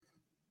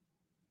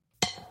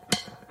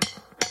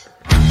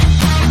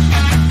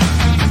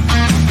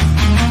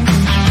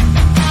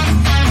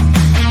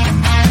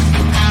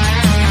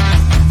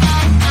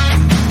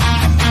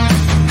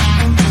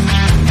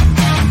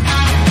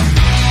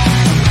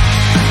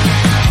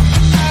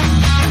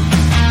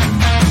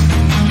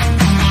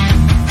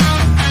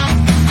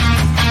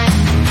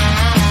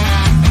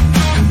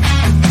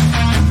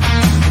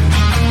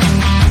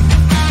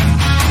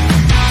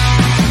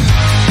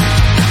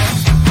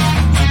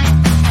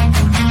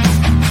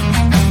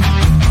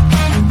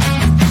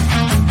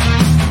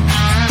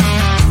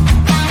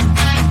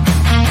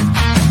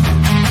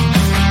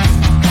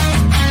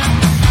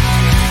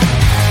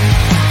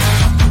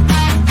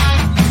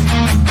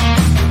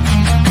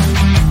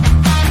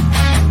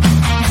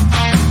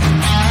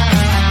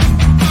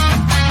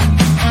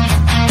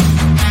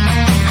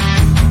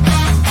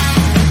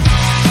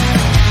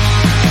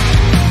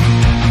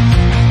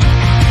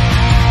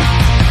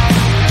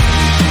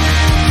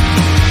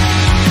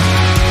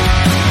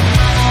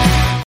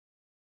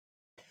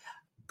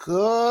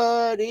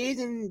Good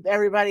evening,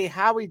 everybody.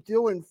 How we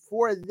doing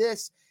for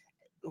this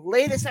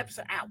latest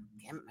episode? Ow,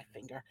 damn it, my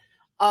finger.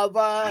 Of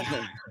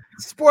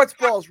Sports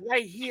Balls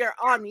right here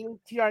on the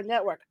UTR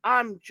Network.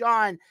 I'm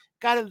John.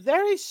 Got a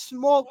very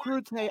small crew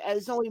tonight,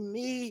 as only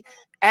me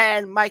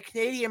and my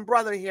Canadian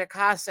brother here,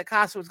 Casa.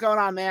 Casa, what's going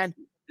on, man?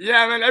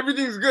 Yeah, man,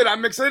 everything's good.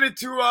 I'm excited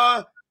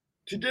to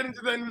get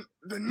into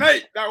the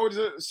night that was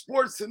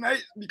sports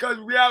tonight because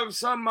we have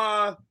some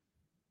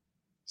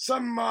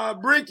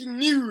breaking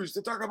news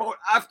to talk about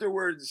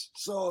afterwards.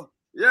 So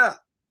yeah,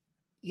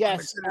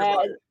 Yes,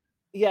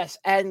 yes,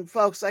 and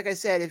folks, like I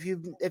said,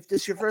 if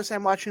this is your first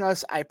time watching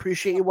us, I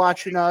appreciate you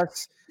watching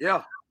us.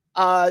 Yeah.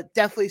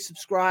 Definitely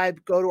subscribe.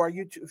 Go to our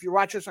YouTube. If you're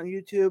watching us on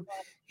YouTube,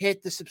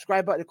 hit the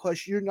subscribe button. It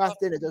costs you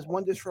nothing. It does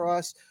wonders for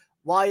us.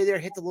 While you're there,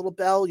 hit the little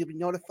bell. You'll be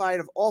notified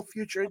of all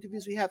future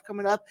interviews we have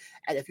coming up.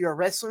 And if you're a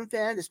wrestling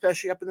fan,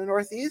 especially up in the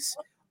Northeast,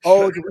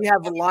 do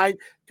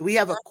we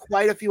have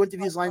quite a few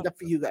interviews lined up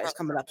for you guys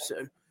coming up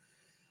soon?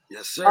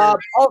 Yes, sir.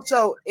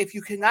 Also, if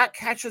you cannot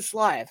catch us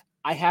live,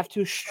 I have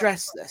to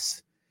stress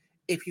this.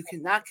 If you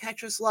cannot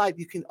catch us live,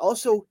 you can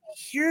also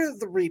hear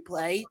the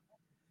replay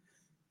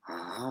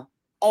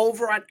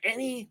over on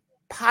any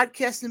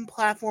podcasting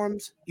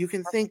platforms you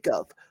can think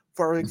of.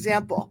 For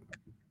example,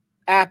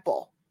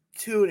 Apple,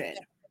 TuneIn,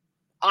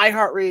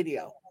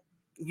 iHeartRadio,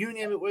 you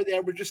name it, we're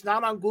there. We're just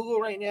not on Google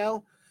right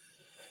now,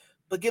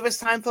 but give us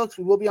time, folks.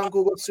 We will be on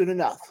Google soon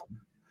enough.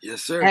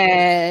 Yes, sir.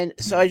 And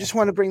so I just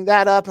want to bring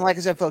that up. And like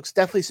I said, folks,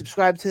 definitely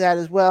subscribe to that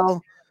as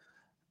well.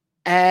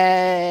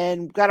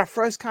 And got our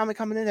first comment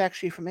coming in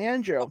actually from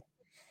Andrew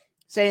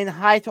saying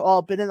hi to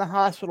all. Been in the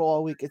hospital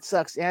all week. It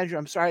sucks. Andrew,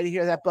 I'm sorry to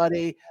hear that,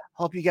 buddy.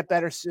 Hope you get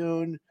better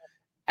soon.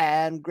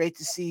 And great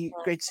to see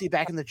you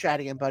back in the chat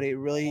again, buddy.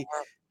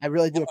 I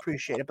really do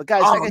appreciate it. But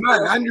guys,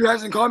 Andrew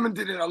hasn't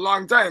commented in a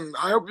long time.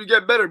 I hope you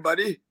get better,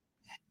 buddy.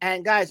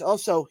 And guys,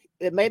 also,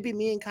 it may be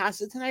me and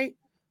Costa tonight,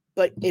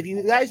 but if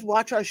you guys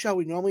watch our show,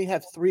 we normally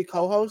have 3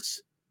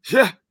 co-hosts.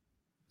 Yeah.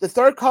 The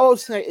third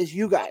co-host tonight is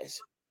you guys.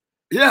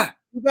 Yeah.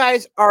 You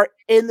guys are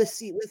in the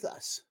seat with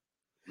us.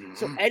 Mm-hmm.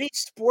 So any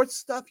sports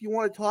stuff you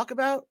want to talk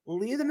about,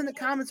 leave them in the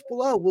comments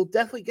below. We'll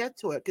definitely get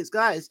to it because,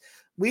 guys,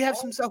 we have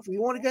some stuff we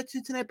want to get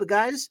to tonight. But,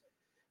 guys,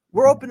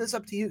 we're opening this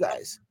up to you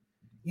guys.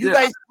 You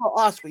guys tell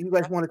us what you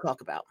guys want to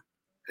talk about.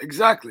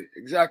 Exactly.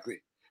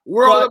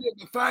 We're all about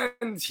the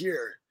fans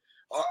here,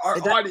 our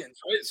audience,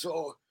 right?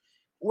 So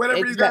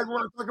whatever you guys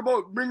want to talk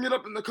about, bring it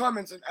up in the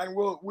comments, and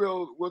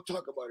we'll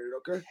talk about it,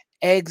 okay?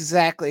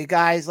 Exactly,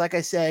 guys. Like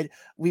I said,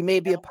 we may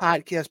be a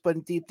podcast,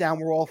 but deep down,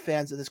 we're all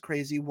fans of this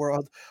crazy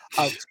world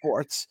of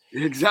sports.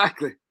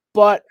 Exactly.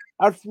 But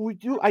I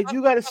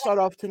do got to start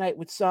off tonight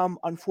with some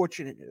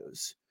unfortunate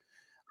news.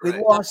 We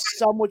lost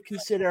some would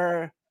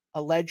consider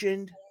a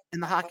legend in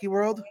the hockey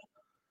world.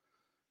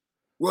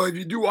 Well, if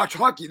you do watch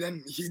hockey,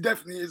 then he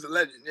definitely is a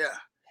legend, yeah.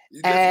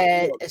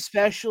 And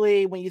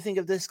especially when you think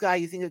of this guy,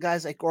 you think of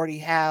guys like Gordie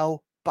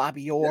Howe,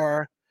 Bobby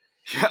Orr,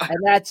 and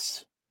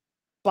that's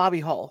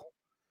Bobby Hull,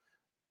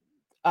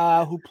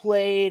 who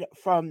played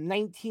from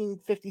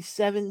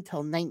 1957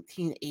 till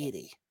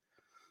 1980.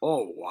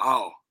 Oh,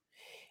 wow.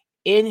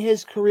 In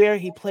his career,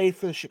 he played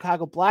for the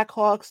Chicago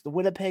Blackhawks, the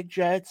Winnipeg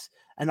Jets,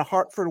 and the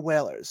Hartford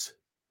Whalers.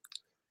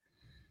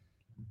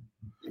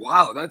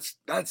 Wow,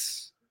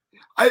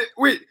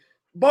 wait,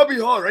 Bobby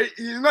Hull, right?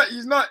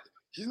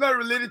 He's not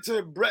related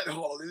to Brett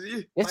Hull, is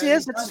he? Yes, he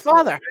is. That's his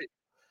father. Right?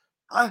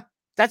 Huh?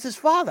 That's his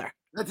father.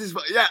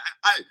 Yeah.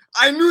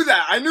 I knew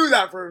that. I knew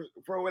that for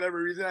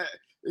whatever reason.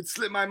 It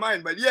slipped my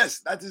mind. But yes,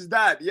 that's his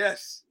dad.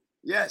 Yes.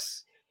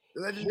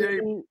 The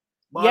legendary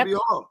Bobby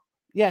Hull.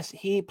 Yes,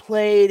 he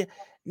played.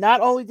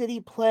 Not only did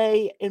he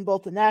play in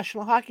both the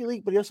National Hockey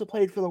League, but he also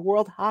played for the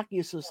World Hockey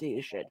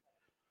Association.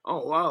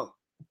 Oh, wow.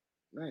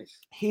 Nice.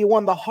 He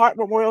won the Hart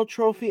Memorial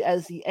Trophy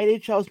as the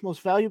NHL's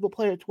most valuable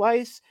player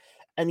twice,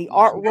 and the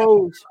Art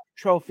Rose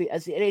Trophy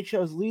as the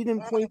NHL's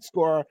leading point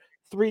scorer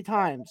 3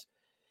 times.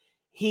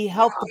 He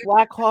helped the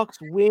Blackhawks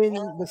win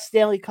the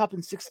Stanley Cup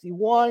in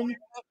 '61.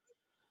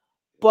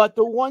 But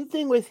the one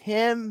thing with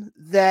him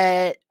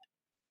that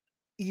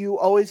you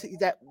always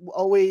think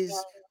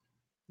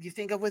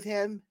of with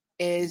him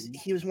is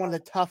he was one of the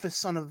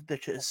toughest son of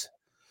bitches.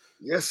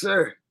 Yes,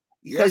 sir.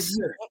 Because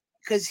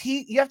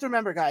you have to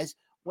remember, guys,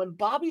 when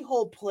Bobby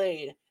Hull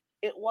played,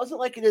 it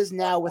wasn't like it is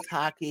now with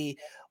hockey,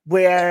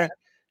 where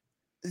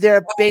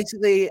they're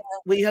basically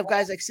when you have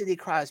guys like Sidney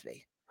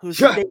Crosby, who's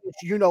the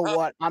biggest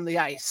you-know-what on the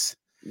ice.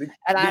 And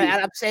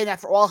I'm saying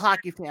that for all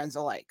hockey fans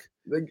alike.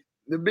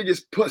 The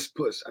biggest puss.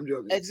 I'm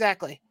joking.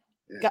 Exactly.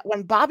 Yeah.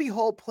 When Bobby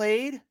Hull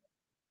played,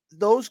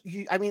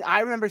 I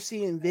remember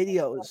seeing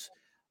videos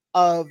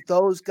of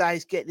those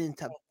guys getting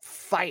into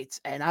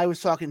fights, and I was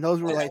talking, those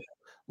were like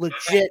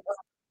legit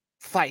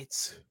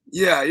fights.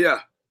 Yeah.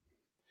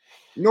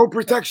 No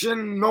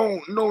protection, no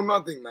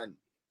nothing, man.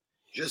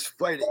 Just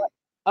fighting.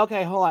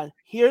 Okay, hold on.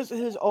 Here's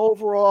his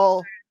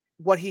overall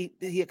what he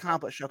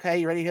accomplished. Okay,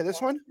 you ready to hear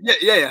this one?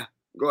 Yeah.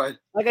 Go ahead.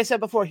 Like I said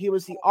before, he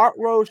was the Art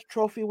Rose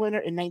Trophy winner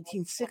in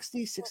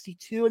 1960,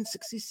 62, and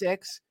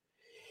 66.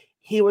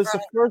 He was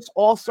the first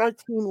all-star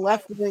team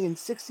left wing in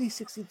 60,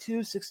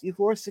 62,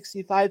 64,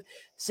 65,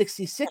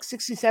 66,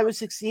 67,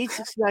 68,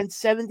 69,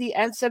 70,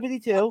 and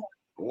 72.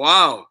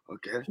 Wow.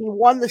 Okay. He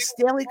won the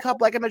Stanley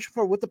Cup, like I mentioned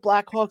before, with the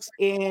Blackhawks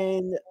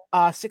in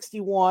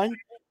 61.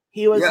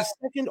 He was the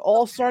second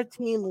all-star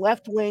team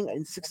left wing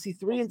in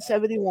 63 and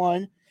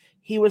 71.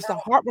 He was the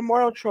Hart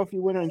Memorial Trophy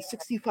winner in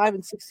 65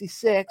 and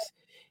 66.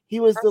 He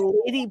was the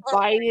Lady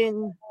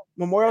Biden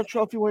Memorial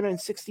Trophy winner in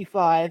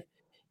 65.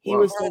 He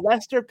was the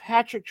Lester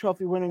Patrick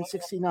Trophy winner in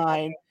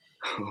 69.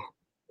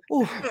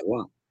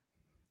 Wow.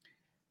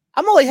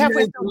 I'm only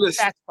halfway through the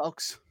facts,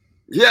 folks.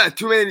 Yeah,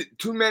 too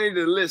many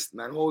to list,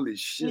 man. Holy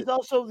shit. He's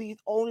also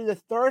only the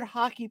third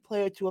hockey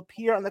player to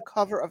appear on the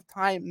cover of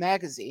Time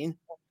magazine.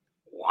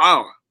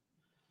 Wow.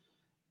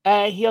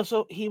 And he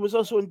was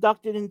also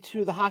inducted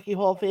into the Hockey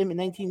Hall of Fame in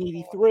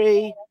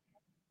 1983.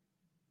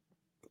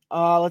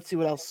 Let's see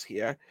what else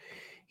here.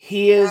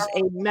 He is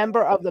a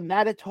member of the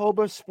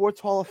Manitoba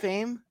Sports Hall of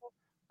Fame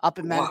up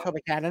in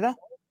Manitoba, Canada.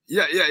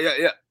 Yeah.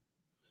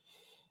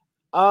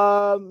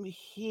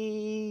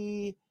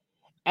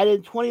 And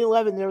in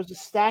 2011, there was a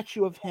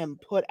statue of him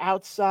put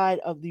outside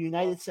of the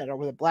United Center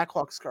where the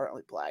Blackhawks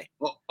currently play.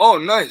 Oh,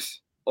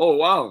 nice. Oh,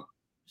 wow.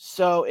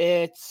 So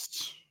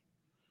it's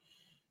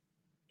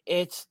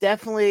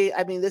definitely,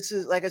 I mean, this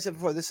is, like I said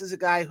before, this is a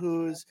guy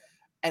who's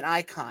an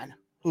icon,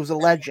 who's a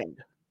legend.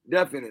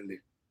 Definitely.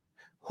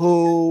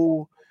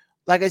 Who,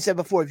 like I said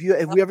before, if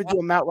we ever do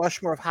a Mount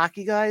Rushmore of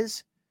hockey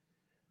guys,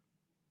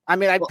 I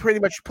mean, I pretty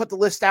much put the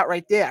list out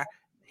right there.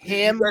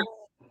 Him,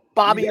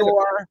 Bobby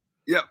Orr.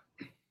 Yep.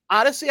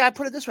 Honestly, I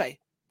put it this way.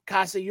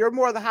 Casa, you're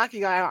more the hockey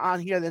guy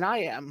on here than I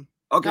am.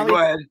 Okay, go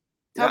ahead.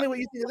 Tell me what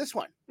you think of this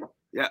one.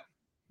 Yeah.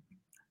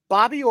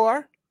 Bobby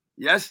Orr.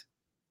 Yes.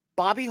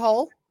 Bobby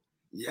Hull.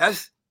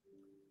 Yes.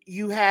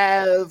 You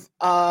have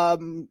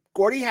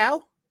Gordie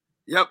Howe.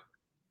 Yep.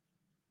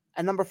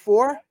 And number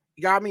 4,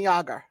 Jaromir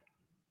Jagr.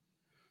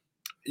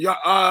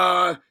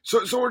 Yeah.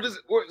 So we're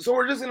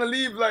just gonna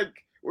leave like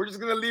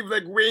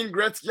Wayne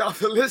Gretzky off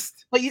the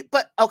list.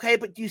 But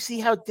do you see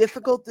how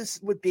difficult this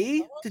would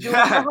be to do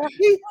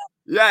hockey?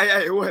 Yeah,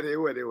 it would.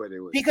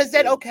 Because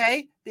then,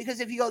 because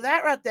if you go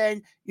that route,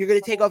 then you're going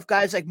to take off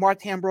guys like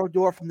Martin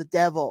Brodeur from the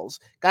Devils,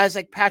 guys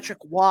like Patrick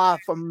Waugh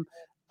from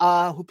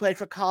who played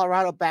for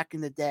Colorado back in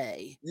the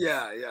day.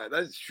 Yeah,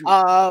 that's true.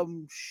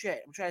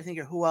 Shit, I'm trying to think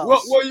of who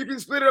else. Well, you can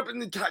split it up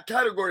into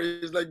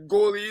categories like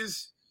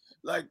goalies,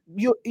 like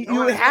you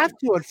would have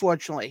to,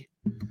 unfortunately.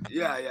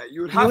 Yeah,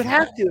 you would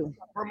have to.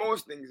 For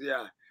most things,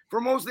 yeah.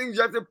 For most things,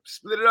 you have to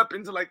split it up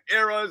into like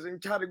eras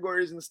and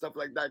categories and stuff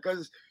like that.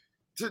 Because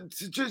to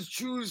just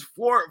choose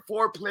four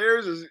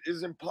players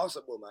is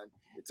impossible, man.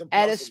 It's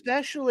impossible. And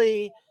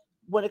especially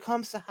when it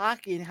comes to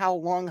hockey and how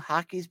long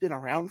hockey's been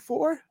around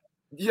for.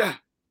 Yeah.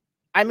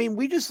 I mean,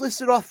 we just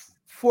listed off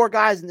 4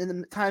 guys in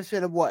the time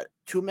span of what,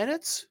 2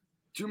 minutes?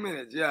 2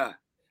 minutes, yeah.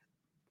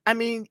 I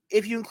mean,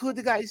 if you include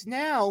the guys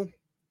now,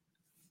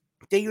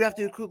 then you have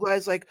to include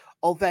guys like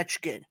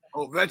Ovechkin,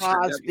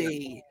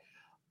 Crosby.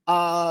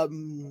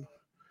 I'm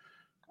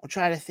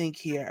trying to think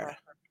here.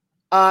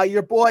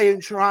 Your boy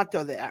in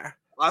Toronto there.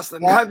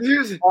 Austin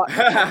Matthews.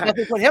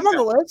 Definitely put him on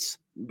the list.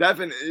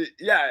 Definitely,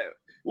 yeah.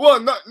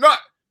 Well,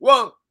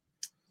 well.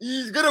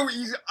 Me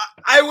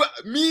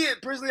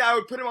personally, I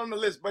would put him on the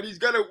list, but we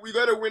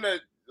gotta win a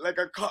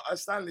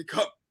Stanley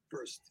Cup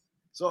first.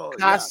 So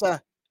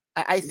Casa,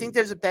 yeah. I think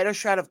there's a better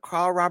shot of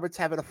Carl Roberts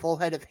having a full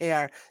head of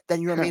hair than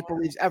your Maple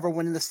Leafs ever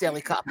winning the Stanley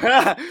Cup.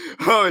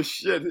 Oh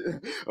shit!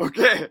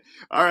 Okay,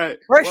 all right.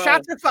 First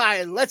shots are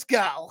fired. Let's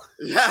go.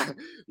 Yeah,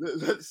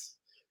 let's.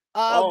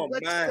 Let's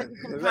get to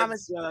some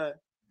comments.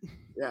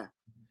 Yeah.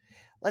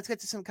 Let's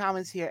get to some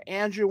comments here.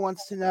 Andrew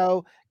wants to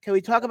know, can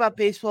we talk about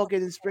baseball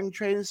getting spring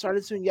training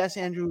started soon? Yes,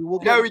 Andrew. We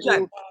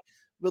can.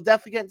 We'll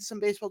definitely get into some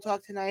baseball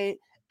talk tonight.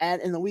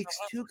 And in the weeks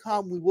to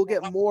come, we will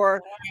get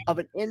more of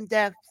an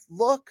in-depth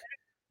look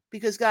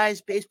because,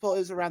 guys, baseball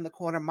is around the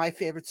corner. My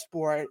favorite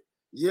sport.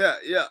 Yeah.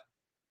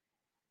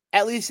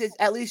 At least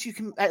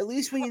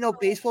when you know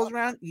baseball's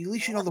around, at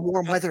least you know the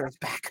warm weather is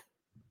back.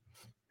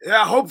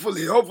 Yeah,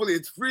 hopefully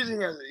it's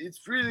freezing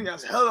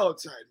as hell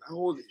outside.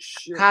 Holy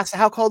shit! Casa,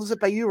 how cold is it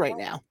by you right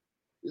now?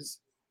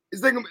 It's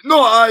like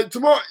no.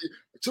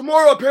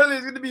 Tomorrow apparently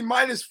it's going to be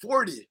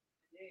 -40.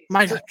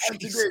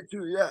 Today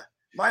too, yeah.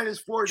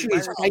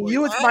 -40. By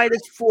you it's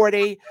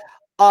 -40.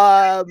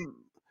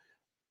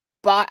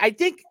 But I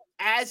think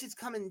as it's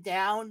coming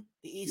down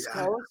the East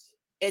Coast,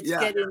 it's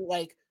getting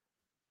like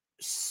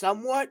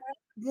somewhat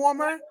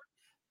warmer.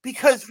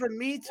 Because for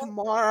me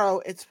tomorrow,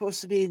 it's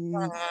supposed to be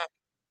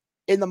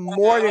in the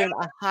morning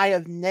a high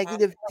of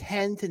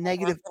 -10 to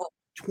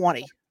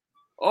 -20.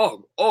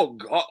 Oh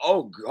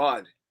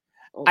God.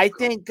 I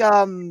think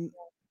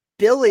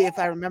Billy, if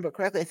I remember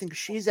correctly, I think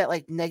she's at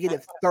like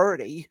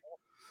 -30.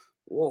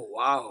 Oh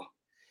wow.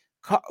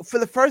 For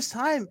the first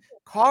time,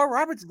 Carl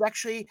Roberts is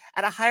actually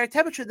at a higher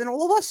temperature than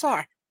all of us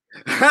are.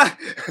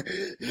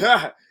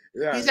 Yeah.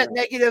 He's at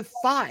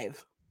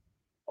 -5.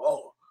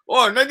 Oh,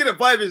 Oh,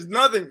 -5 is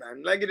nothing,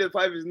 man.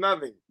 -5 is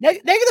nothing.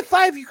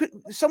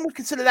 -5, some would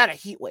consider that a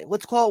heat wave.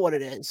 Let's call it what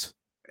it is.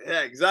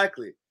 Yeah,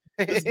 exactly.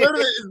 It's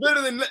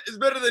better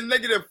than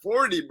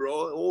 -40,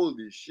 bro.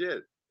 Holy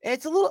shit.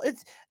 It's a little.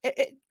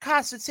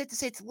 Cost. It's safe to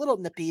say it's a little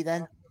nippy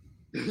then.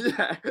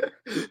 Yeah.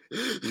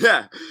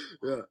 Yeah.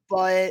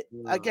 But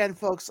again,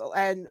 folks,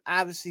 and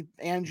obviously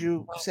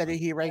Andrew said it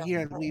here, right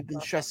here, and we've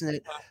been stressing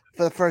it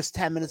for the first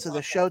 10 minutes of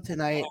the show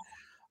tonight.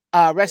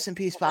 Rest in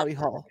peace, Bobby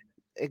Hull.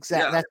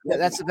 Exactly. Yeah,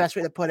 that's the best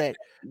way to put it.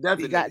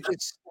 definitely.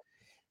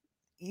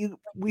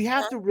 We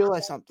have to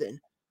realize something.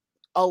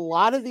 A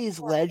lot of these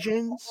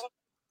legends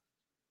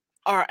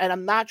are, and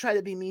I'm not trying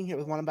to be mean here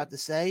with what I'm about to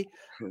say,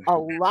 a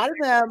lot of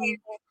them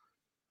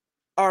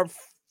are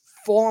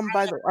falling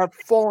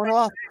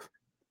off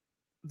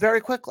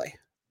very quickly.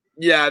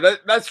 Yeah,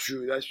 that's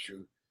true. That's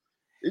true.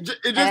 It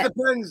just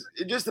depends.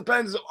 It just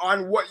depends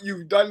on what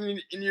you've done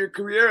in your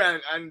career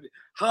and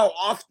how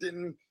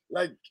often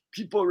like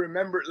people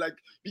remember, like,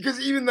 because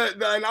even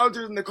the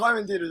announcers and the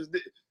commentators,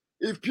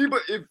 if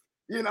the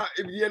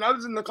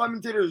announcers and the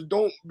commentators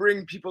don't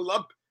bring people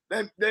up,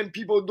 then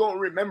people don't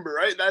remember,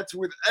 right? That's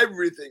with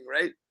everything,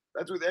 right?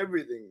 That's with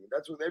everything.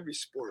 That's with every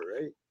sport,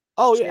 right?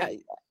 Oh yeah,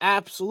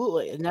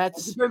 absolutely, and it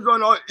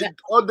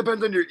all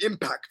depends on your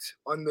impact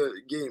on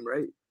the game,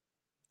 right?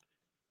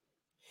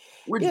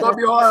 Which Yeah,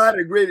 Bobby Hall had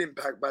a great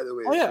impact, by the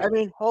way. Oh yeah, I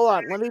mean, hold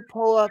on. Let me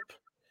pull up.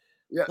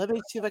 Yeah. Let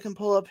me see if I can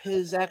pull up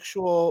his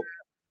actual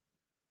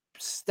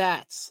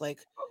stats,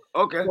 like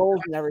Okay.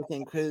 goals and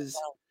everything. Because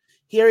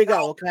here we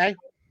go. Okay.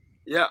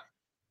 Yeah.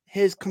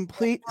 His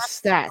complete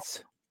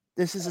stats.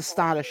 This is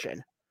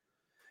astonishing.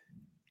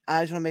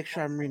 I just want to make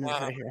sure I'm reading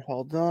this right here.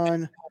 Hold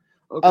on.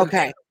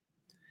 Okay.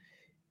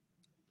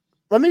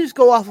 Let me just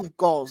go off of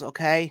goals.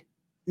 Okay.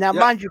 Now,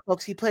 mind you,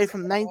 folks, he played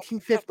from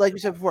 1950, like we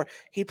said before.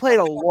 He played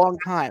a long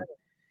time.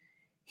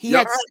 He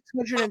had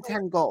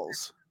 610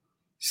 goals.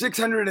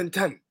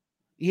 610.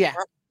 Yeah.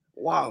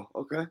 Wow.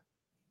 Okay.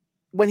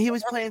 When he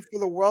was playing for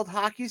the World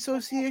Hockey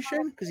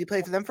Association, because he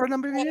played for them for a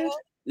number of years.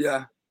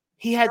 Yeah.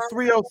 He had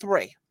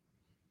 303.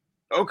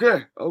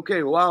 Okay.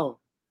 Okay. Wow.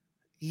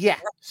 Yeah.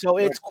 So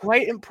it's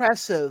quite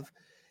impressive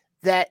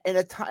that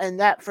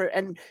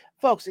and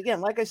folks,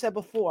 again, like I said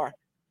before,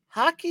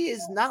 hockey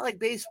is not like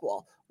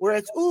baseball where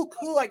it's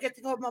cool, I get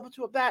to go up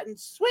to a bat and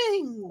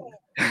swing.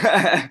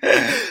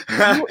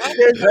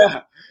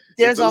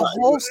 There's a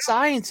whole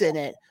science in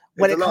it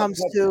when it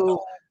comes to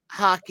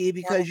hockey,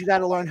 because you got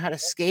to learn how to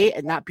skate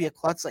and not be a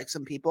klutz like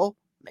some people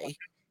may.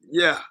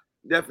 Yeah,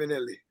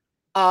 definitely.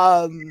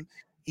 You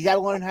got to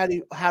learn how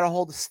to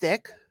hold a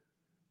stick.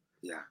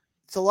 Yeah,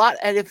 it's a lot.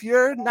 And if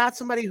you're not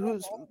somebody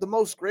who's the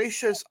most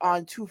gracious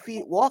on 2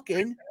 feet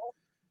walking,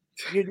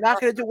 you're not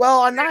going to do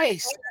well on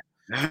ice.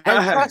 And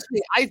trust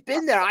me, I've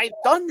been there. I've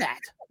done that.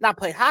 Not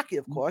played hockey,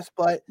 of course,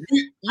 but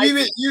you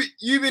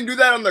even do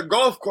that on the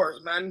golf course,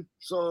 man.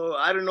 So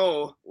I don't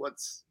know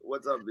what's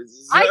up.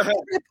 I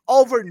trip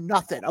over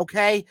nothing.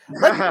 Okay,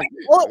 let's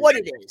call it what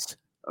it is.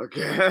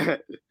 Okay.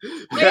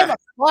 I am a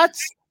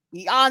klutz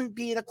beyond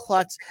being a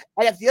klutz,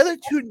 and if the other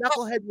 2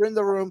 knuckleheads were in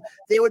the room,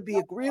 they would be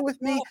agreeing with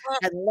me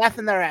and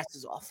laughing their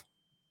asses off.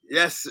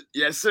 Yes,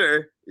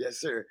 sir.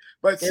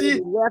 But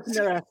see,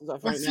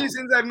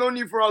 since I've known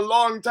you for a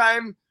long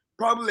time,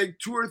 probably like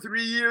 2 or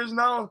 3 years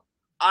now,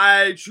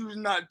 I choose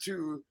not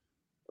to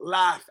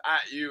laugh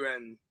at you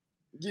and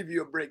give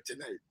you a break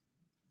tonight.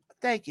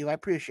 Thank you. I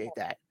appreciate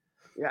that.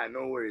 Yeah,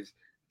 no worries.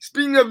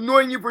 Speaking of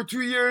knowing you for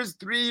 2 years,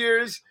 3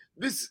 years,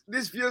 this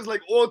feels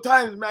like old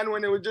times, man,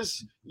 when it was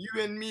just you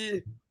and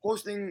me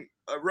hosting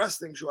a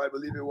wrestling show, I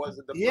believe it was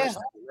at the first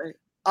time,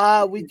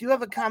 right? We do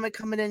have a comment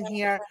coming in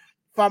here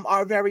from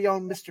our very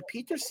own Mr.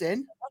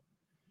 Peterson,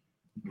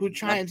 who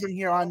chimes in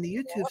here on the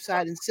YouTube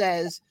side and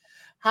says,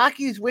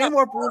 hockey is way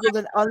more brutal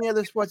than any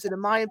other sports, and in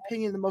my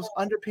opinion, the most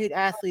underpaid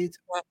athletes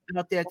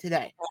out there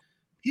today.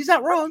 He's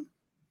not wrong.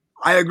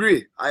 I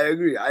agree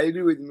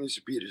with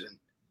Mr. Peterson.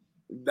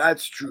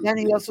 That's true. Then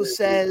he also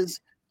says,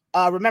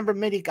 remember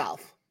mini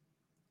golf.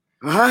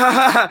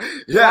 Yeah.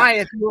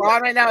 Ryan, if you're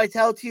on right now, I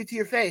tell it to you to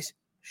your face.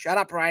 Shut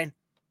up, Ryan.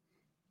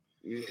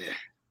 Yeah.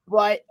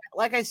 But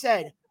like I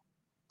said,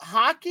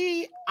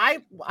 hockey,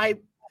 I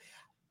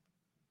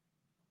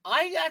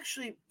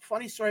actually,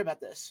 funny story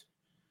about this.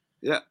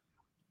 Yeah.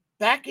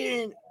 Back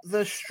in,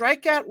 the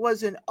strikeout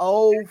was in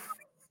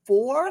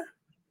 2004.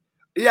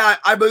 Yeah,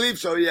 I believe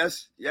so.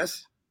 Yes.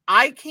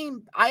 I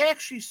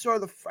actually saw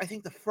I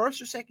think the first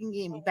or second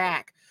game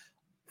back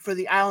for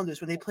the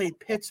Islanders when they played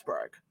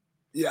Pittsburgh.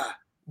 Yeah.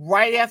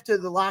 Right after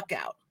the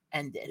lockout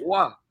ended.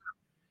 Wow.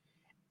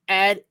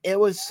 And it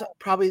was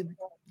probably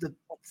the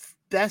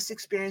best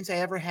experience I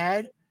ever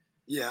had.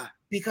 Yeah.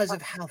 Because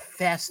of how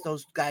fast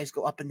those guys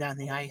go up and down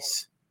the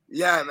ice.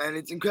 Yeah, man,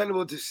 it's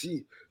incredible to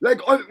see. Like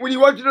when you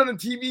watch it on the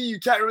TV, you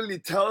can't really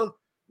tell,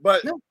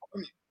 but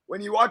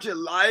when you watch it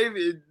live,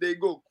 they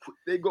go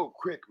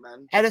quick,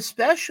 man. And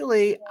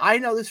especially, I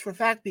know this for a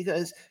fact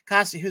because,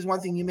 Costa, here's one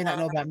thing you may not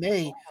know about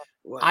me.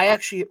 What?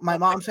 My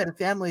mom's side of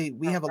family,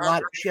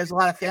 she has a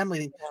lot of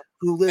family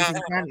who lives in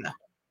Canada.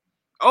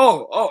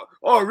 Oh,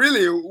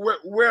 really?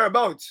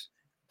 Whereabouts?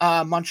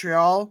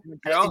 Montreal. I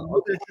think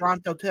Okay.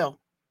 Toronto too.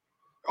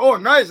 Oh,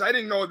 nice. I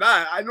didn't know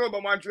that. I know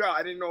about Montreal.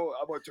 I didn't know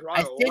about I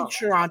Toronto. think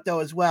Toronto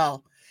as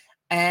well.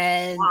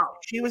 And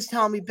she was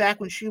telling me back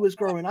when she was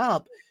growing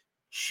up,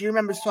 she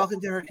remembers talking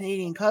to her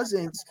Canadian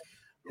cousins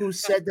who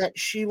said that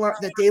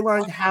they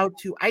learned how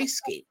to ice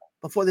skate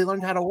before they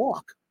learned how to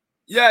walk.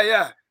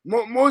 Yeah.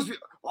 Most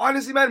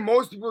honestly, man,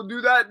 most people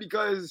do that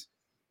because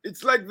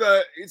it's like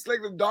the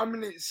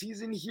dominant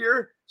season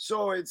here.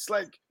 So it's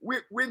like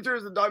winter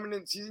is the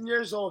dominant season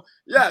here. So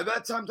yeah,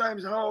 that's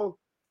sometimes how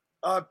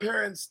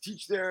parents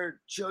teach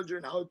their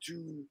children how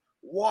to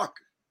walk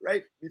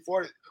right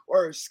before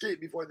or skate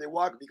before they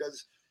walk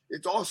because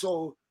it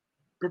also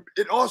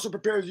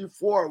prepares you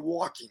for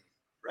walking,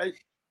 right?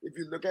 If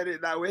you look at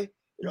it that way,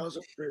 it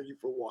also prepares you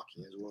for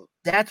walking as well.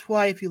 That's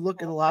why if you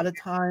look at a lot of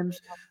times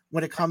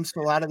when it comes to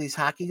a lot of these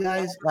hockey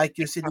guys, like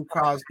your Sidney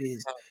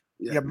Crosbys,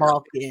 your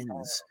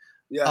Malkins,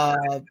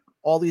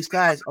 all these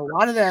guys, a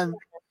lot of them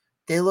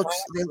they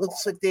looks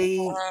like they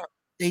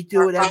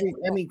do it every.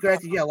 I mean,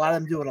 granted, yeah, a lot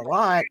of them do it a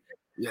lot.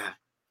 Yeah.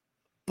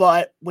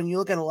 But when you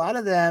look at a lot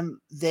of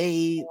them,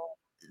 they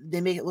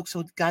make it look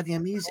so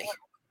goddamn easy.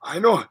 I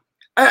know,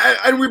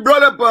 and we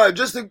brought up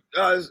just to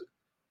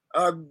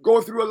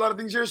go through a lot of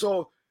things here.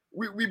 So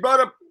we brought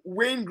up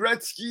Wayne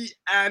Gretzky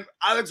and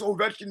Alex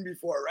Ovechkin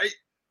before, right?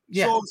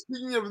 Yeah. So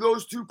speaking of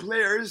those two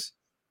players,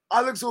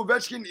 Alex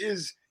Ovechkin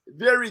is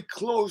very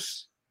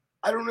close.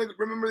 I don't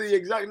remember the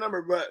exact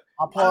number, but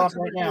Alex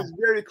Ovechkin is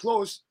very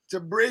close to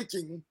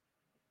breaking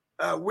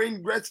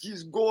Wayne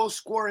Gretzky's goal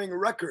scoring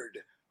record.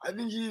 I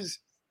think he's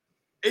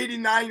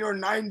 89 or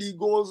 90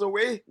 goals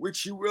away,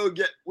 which he will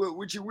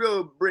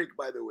break,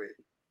 by the way.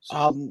 So,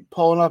 I'm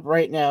pulling up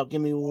right now.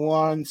 Give me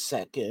 1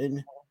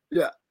 second.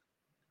 Yeah.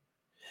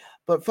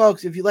 But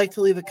folks, if you'd like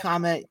to leave a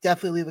comment,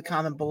 definitely leave a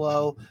comment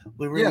below.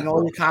 We're reading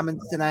all your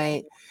comments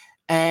tonight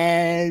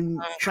and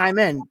chime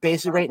in.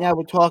 Basically, right now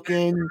we're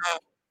talking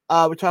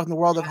the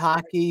world of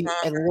hockey.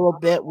 In a little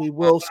bit, we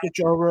will switch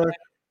over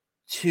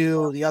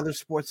to the other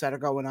sports that are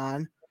going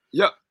on.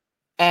 Yep.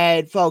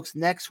 And folks,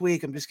 next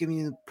week, I'm just giving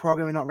you the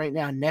programming note right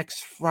now.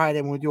 Next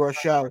Friday, when we do our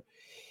show,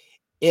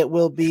 it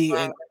will be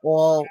an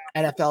all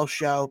NFL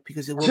show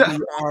because it will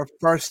be our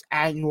first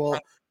annual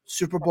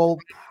Super Bowl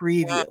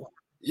preview.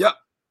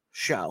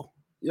 Show.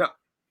 Yep.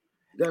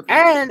 Definitely.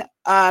 And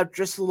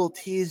just a little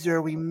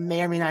teaser, we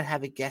may or may not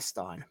have a guest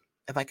on.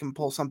 If I can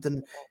pull some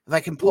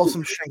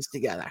strings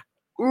together.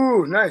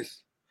 Ooh,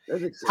 nice.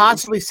 That's exciting.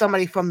 Possibly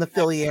somebody from the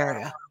Philly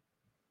area.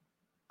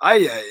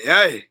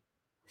 Aye.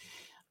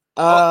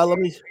 Let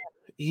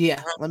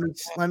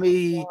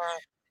me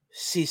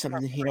see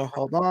something here.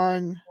 Hold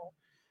on.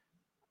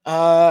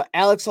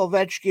 Alex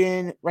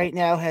Ovechkin right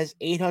now has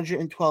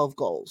 812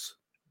 goals.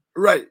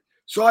 Right.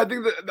 So I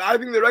think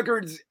the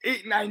record is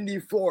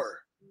 894.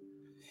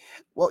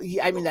 Well,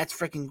 I mean that's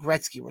freaking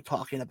Gretzky we're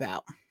talking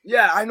about.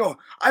 Yeah, I know.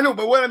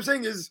 But what I'm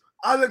saying is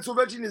Alex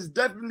Ovechkin is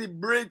definitely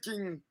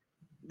breaking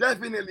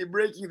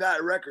that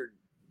record.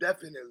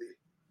 Definitely.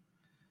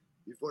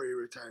 Before he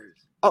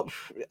retires. Oh,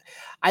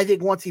 I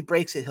think once he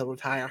breaks it, he'll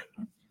retire.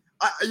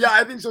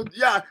 I think so.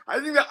 Yeah, I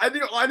think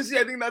honestly,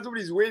 I think that's what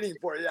he's waiting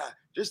for. Yeah,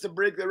 just to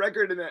break the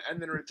record and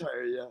then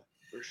retire. Yeah,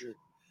 for sure.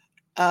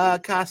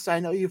 Costa, I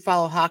know you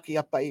follow hockey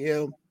up by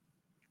you.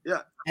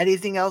 Yeah.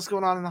 Anything else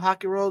going on in the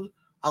hockey world?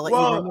 I'll let you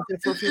run with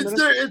it for a few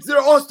minutes. It's their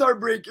All-Star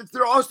break. It's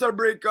their All-Star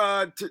break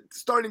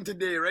starting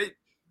today, right?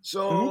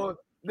 So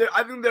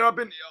I think they're up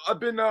in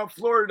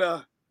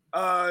Florida,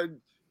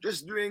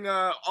 just doing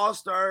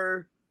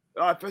All-Star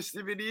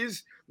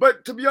festivities.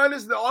 But to be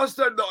honest, the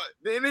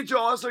NHL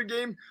All-Star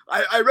game,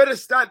 I read a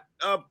stat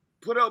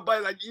put out by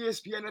like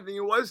ESPN, I think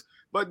it was,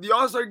 but the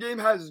All-Star game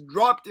has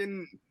dropped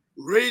in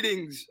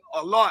ratings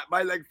a lot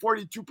by like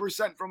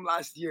 42% from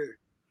last year.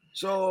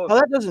 So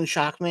that doesn't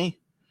shock me.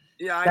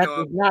 Yeah, I know.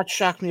 That does not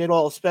shock me at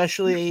all,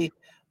 especially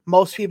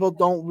most people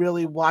don't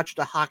really watch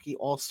the hockey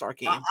All-Star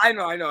game. I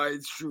know.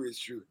 It's true.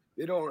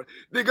 They don't.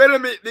 They gotta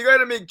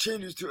make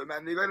changes to it,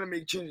 man. They gotta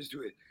make changes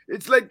to it.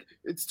 It's like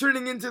it's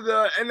turning into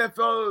the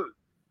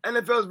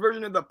NFL's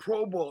version of the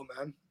Pro Bowl,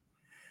 man.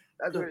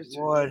 That's what it's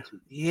turning into.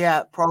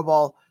 Yeah, Pro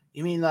Bowl.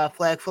 You mean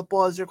flag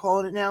football, as they're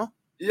calling it now?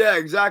 Yeah,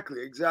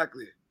 exactly.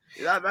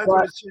 That's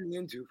what it's turning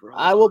into.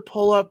 I will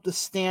pull up the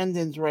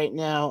stand-ins right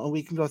now, and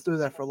we can go through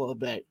that for a little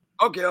bit.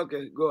 Okay,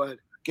 go ahead.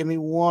 Give me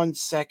 1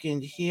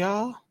 second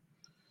here.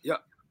 Yeah.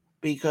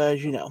 Because,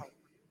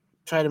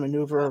 try to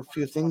maneuver a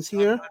few things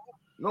here.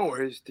 No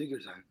worries. Take your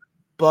time.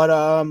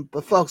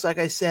 But folks, like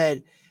I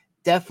said,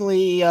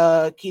 definitely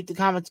keep the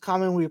comments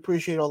coming. We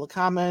appreciate all the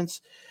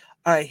comments.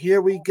 All right, here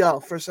we go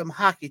for some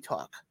hockey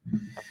talk.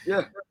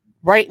 Yeah.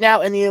 Right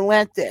now in the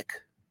Atlantic,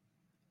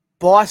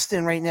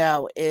 Boston right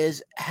now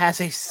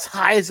has a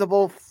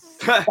sizable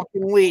fucking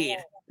lead.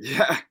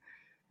 Yeah.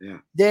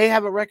 They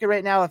have a record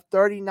right now of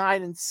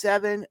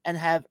 39-7 and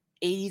have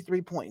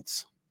 83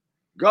 points.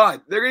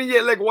 God, they're gonna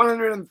get like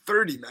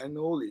 130, man.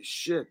 Holy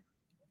shit.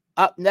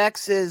 Up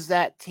next is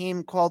that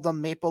team called the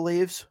Maple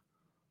Leafs.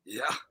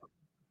 Yeah.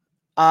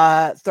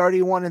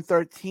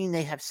 31-13.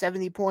 They have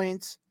 70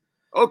 points.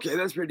 Okay,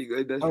 that's pretty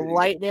good. That's The pretty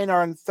Lightning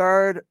are in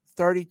third,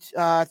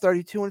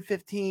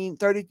 32-15.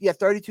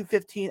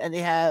 32-15, and they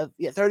have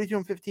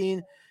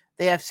 32-15.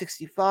 They have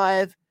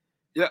 65.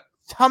 Yeah.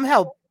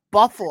 Somehow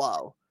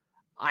Buffalo,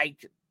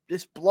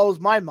 this blows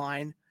my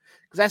mind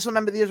because I still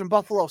remember the years when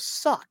Buffalo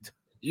sucked.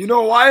 You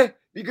know why?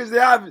 Because they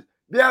have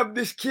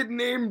this kid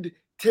named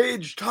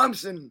Tage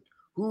Thompson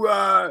who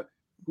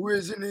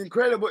is an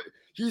incredible.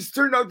 He's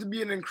turned out to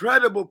be an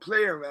incredible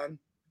player, man.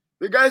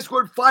 The guy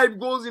scored 5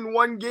 goals in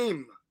one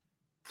game.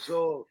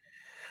 So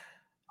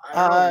I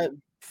don't know.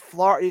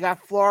 Florida, you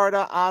got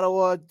Florida,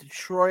 Ottawa,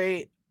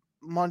 Detroit,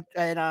 and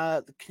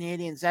the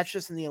Canadians. That's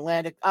just in the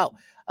Atlantic. Oh,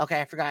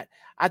 okay, I forgot.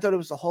 I thought it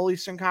was the whole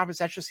Eastern Conference.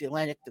 That's just the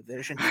Atlantic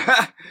Division.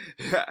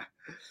 Yeah.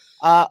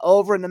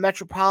 Over in the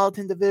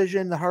Metropolitan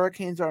Division, the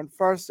Hurricanes are in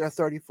first. They're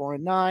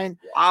 34-9.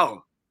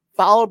 Wow.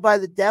 Followed by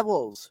the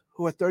Devils,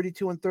 who are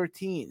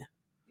 32-13.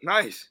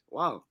 Nice.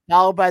 Wow.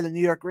 Followed by the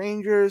New York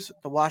Rangers,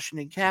 the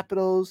Washington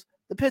Capitals,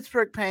 the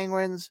Pittsburgh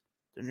Penguins,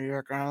 the New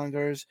York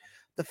Islanders,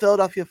 the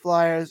Philadelphia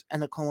Flyers,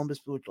 and the Columbus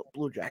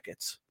Blue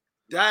Jackets.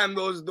 Damn,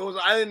 those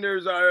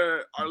Islanders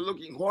are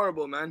looking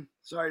horrible, man.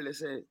 Sorry to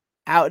say.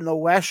 Out in the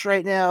West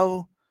right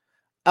now.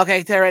 Okay,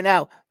 I tell you right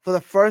now, for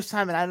the first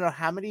time in I don't know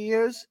how many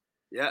years.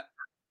 Yeah.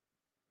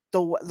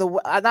 The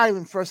not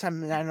even first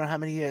time in I don't know how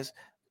many years.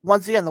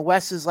 Once again, the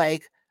West is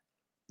like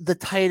the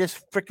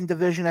tightest freaking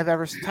division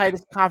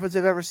tightest conference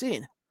I've ever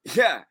seen.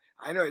 Yeah,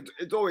 I know.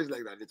 It's always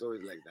like that. It's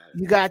always like that.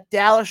 You got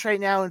Dallas right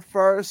now in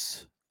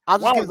first.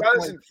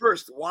 Dallas in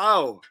first.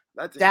 Wow.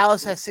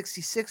 Dallas has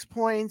 66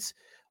 points.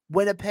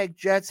 Winnipeg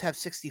Jets have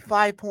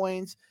 65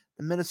 points.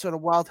 The Minnesota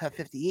Wild have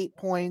 58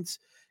 points.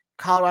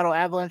 Colorado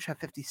Avalanche have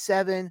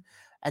 57.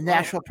 And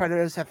Nashville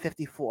Predators have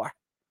 54.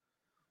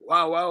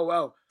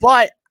 Wow.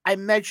 But I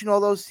mentioned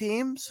all those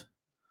teams.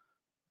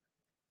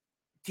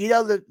 Do you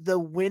know the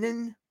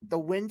win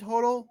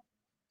total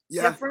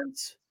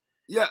difference?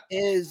 Yeah.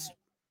 Is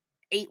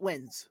 8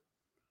 wins.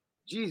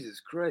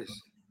 Jesus Christ.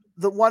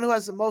 The one who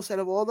has the most out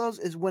of all those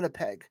is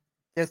Winnipeg.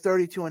 They're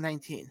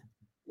 32-19.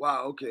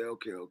 Wow. Okay.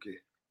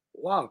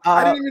 Wow.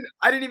 I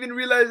didn't even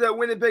realize that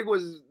Winnipeg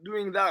was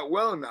doing that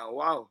well now.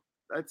 Wow.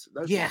 That's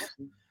yeah.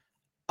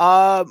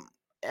 Awesome.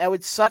 It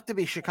would suck to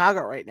be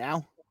Chicago right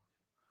now.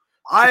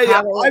 I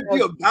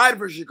feel bad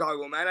for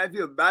Chicago, man. I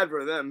feel bad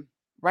for them.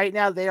 Right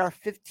now they are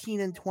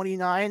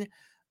 15-29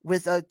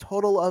 with a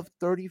total of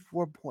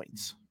 34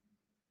 points.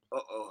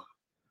 Uh-oh.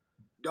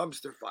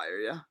 Dumpster fire,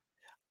 yeah.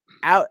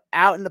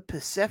 Out in the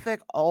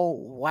Pacific. Oh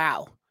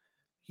wow.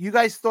 You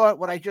guys thought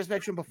what I just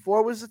mentioned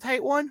before was a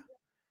tight one?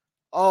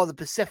 Oh, the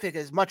Pacific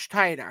is much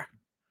tighter.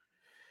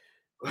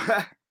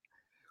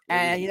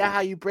 And you know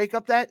how you break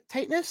up that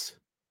tightness?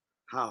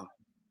 How?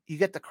 You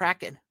get the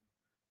Kraken.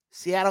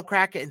 Seattle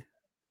Kraken.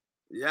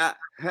 Yeah.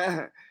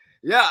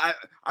 Yeah,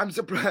 I'm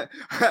surprised.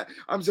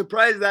 I'm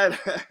surprised that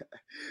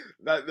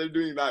that they're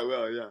doing that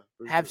well. Yeah,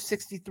 have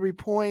 63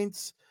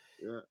 points.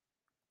 Yeah.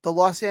 The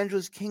Los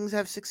Angeles Kings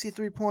have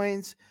 63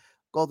 points.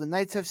 Golden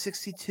Knights have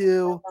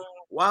 62.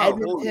 Wow.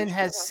 Edmonton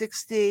has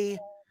 60.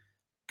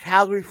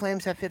 Calgary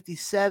Flames have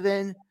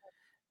 57.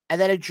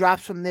 And then it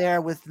drops from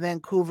there with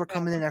Vancouver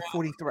coming in at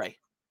 43.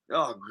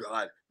 Oh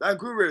God,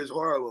 Vancouver is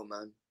horrible,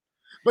 man.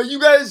 But you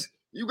guys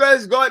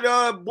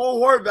got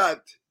Bo Horvat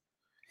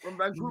from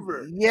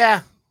Vancouver.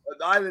 Yeah.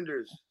 The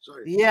Islanders.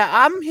 Sorry. Yeah,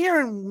 I'm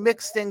hearing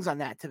mixed things on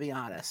that, to be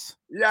honest.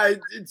 Yeah,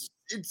 it's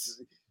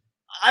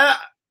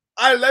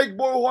I like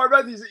Bo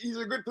Horvat. He's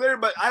a good player,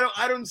 but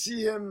I don't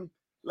see him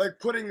like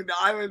putting the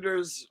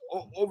Islanders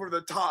over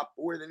the top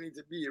where they need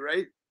to be,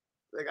 right?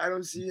 Like I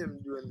don't see him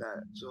doing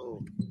that.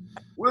 So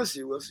we'll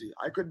see.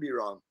 I could be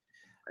wrong.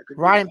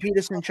 Ryan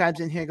Peterson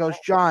chimes in here, goes,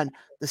 John,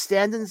 the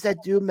standings that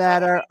do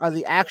matter are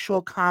the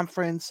actual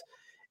conference,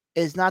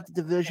 is not the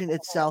division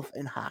itself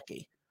in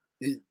hockey.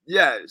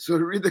 Yeah, so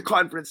read the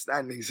conference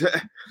standings.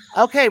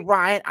 Okay,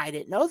 Ryan, I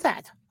didn't know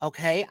that.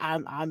 Okay,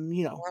 I'm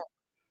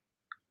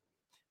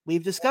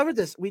we've discovered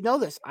this. We know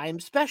this. I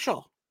am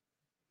special.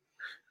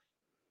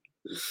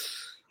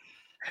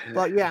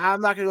 But yeah,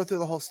 I'm not gonna go through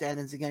the whole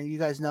standings again. You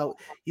guys know.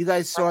 You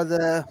guys saw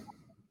the.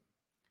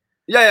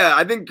 Yeah.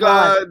 I think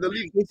the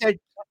league. He said,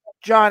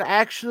 John,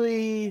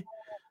 actually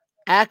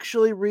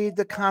read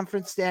the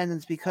conference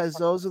standings because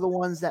those are the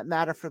ones that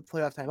matter for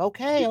playoff time.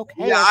 Okay.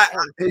 Yeah,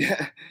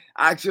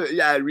 actually,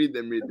 I read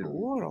them.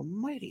 Lord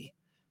Almighty!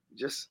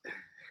 Just.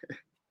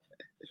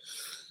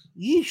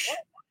 Yeesh.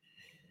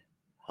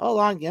 Hold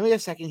on, give me a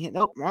second here.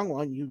 Nope, wrong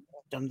one. You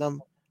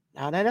dum.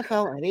 Not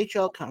NFL,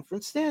 NHL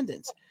conference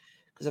standings,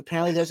 because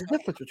apparently there's a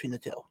difference between the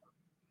two.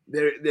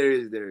 There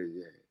is.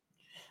 Yeah.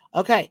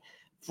 Okay,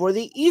 for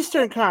the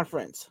Eastern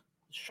Conference,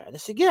 let's try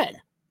this again.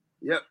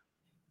 Yep.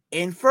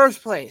 In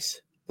first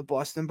place, the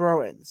Boston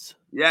Bruins.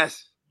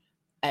 Yes.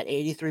 At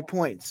 83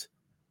 points.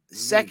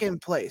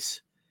 Second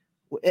place.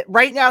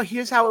 Right now,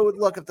 here's how it would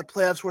look if the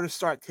playoffs were to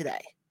start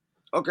today.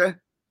 Okay.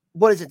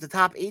 What is it? The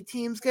top 8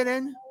 teams get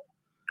in?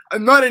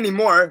 Not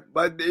anymore,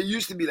 but it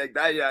used to be like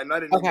that. Yeah,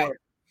 not anymore. Okay.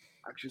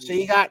 Actually. So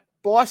you got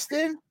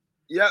Boston.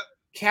 Yep.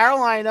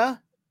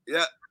 Carolina.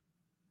 Yeah.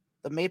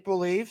 The Maple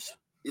Leafs.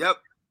 Yep.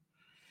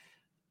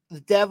 The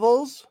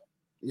Devils.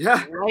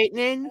 Yeah.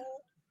 Lightning.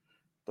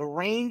 The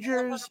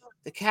Rangers.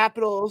 The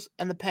Capitals.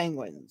 And the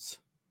Penguins.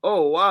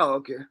 Oh, wow.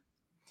 Okay.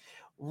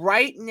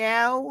 Right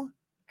now,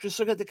 just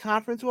look at the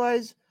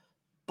conference-wise,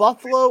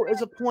 Buffalo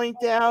is a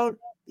point out.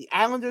 The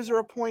Islanders are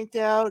a point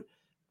out.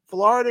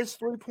 Florida's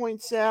 3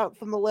 points out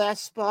from the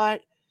last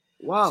spot.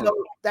 Wow. So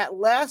that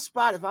last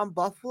spot, if I'm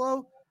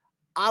Buffalo,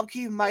 I'm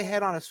keeping my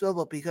head on a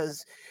swivel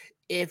because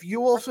if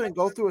you also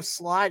go through a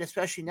slide,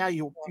 especially now,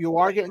 you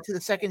are getting to the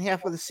second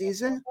half of the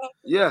season.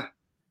 Yeah.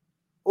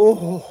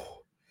 Oh,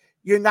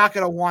 you're not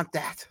going to want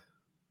that.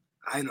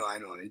 I know.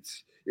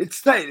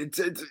 It's tight.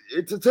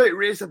 It's a tight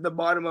race at the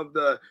bottom of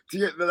to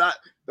get the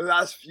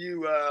last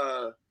few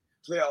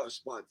playoff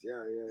spots. Yeah.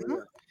 Mm-hmm.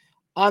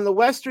 On the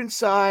Western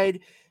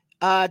side,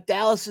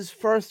 Dallas is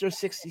first, they're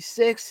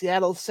 66.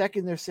 Seattle's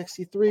second, they're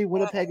 63.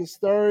 Winnipeg is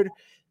third,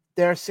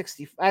 they're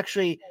 60.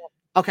 Actually,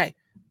 okay,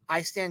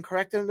 I stand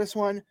corrected on this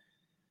one.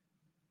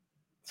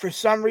 For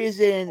some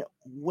reason,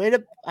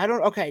 now I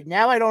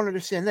don't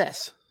understand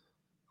this.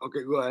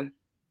 Okay, go ahead.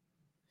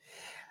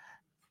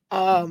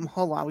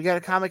 Hold on. We got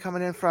a comment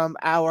coming in from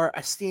our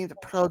esteemed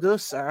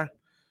producer,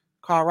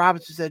 Carl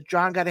Roberts, who said,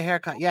 John got a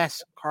haircut.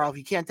 Yes, Carl, if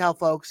you can't tell,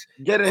 folks,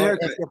 get a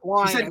haircut. If you're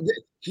blind,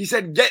 he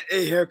said, get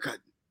a haircut.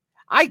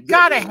 I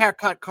got a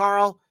haircut,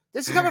 Carl.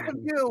 This is coming from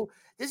you.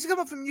 This is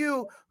coming from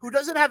you who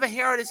doesn't have a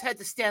hair on his head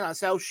to stand on,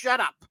 so shut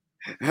up.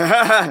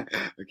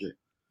 Okay.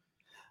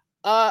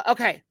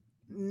 Okay.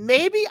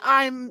 Maybe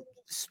I'm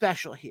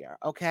special here,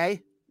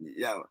 okay?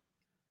 Yeah.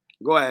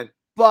 Go ahead.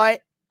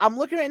 But I'm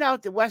looking right now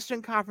at the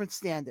Western Conference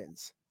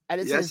standings,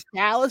 and it says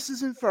Dallas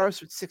is in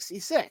first with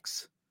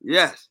 66.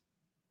 Yes.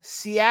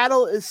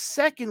 Seattle is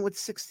second with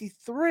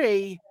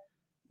 63.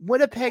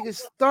 Winnipeg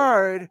is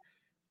third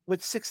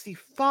with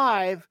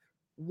 65.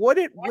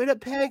 Wouldn't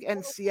Winnipeg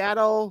and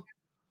Seattle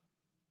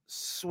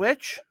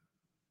switch?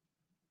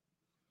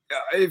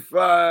 If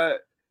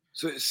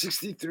so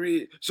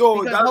 63.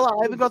 So because, hold on,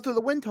 I haven't gone through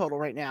the win total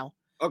right now.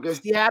 Okay.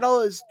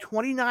 Seattle is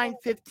 29,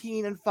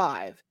 15, and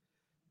 5.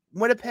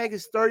 Winnipeg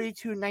is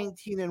 32,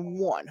 19, and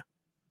 1.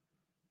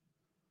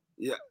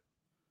 Yeah.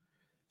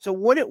 So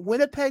wouldn't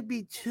Winnipeg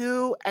be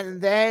 2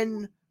 and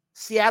then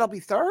Seattle be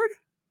third?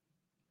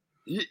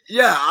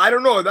 Yeah, I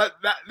don't know.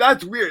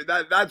 That's weird.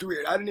 That's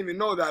weird. I didn't even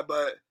know that,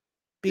 but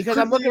because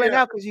I'm looking right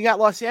now because you got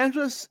Los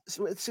Angeles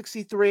at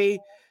 63.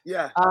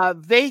 Yeah.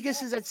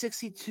 Vegas is at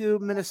 62.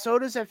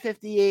 Minnesota's at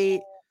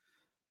 58.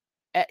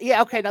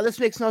 Yeah, okay. Now this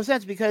makes no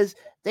sense because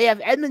they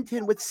have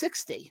Edmonton with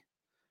 60.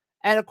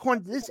 And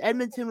according to this,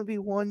 Edmonton would be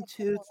 1,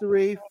 2,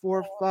 3,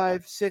 4,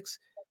 5, 6,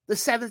 the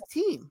 7th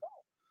team.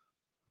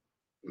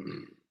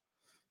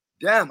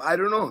 Damn, I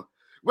don't know.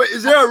 But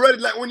is there a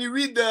red line when you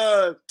read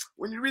the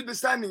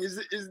standing? Is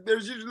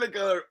there's usually like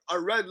a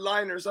red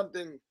line or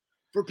something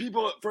for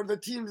the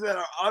teams that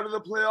are out of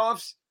the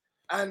playoffs,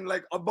 and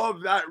like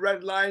above that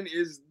red line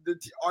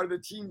are the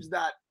teams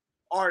that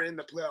are in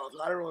the playoffs.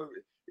 I don't know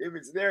if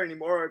it's there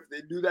anymore or if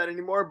they do that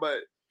anymore, but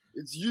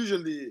it's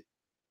usually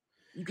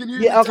you can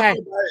usually tell by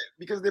it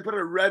because they put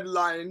a red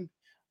line.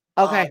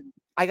 Okay,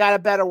 I got a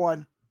better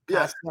one.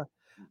 Yeah.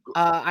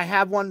 I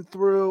have one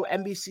through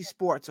NBC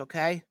Sports.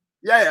 Okay.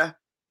 Yeah.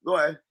 Go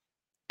ahead.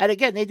 And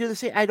again, they do the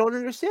same. I don't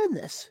understand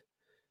this.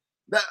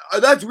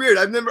 That's weird.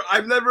 I've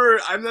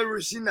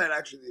never seen that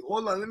actually.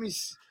 Hold on, let me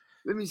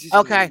see.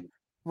 Okay,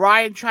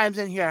 Ryan chimes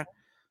in here.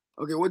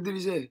 Okay, what did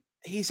he say?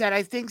 He said,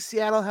 "I think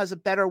Seattle has a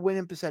better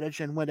winning percentage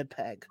than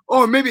Winnipeg."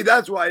 Oh, maybe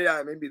that's why.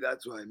 Yeah, maybe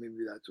that's why.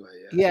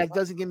 Yeah. Yeah, it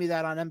doesn't give me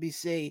that on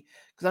NBC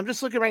because I'm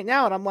just looking right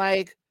now and I'm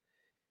like,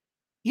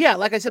 yeah,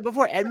 like I said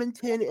before,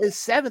 Edmonton is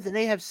 7th and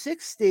they have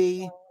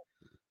 60.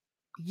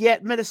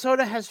 Yet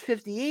Minnesota has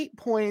 58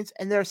 points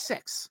and they're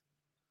 6th.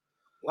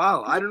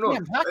 Wow, I don't know. I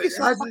think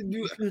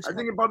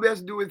it probably has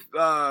to do with,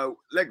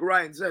 like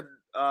Ryan said,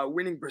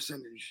 winning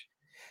percentage.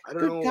 I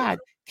don't know. Good God.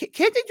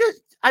 Can't they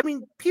just, I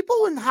mean,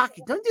 people in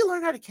hockey, don't they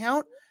learn how to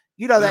count?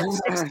 You know, that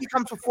 60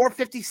 comes from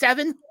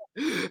 457?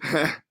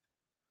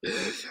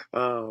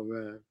 Oh,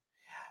 man.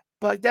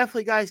 But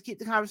definitely, guys, keep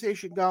the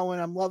conversation going.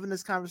 I'm loving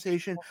this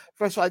conversation.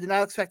 First of all, I did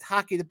not expect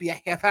hockey to be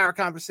a half-hour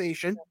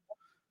conversation.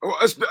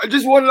 Oh,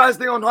 just one last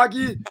thing on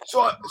hockey.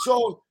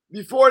 So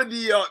before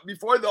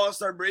the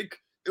All-Star break,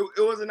 it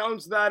was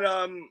announced that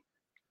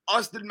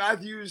Austin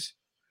Matthews.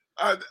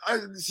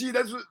 See,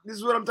 this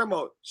is what I'm talking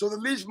about. So the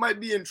Leafs might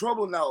be in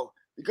trouble now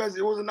because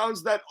it was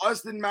announced that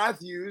Austin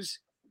Matthews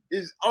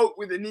is out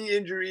with a knee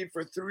injury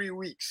for 3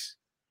 weeks.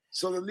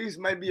 So the Leafs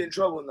might be in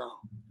trouble now.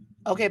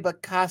 Okay,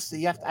 but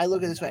Costa, I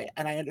look at it this way,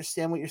 and I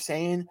understand what you're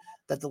saying,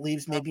 that the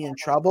Leafs may be in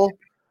trouble.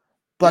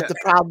 But the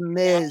problem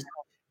is,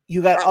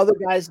 you got other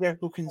guys there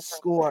who can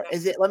score.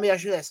 Let me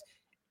ask you this.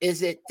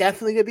 Is it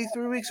definitely going to be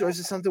 3 weeks, or is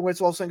it something where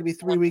it's also going to be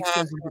 3 weeks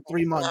turns into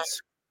 3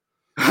 months?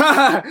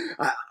 I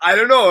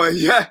don't know.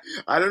 Yeah,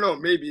 I don't know.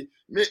 Maybe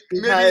it's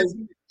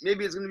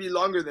going to be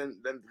longer than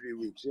 3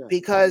 weeks. Yeah.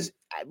 Because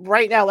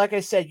right now, like I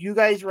said, you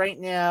guys right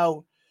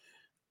now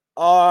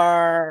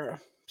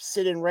are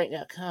sitting right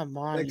now. Come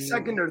on, like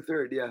second or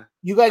third. Yeah.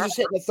 You guys are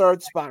sitting the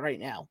third spot right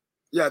now.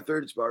 Yeah,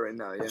 third spot right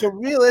now. Yeah. So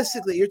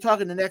realistically, you're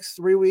talking the next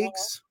 3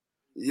 weeks.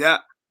 Yeah.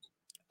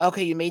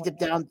 Okay, you may dip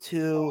down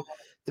to.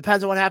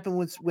 Depends on what happened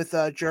with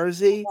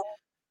Jersey.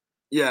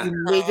 Yeah. You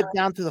may dip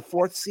down to the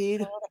 4th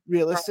seed.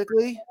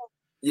 Realistically.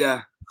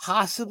 Yeah.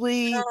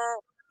 Possibly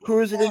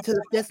cruise it into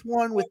the 5th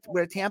one with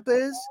where Tampa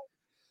is.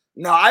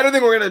 No, I don't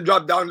think we're gonna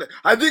drop down.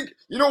 I think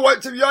you know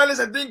what. To be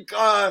honest, I think,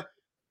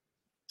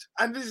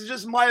 and this is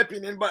just my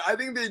opinion, but I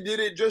think they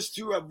did it just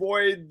to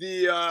avoid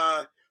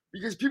the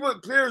because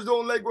players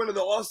don't like going to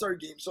the All-Star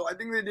game, so I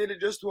think they did it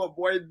just to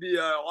avoid the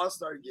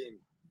All-Star game.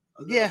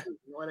 Yeah, you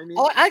know what I mean?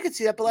 Oh, I could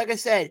see that, but like I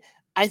said,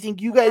 I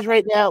think you guys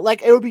right now,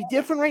 like it would be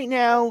different right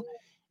now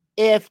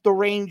if the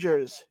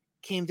Rangers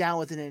came down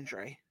with an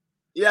injury.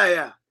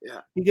 Yeah.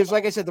 Because,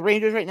 like I said, the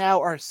Rangers right now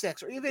are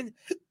 6, or even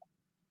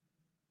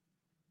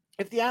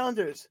if the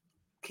Islanders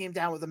came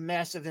down with a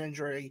massive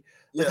injury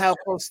with how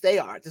close they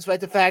are, despite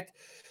the fact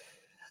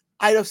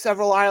I know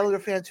several Islander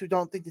fans who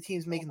don't think the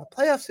team's making the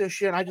playoffs this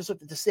year, and I just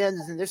looked at the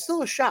standings, and there's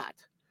still a shot.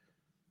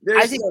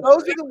 I think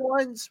those are the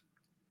ones,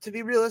 to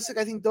be realistic,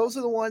 I think those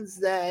are the ones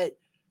that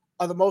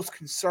are the most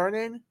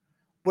concerning,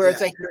 where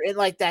it's like you're in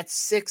like that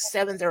 6th,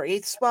 7th, or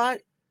 8th spot.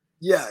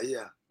 Yeah.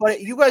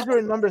 But you guys were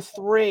in number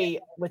 3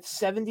 with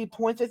 70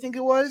 points, I think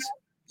it was.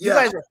 You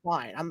guys are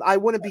fine. I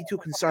wouldn't be too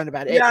concerned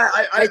about it. Yeah,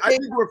 I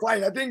think we're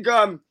fine. I think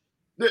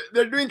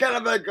they're doing kind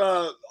of like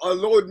a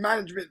load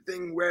management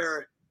thing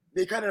where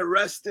they kind of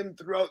rest him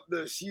throughout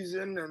the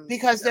season, and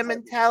because their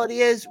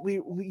mentality is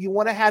you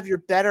want to have your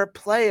better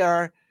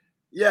player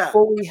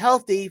fully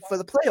healthy for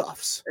the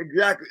playoffs.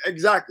 Exactly.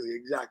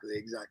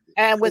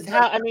 And with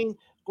how, I mean,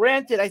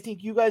 granted, I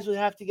think you guys would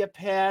have to get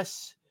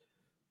past.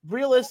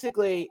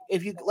 Realistically,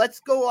 let's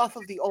go off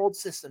of the old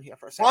system here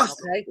for a second,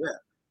 okay? Yeah.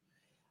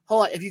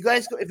 Hold on. If you go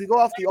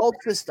off the old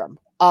system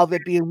of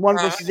it being 1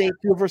 versus 8,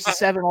 2 versus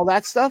 7, all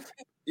that stuff.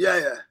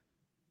 Yeah.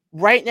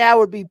 Right now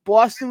would be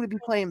Boston would be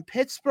playing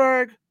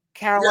Pittsburgh,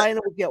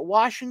 Carolina would get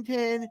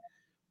Washington,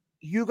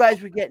 you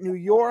guys would get New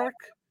York,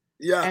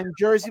 and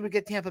Jersey would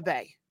get Tampa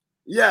Bay.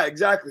 Yeah,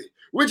 exactly.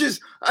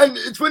 And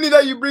it's funny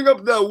that you bring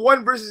up the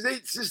 1 versus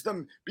 8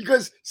 system,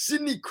 because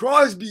Sidney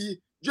Crosby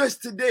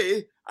just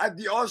today at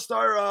the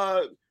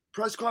All-Star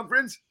press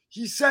conference,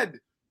 he said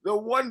the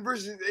 1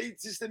 versus 8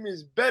 system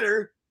is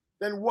better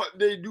than what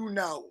they do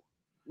now.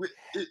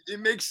 It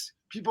makes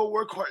people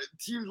work hard,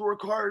 teams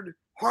work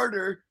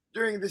harder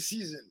during the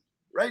season,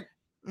 right?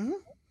 Mm-hmm.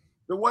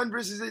 The 1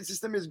 versus 8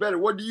 system is better.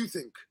 What do you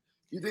think?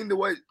 Do you think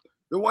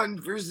the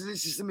 1 versus 8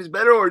 system is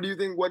better, or do you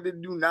think what they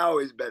do now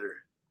is better?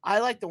 I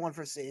like the 1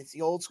 versus 8. It's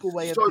the old school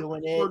way of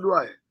doing it. So do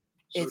I.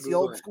 It's the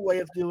old school way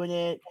of doing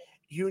it.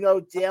 You know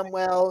damn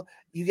well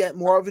you get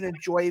more of an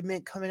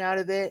enjoyment coming out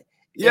of it.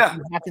 Yeah. If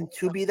you happen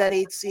to be that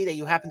 8th seed, that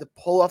you happen to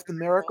pull off the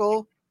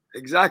miracle.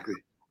 Exactly.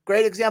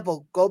 Great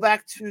example. Go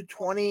back to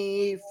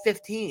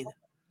 2015.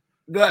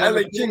 The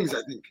LA Kings,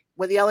 I think.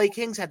 Where the LA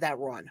Kings had that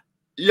run.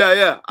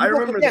 Yeah. I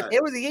remember that. They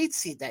were the 8th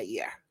seed that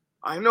year.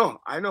 I know.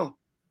 That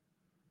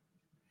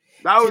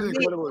was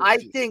incredible. I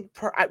think,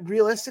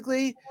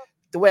 realistically,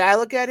 the way I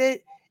look at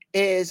it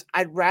is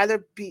I'd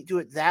rather do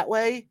it that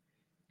way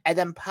and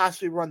then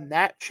possibly run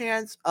that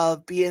chance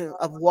of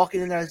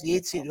walking in there as the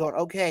 8th seed going,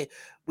 okay,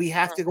 we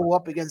have to go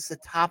up against the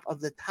top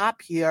of the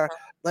top here.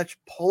 Let's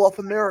pull off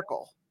a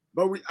miracle.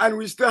 But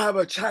we still have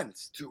a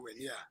chance to win,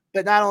 yeah.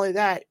 But not only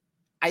that,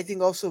 I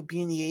think also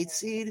being the 8th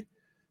seed,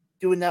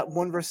 doing that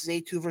 1 versus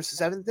 8, 2 versus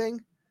 7 thing.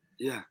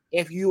 Yeah.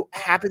 If you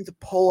happen to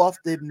pull off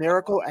the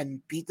miracle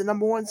and beat the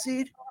number 1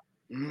 seed,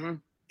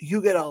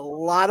 you get a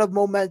lot of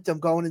momentum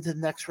going into the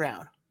next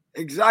round.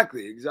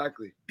 Exactly.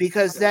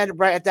 Because then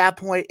right at that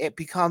point it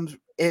becomes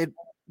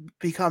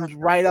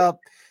right up.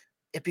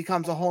 It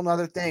becomes a whole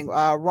nother thing.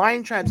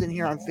 Ryan chimes in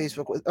here on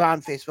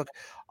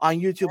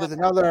YouTube with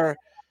another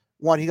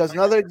one. He goes,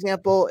 another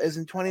example is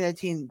in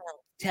 2019,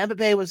 Tampa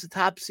Bay was the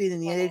top seed in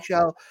the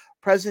NHL,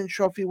 President's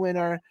Trophy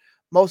winner,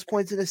 most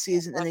points in the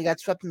season, and they got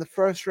swept in the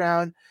first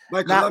round,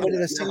 not winning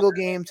a single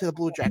game to the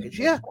Blue Jackets.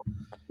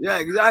 Yeah,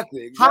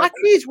 exactly.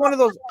 Hockey is one of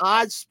those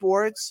odd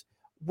sports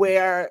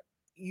where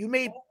you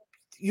may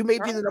be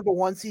the number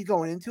 1 seed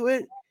going into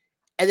it,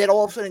 and then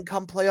all of a sudden,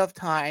 come playoff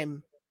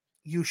time,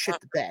 you shit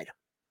the bed.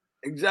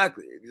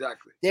 Exactly.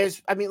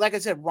 Like I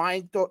said,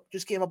 Ryan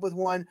just came up with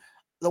one.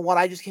 The one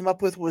I just came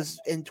up with was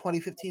in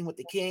 2015 with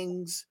the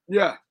Kings.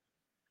 Yeah.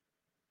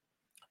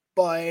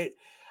 But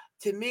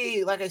to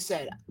me, like I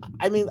said,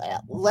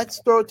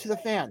 let's throw it to the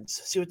fans,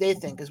 see what they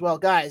think as well.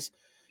 Guys,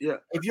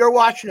 if you're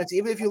watching us,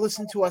 even if you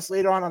listen to us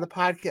later on the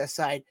podcast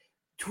side,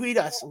 tweet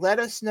us. Let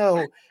us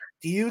know,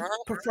 do you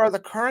prefer the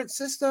current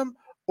system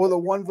or the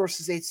 1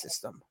 versus 8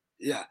 system?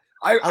 Yeah.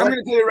 I'm going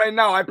to tell you right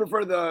now, I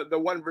prefer the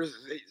 1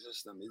 versus 8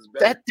 system. It's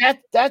better.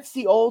 That's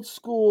the old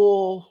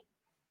school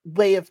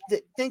way of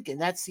thinking.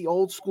 That's the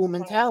old school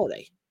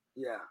mentality.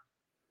 Yeah.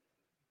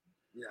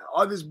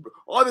 All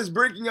this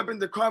breaking up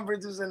into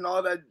conferences and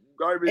all that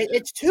garbage.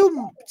 It's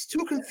too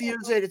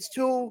confusing. It's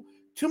too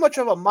too much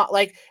of a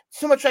like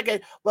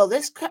well,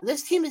 this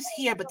team is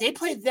here, but they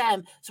played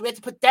them, so we have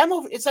to put them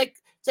over. It's like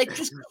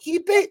just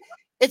keep it.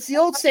 It's the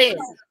old saying: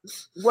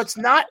 what's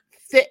not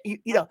fit,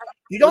 you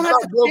don't have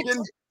to fix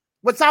it.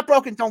 What's not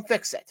broken, don't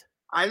fix it.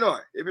 I know.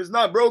 If it's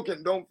not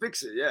broken, don't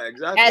fix it. Yeah,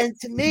 exactly. And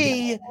to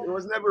me, it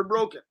was never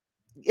broken.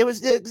 It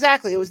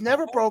was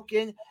never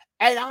broken.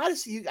 And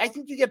honestly, I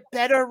think you get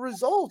better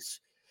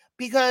results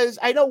because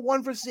I know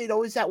 1 versus 8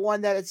 always that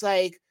one that it's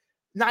like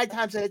 9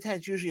 times out of 10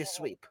 it's usually a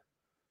sweep.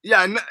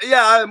 Yeah,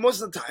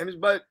 most of the times.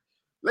 But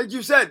like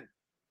you said,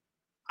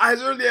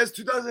 as early as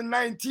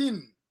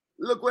 2019,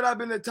 look what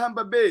happened at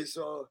Tampa Bay.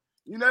 So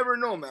you never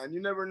know, man.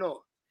 You never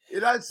know.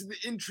 It adds to the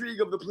intrigue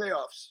of the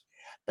playoffs.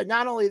 But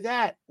not only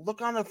that,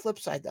 look on the flip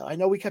side, though. I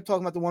know we kept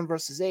talking about the 1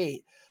 versus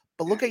 8,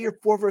 but look at your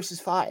 4 versus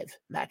 5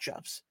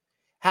 matchups.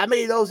 How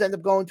many of those end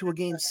up going to a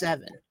game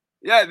 7?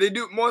 Yeah, they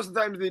do. Most of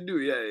the times they do.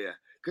 Yeah.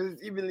 Because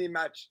it's evenly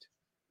matched.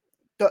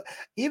 So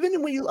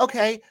even when you look,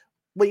 and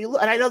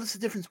I know this is a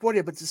different sport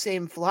here, but it's the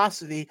same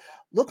philosophy.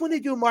 Look when they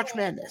do March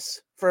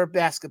Madness for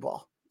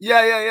basketball.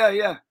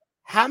 Yeah.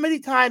 How many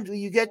times will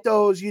you get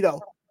those,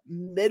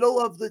 middle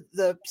of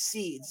the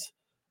seeds?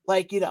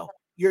 Like,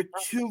 you're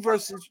 2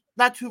 versus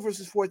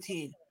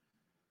 14.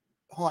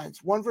 Hold on,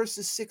 it's 1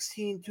 versus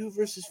 16, 2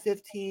 versus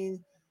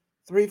 15,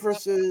 3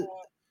 versus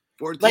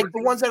 14. Like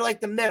the ones that are like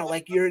the middle,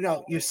 like your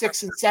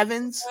 6 and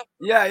 7s.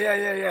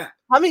 Yeah.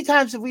 How many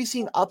times have we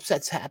seen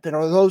upsets happen,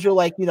 or those are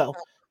like,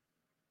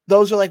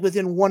 those are like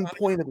within 1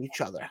 point of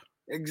each other?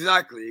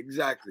 Exactly.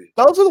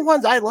 Those are the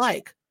ones I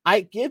like.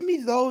 Give me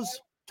those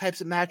types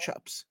of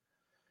matchups.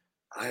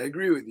 I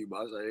agree with you,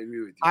 boss. I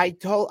agree with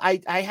you.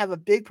 I have a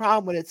big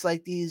problem when it's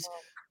like these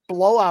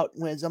blowout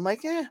wins. I'm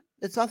like,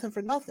 it's nothing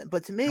for nothing.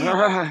 But to me,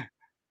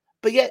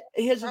 but yet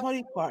here's the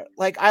funny part.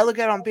 Like I look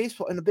at it on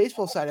baseball, in the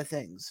baseball side of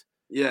things.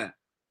 Yeah.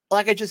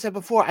 Like I just said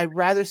before, I'd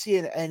rather see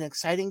an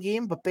exciting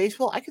game, but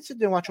baseball, I could sit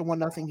there and watch a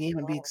 1-0 game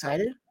and be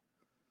excited.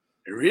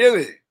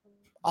 Really?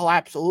 Oh,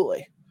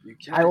 absolutely.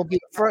 I will be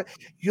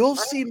you'll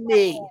see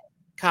me,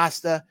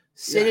 Costa,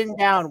 sitting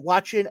down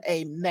watching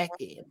a Met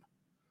game.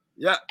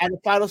 Yeah. And the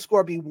final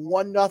score be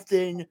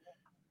 1-0,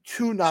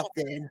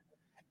 2-0,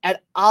 and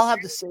I'll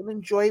have the same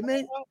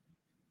enjoyment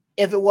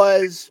if it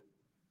was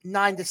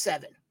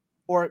 9-7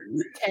 or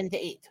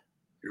 10-8.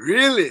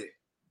 Really?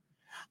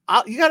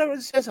 You got to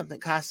understand something,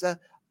 Costa.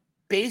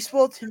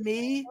 Baseball to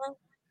me,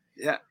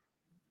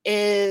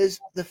 is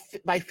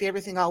my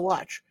favorite thing I'll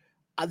watch.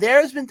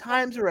 There has been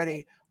times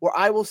already where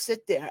I will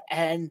sit there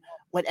and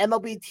when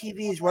MLB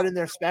TV is running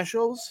their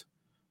specials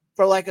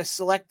for like a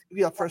select,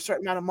 for a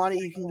certain amount of money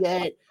you can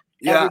get.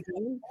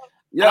 Everything.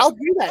 Yeah, I'll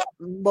do that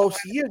most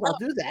years. I'll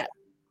do that.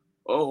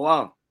 Oh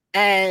wow!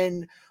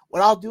 And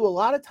what I'll do a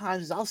lot of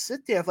times is I'll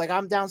sit there, like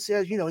I'm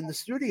downstairs, in the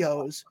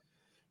studios,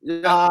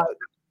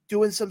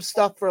 doing some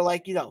stuff for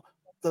like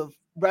the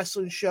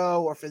wrestling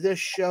show or for this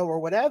show or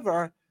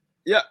whatever.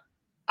 Yeah,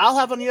 I'll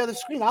have on the other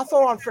screen. I'll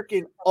throw on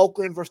freaking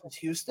Oakland versus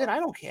Houston. I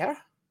don't care.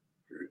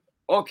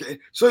 Okay,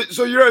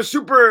 so you're a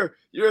super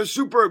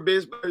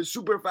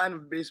fan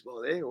of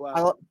baseball, eh?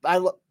 Wow. I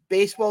love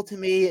baseball. To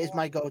me, is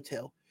my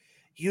go-to.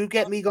 You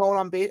get me going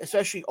on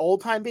especially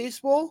old time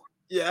baseball.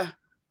 Yeah.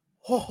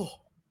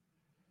 Oh,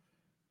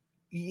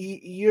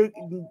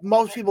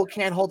 most people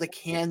can't hold a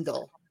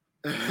candle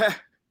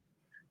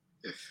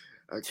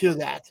to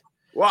that.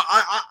 Well,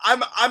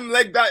 I'm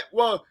like that.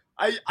 Well,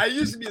 I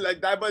used to be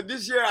like that, but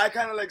this year I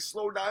kind of like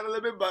slowed down a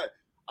little bit. But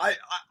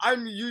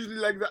I'm usually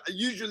like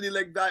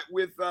that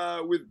with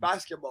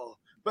basketball.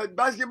 But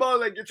basketball,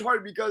 like it's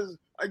hard because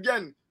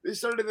again they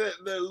started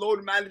the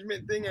load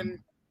management thing and.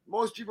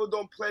 Most people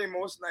don't play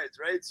most nights,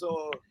 right?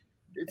 So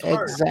it's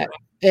hard.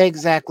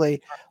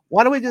 Exactly.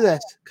 Why don't we do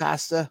this,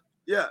 Costa?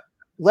 Yeah.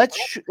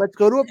 Let's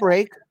go to a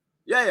break.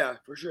 Yeah,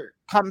 for sure.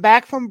 Come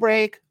back from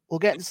break. We'll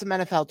get into some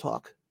NFL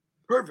talk.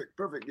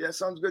 Perfect. Yeah,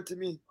 sounds good to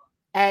me.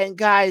 And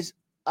guys,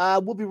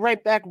 we'll be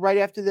right back right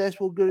after this.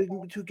 We're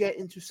going to get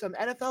into some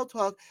NFL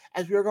talk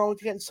as we're going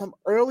to get in some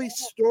early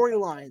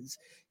storylines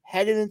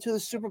headed into the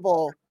Super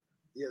Bowl.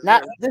 Yes,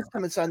 not this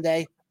coming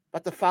Sunday,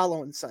 but the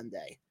following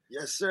Sunday.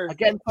 Yes, sir.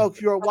 Again,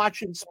 folks, you're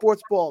watching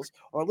Sports Balls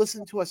or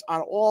listening to us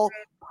on all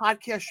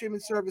podcast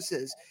streaming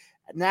services.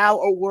 Now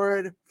a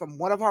word from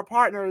one of our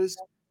partners,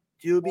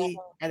 Doobie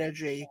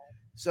Energy.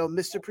 So,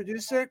 Mr.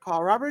 Producer,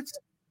 Carl Roberts,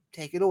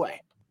 take it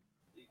away.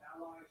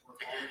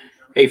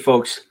 Hey,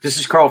 folks, this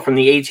is Carl from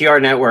the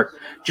ATR Network.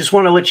 Just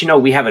want to let you know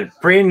we have a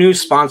brand new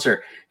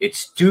sponsor.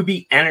 It's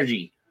Doobie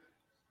Energy.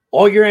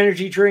 All your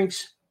energy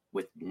drinks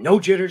with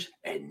no jitters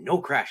and no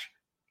crash.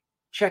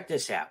 Check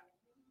this out.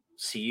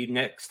 See you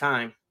next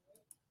time.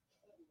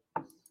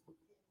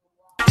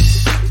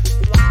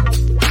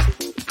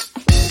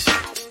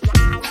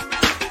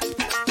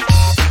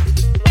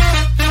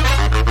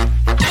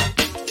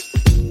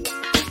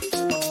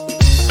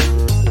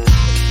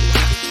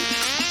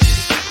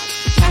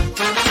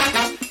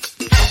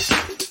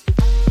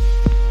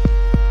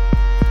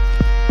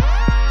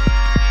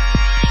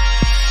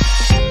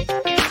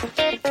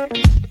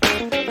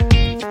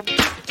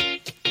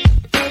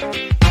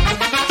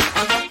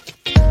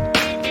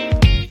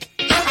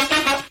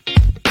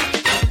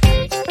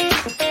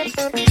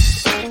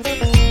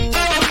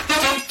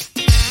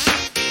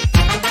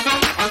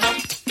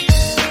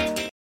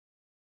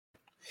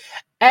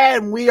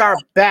 And we are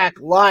back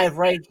live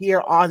right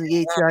here on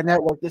the ATR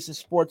Network. This is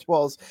Sports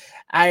Ballz.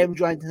 I am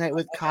joined tonight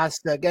with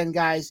Costa. Again,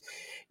 guys,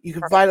 you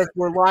can find us.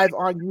 We're live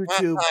on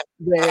YouTube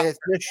with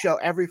this show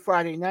every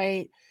Friday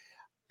night.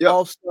 Yep.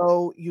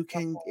 Also, you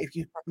can, if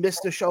you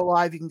missed the show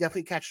live, you can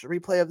definitely catch the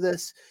replay of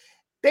this.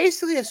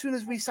 Basically, as soon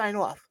as we sign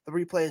off, the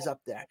replay is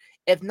up there.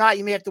 If not,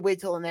 you may have to wait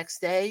till the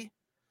next day.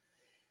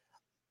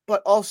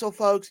 But also,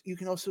 folks, you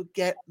can also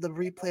get the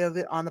replay of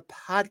it on the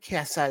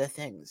podcast side of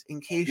things in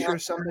case you're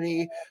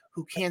somebody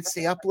who can't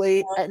stay up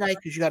late at night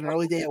because you got an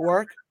early day at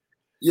work.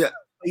 Yeah.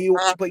 But you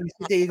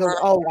sit there, you go,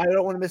 oh, I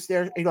don't want to miss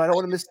I don't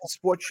want to miss the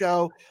sports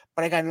show,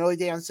 but I got an early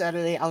day on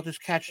Saturday. I'll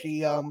just catch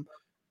the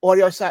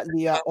audio side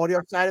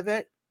of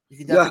it. You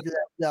can definitely do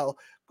that. So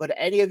go to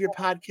any of your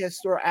podcast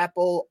store,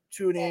 Apple,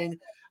 TuneIn,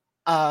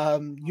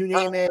 you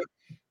name it.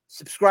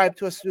 Subscribe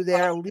to us through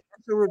there. Leave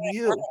us a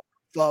review,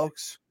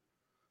 folks.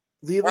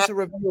 Leave us a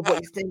review of what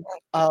you think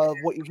of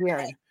what you're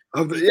hearing.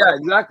 Yeah,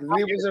 exactly.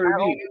 Leave us a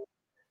review.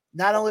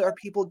 Not only are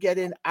people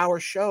getting our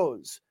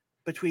shows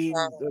between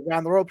the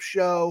Around the Rope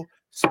show,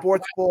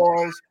 Sports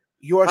Ballz,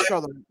 your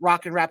show, the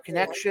Rock and Rap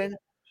Connection.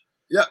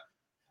 Yep.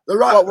 The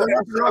Rock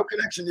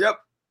Connection, yep.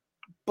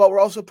 But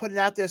we're also putting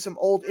out there some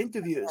old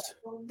interviews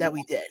that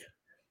we did.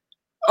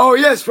 Oh,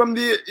 yes, from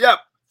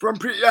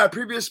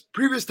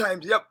previous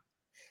times, yep.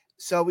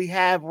 So we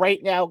have right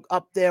now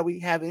up there,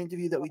 we have an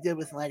interview that we did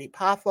with Lanny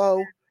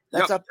Poffo.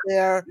 That's up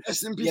there.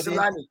 Rest in peace,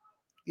 Lanny.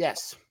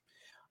 Yes.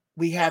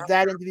 We have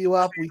that interview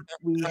up.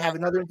 We have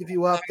another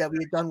interview up that we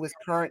had done with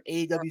current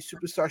AEW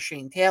superstar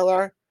Shane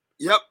Taylor.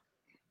 Yep.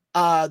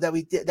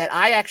 That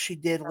I actually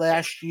did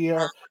last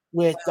year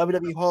with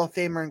WWE Hall of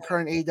Famer and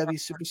current AEW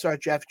superstar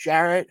Jeff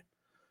Jarrett.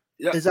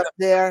 Is up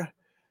there.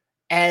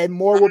 And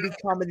more will be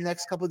coming the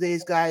next couple of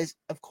days, guys.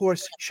 Of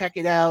course, check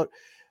it out.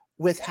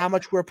 With how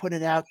much we're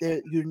putting out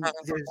there,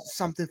 there's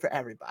something for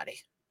everybody.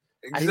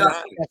 Exactly. I think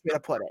that's the best way to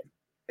put it.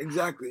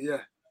 Exactly,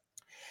 yeah.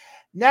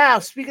 Now,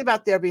 speaking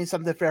about there being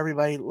something for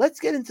everybody, let's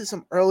get into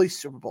some early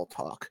Super Bowl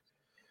talk.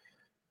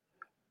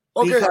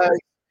 Okay,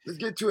 let's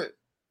get to it.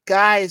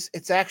 Guys,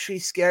 it's actually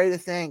scary to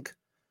think,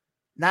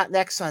 not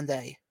next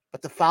Sunday,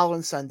 but the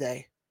following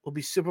Sunday will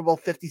be Super Bowl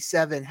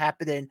 57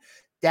 happening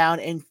down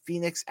in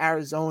Phoenix,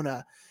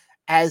 Arizona,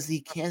 as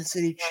the Kansas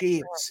City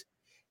Chiefs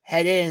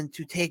head in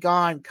to take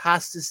on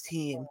Costa's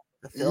team,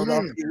 the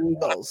Philadelphia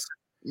Eagles.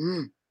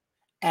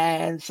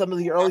 And some of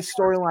the early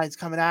storylines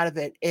coming out of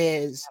it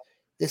is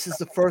this is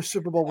the first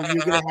Super Bowl where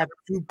you're going to have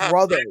two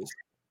brothers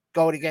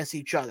going against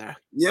each other.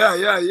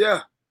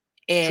 Yeah.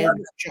 And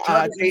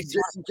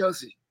Jason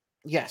Kelsey.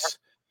 Yes.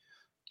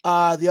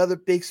 The other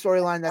big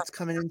storyline that's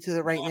coming into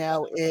it right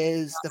now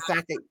is the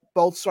fact that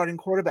both starting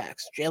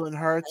quarterbacks, Jalen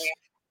Hurts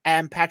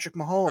and Patrick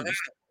Mahomes,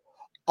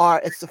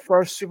 it's the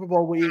first Super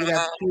Bowl where you're going to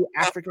have two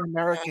African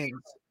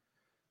Americans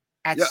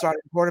at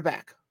starting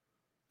quarterback.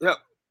 Yep.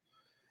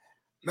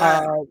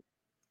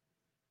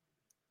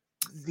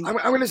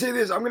 I'm going to say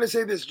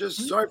this.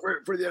 Just sorry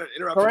for the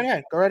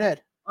interruption. Go right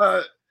ahead.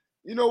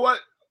 You know what?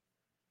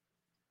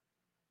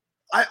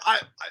 I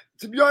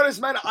to be honest,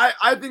 man,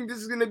 I think this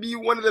is going to be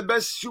one of the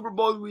best Super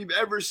Bowls we've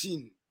ever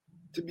seen.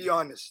 To be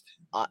honest,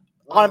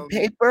 on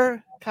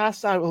paper,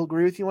 Costa, I will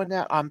agree with you on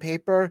that. On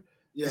paper,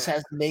 this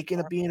has the making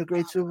of being a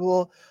great Super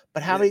Bowl.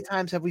 But how many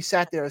times have we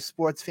sat there as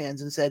sports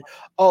fans and said,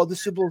 "Oh, the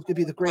Super Bowl is going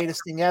to be the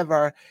greatest thing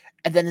ever,"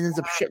 and then it ends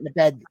up shitting the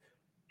bed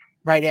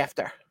right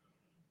after?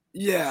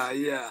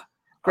 Yeah.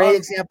 Great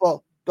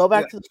example. Go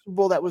back to the Super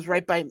Bowl that was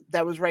right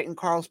in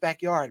Carl's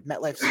backyard,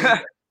 MetLife Stadium.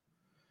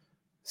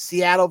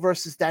 Seattle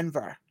versus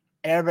Denver.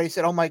 And everybody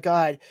said, oh my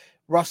God,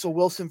 Russell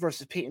Wilson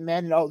versus Peyton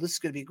Manning. Oh, this is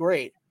going to be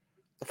great.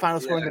 The final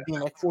score ended up being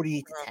like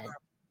 48-10.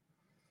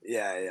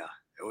 Yeah.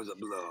 It was a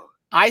blow.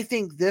 I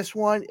think this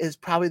one is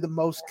probably the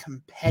most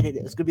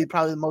competitive. It's going to be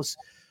probably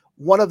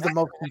one of the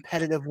most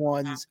competitive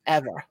ones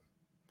ever.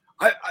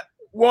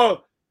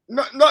 Not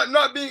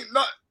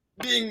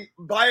being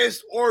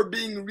biased or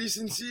being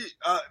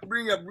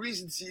bring up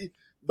recency,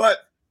 but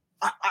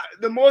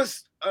the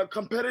most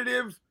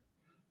competitive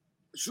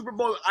Super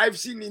Bowl I've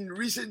seen in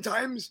recent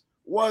times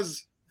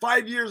was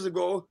 5 years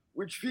ago,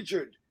 which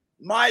featured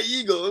my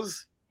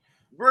Eagles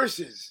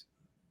versus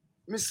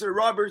Mr.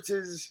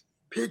 Roberts'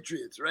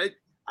 Patriots, right?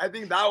 I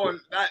think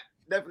that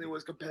definitely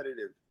was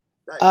competitive.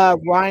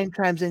 Ryan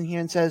chimes in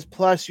here and says,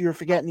 plus you're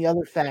forgetting the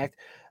other fact.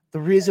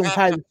 The reason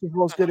why the Super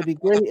Bowl is going to be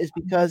great is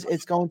because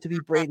it's going to be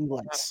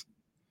Brady-less.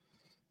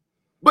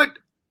 But,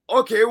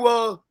 okay,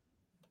 well,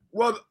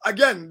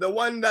 again, the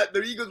one that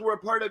the Eagles were a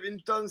part of in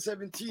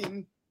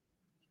 2017,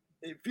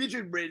 it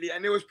featured Brady,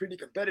 and it was pretty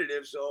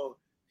competitive. So,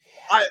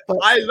 I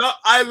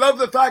love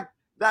the fact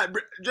that,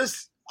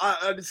 just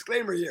a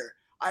disclaimer here,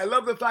 I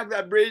love the fact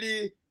that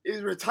Brady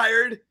is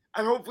retired,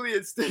 and hopefully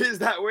it stays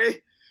that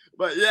way.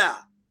 But, yeah.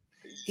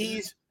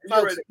 He's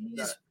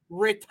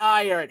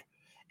retired.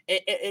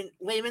 In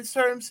layman's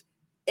terms,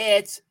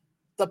 it's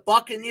the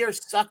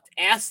Buccaneers sucked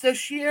ass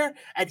this year,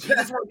 and he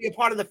doesn't want to be a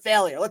part of the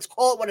failure. Let's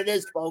call it what it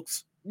is,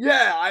 folks.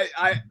 Yeah,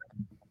 I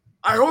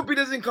hope he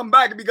doesn't come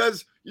back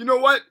because you know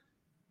what?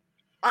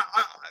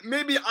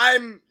 Maybe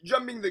I'm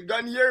jumping the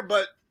gun here,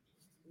 but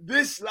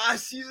this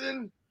last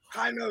season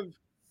kind of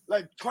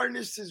like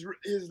tarnished his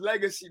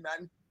legacy,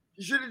 man.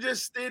 He should have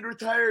just stayed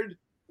retired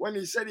when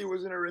he said he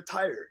was gonna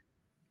retire.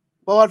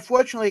 Well,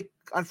 unfortunately,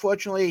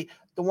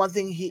 the one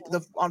thing he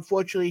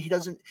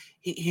doesn't.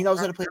 He knows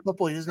how to play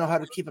football. He doesn't know how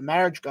to keep a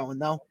marriage going,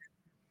 though.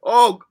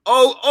 Oh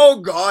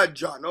God,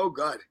 John. Oh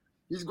God,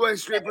 he's going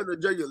straight for the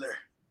jugular.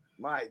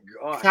 My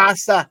God.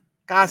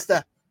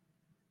 Costa.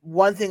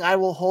 One thing I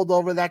will hold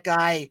over that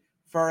guy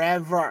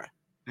forever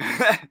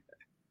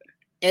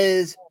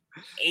is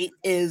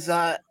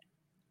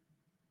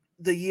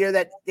the year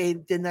that they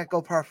did not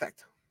go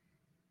perfect.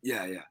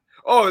 Yeah.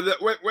 Oh,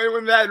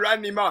 when they had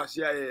Randy Moss.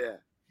 Yeah.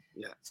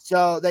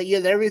 So that year,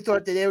 everybody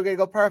thought that they were going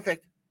to go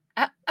perfect.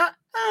 I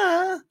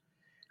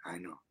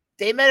know.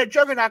 They met a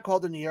juggernaut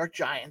called the New York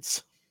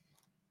Giants.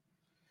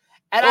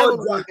 And I would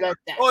leave it at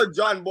that. Oh,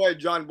 John Boy.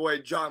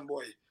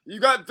 You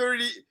got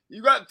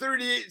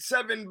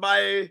 38-7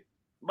 by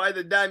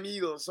the damn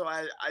Eagles, so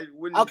I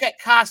wouldn't. Okay,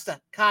 Costa.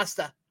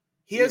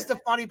 Here's the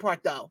funny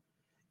part, though.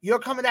 You're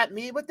coming at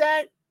me with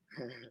that?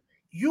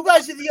 You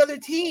guys are the other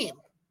team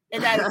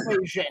in that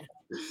equation.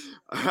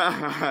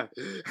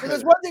 So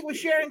there's one thing we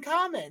share in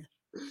common.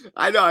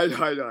 I know.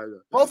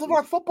 Both of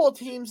our football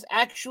teams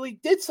actually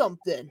did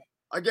something.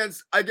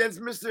 Against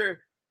Mr.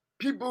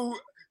 People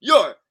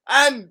who...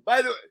 and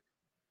by the way,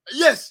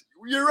 yes,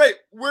 you're right.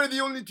 We're the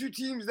only two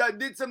teams that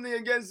did something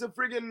against the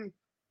friggin'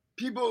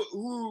 people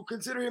who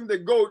consider him the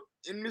GOAT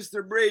in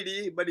Mr.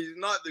 Brady, but he's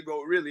not the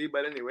GOAT, really.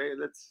 But anyway,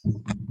 that's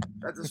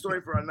a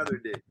story for another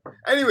day.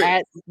 Anyway.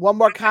 And one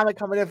more comment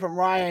coming in from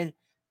Ryan,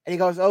 and he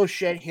goes, oh,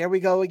 shit, here we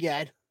go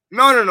again.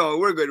 No,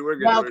 we're good.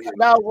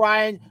 No,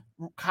 Ryan,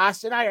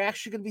 Costa and I are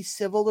actually going to be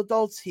civil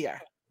adults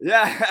here.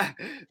 Yeah.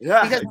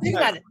 Because think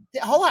about it.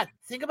 Hold on.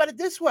 Think about it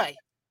this way.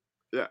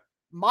 Yeah.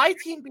 My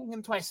team beat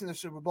him twice in the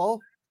Super Bowl.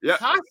 Yeah.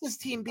 Costa's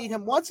team beat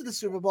him once in the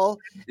Super Bowl.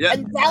 Yeah.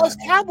 And Dallas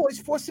Cowboys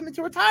forced him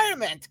into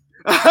retirement.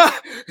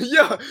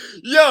 Yo.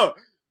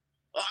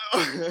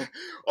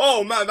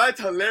 Oh, man, that's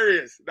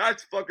hilarious.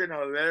 That's fucking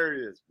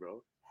hilarious,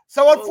 bro.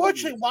 So,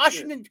 unfortunately,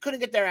 Washington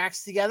couldn't get their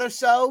acts together,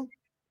 so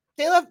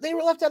they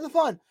were left out of the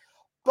fun.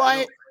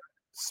 But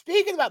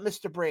speaking about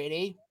Mr.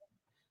 Brady,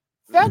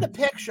 found a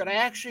picture,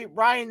 and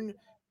Ryan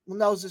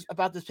knows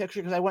about this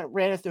picture because I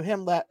ran it through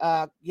him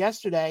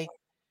yesterday.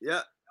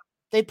 Yeah.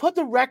 They put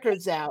the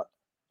records out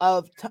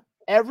of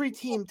every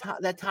team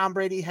that Tom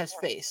Brady has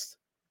faced.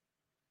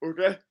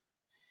 Okay.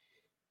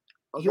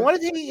 You want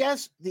to take a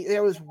guess?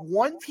 There was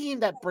one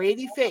team that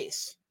Brady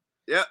faced.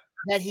 Yeah.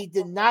 That he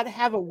did not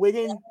have a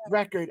winning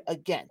record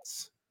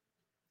against.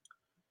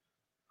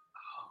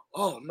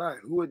 Oh man,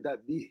 who would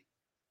that be?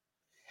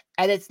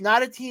 And it's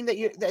not a team that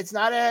it's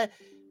not a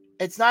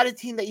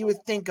team that you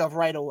would think of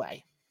right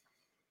away.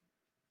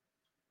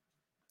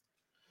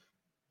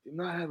 Did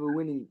not have a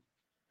winning.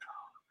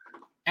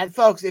 And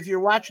folks, if you're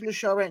watching the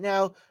show right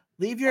now,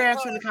 leave your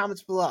answer in the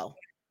comments below.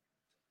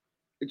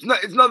 It's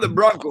not the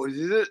Broncos,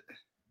 is it?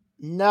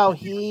 No,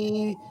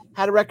 he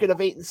had a record of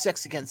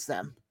 8-6 against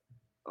them.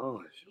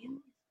 Oh,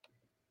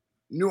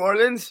 New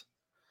Orleans?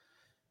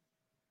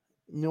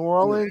 New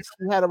Orleans,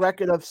 he had a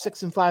record of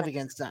 6-5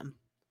 against them.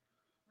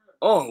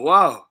 Oh,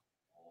 wow.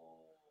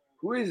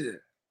 Who is it?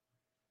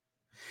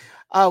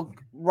 Oh,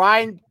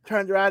 Ryan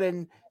turned around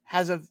and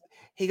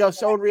he goes,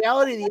 so in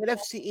reality, the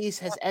NFC East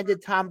has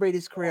ended Tom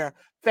Brady's career.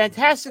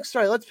 Fantastic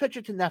story. Let's pitch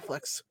it to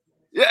Netflix.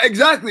 Yeah,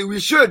 exactly. We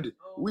should.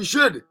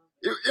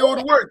 It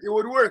would work. It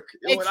would work.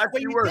 It would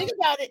actually work. When you think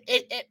about it,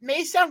 it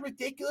may sound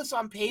ridiculous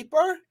on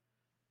paper,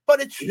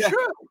 but it's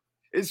true.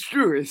 It's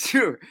true.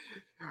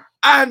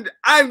 And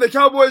the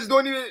Cowboys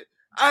don't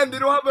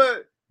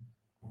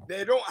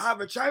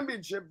have a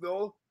championship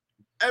though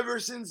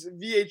ever since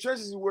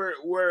VHSs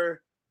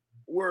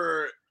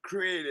were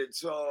created.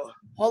 So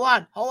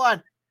hold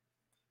on.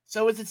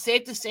 So is it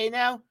safe to say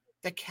now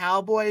the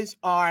Cowboys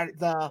are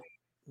the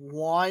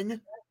one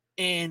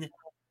in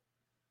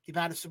the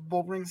amount of Super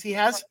Bowl rings he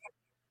has?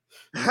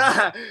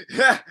 yeah.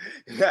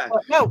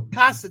 No,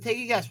 Costa, take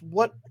a guess.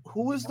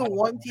 Who is the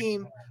one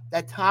team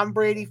that Tom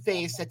Brady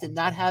faced that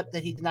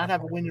he did not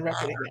have a winning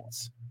record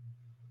against?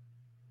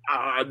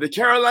 The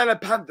Carolina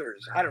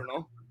Panthers. I don't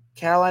know.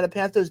 Carolina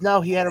Panthers? No,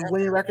 he had a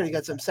winning record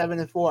against them,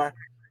 7-4.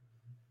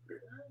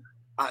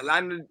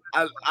 Atlanta.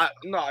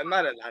 No,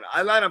 not Atlanta.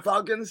 Atlanta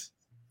Falcons.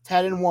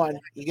 10-1.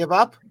 You give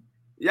up?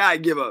 Yeah, I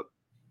give up.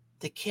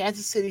 The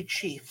Kansas City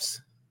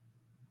Chiefs.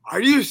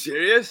 Are you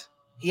serious?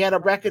 He had a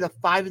record of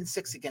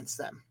 5-6 against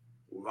them.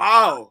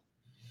 Wow,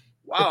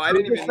 I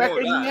didn't even know that.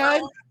 He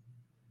had,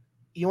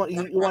 you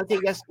want to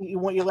take a guess? You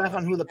want your laugh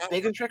on who the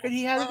biggest record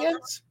he had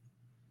against?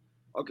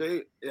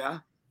 Okay, yeah.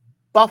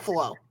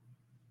 Buffalo.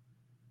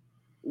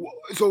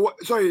 So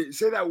sorry,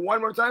 say that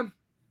one more time.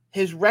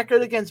 His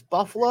record against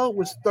Buffalo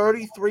was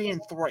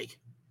 33-3.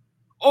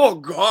 Oh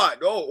God!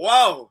 Oh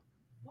wow!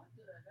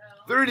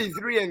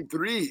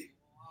 33-3.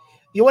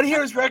 You want to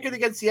hear his record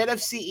against the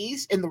NFC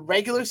East in the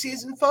regular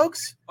season,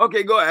 folks?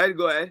 Okay, go ahead.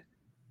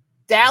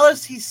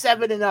 Dallas, he's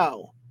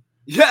 7-0.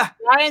 Yeah.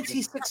 Giants,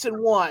 he's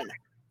 6-1.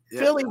 Yeah.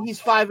 Philly,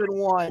 he's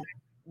 5-1.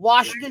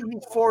 Washington,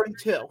 he's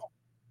 4-2.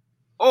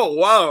 Oh,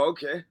 wow.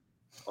 Okay.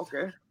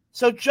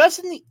 So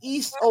just in the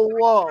East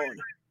alone,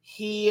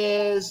 he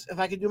is, if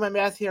I can do my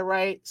math here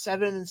right,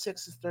 7 and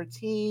 6 is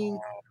 13,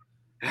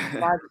 5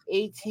 is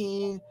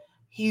 18.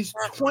 He's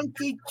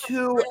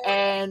 22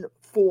 and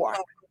 4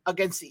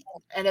 against the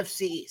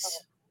NFCs.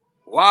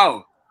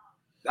 Wow.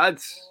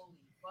 That's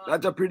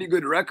a pretty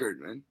good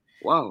record, man.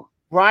 Wow.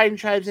 Ryan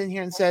chimes in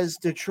here and says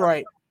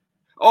Detroit.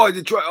 Oh,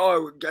 Detroit.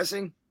 Oh,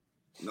 guessing?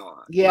 No.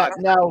 Yeah,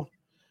 no,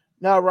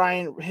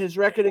 Ryan. His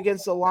record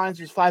against the Lions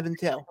was 5 and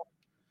 2.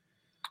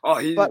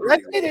 Oh, but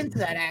let's get into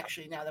that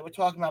actually now that we're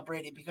talking about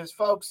Brady, because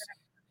folks,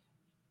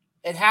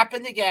 it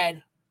happened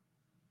again.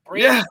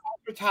 Brady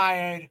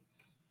retired.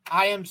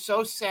 I am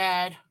so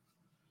sad.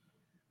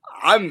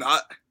 I'm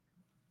not.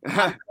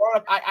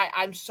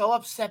 I'm so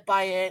upset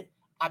by it.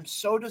 I'm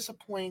so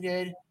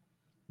disappointed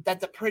that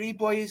the pretty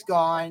boy is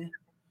gone.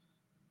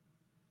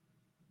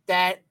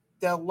 That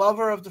the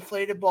lover of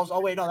deflated balls.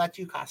 Oh wait, no, that's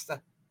you, Costa.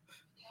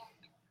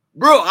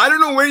 Bro, I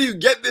don't know where you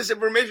get this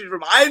information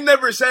from. I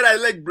never said I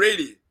like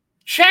Brady.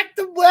 Check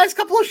the last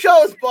couple of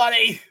shows,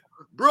 buddy.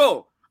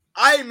 Bro,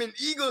 I'm an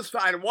Eagles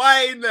fan.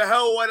 Why in the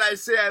hell would I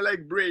say I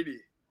like Brady?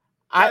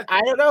 I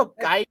don't know.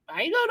 I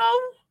don't know.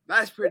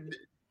 That's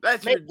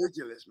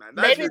ridiculous, man.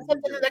 Maybe it's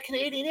something in the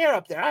Canadian air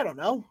up there. I don't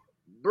know.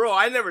 Bro,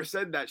 I never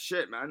said that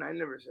shit, man. I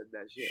never said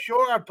that shit.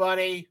 Sure,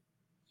 buddy.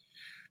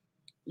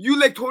 You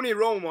like Tony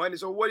Romo, and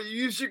so what?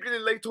 You secretly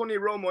like Tony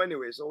Romo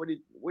anyway. So what are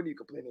you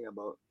complaining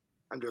about?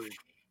 I'm joking.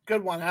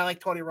 Good one. I like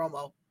Tony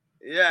Romo.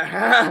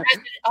 Yeah.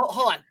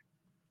 Hold on.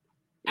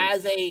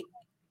 As a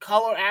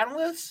color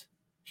analyst,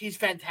 he's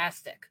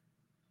fantastic.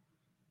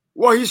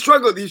 Well, he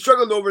struggled. He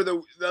struggled over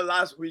the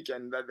last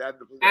weekend.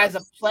 As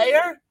a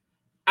player,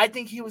 I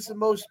think he was the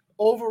most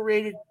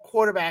overrated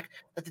quarterback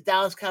that the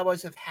Dallas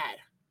Cowboys have had.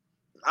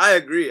 I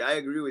agree. I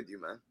agree with you,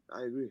 man.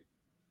 I agree.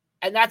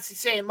 And that's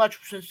saying much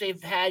since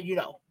they've had,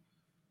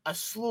 a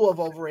slew of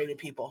overrated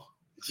people.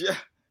 Yeah.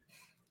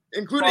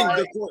 Including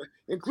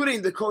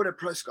Dakota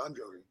Prescott. I'm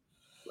joking.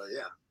 But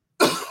yeah.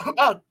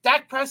 Oh,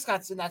 Dak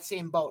Prescott's in that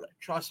same boat.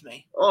 Trust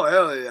me. Oh,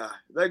 hell yeah.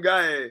 That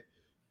guy,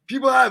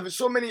 people have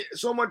so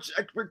much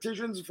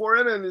expectations for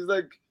him, and it's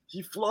like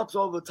he flops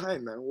all the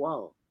time, man.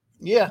 Wow.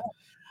 Yeah.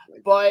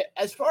 But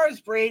as far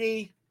as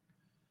Brady,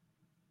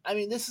 I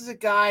mean, this is a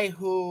guy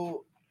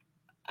who,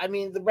 I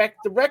mean, the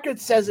record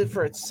says it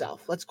for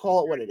itself. Let's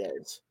call it what it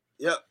is.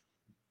 Yep.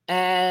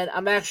 And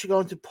I'm actually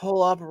going to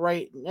pull up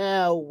right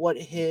now what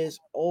his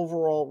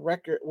overall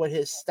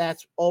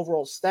stats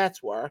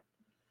were,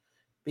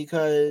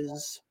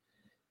 because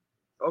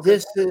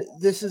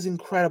this is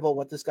incredible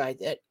what this guy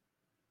did.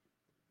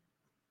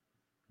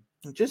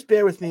 Just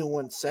bear with me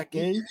 1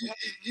 second.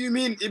 You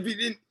mean if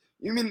he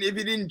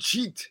didn't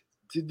cheat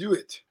to do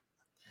it?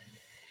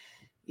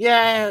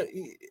 Yeah.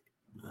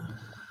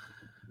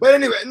 But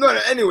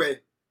anyway.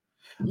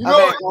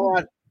 Hold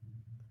on.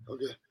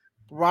 Okay.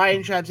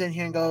 Ryan chimes in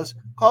here and goes,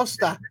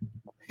 Costa.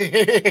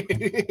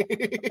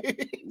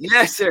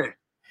 Yes, sir.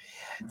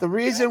 The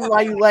reason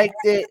why you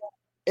liked it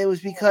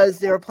was because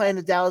they were playing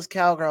the Dallas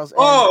Cowgirls.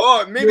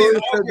 Maybe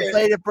the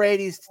deflated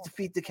Brady's to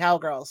defeat the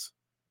Cowgirls.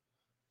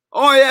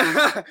 Oh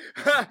yeah.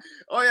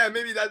 Oh yeah,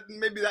 maybe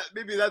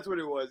that's what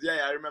it was.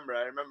 Yeah, I remember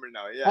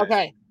now. Yeah.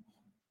 Okay.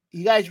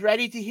 You guys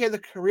ready to hear the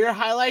career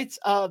highlights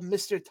of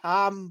Mr.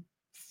 Tom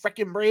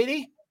frickin'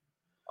 Brady?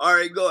 All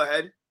right, go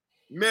ahead.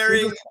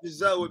 Marrying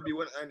Giselle would be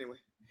one anyway.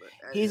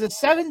 He's a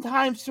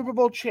 7-time Super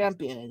Bowl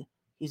champion.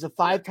 He's a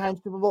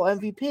 5-time Super Bowl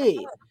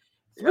MVP.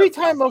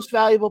 3-time most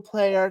valuable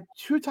player,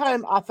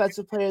 2-time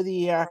offensive player of the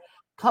year,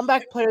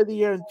 comeback player of the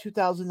year in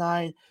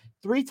 2009,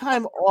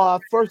 3-time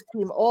first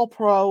team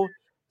All-Pro,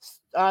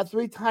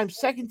 3-time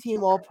second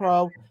team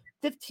All-Pro,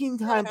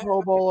 15-time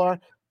Pro Bowler,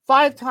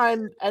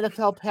 5-time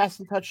NFL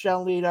passing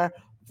touchdown leader,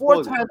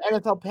 4-time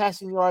NFL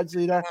passing yards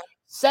leader,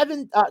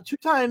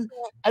 2-time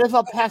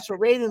NFL passer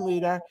rating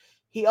leader.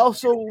 He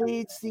also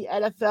leads the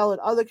NFL in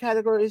other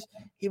categories.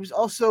 He was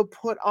also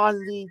put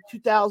on the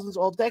 2000s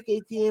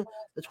All-Decade team,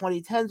 the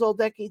 2010s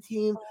All-Decade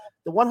team,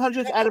 the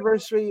 100th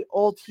anniversary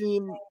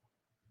All-Time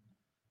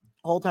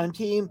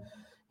team.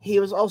 He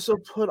was also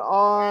put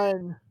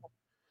on,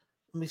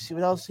 let me see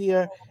what else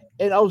here.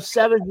 In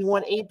 2007, he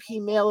won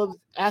AP Male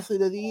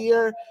Athlete of the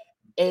Year.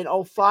 In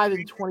 2005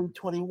 and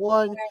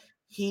 2021,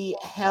 he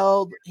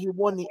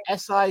won the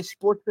SI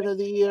Sportsman of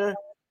the Year.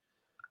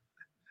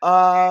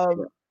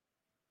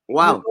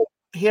 Wow.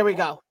 Here we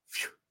go.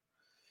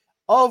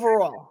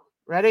 Overall,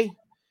 ready?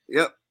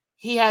 Yep.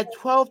 He had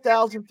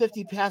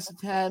 12,050 pass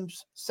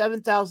attempts,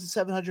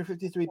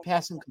 7,753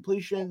 passing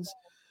completions.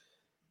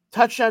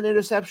 Touchdown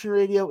interception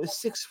ratio is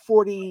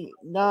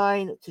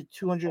 649 to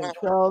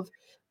 212.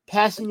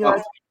 Passing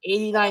yards,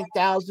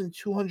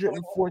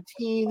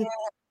 89,214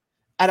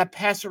 at a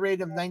passer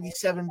rate of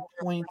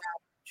 97.2.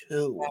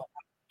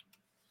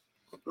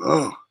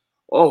 Oh,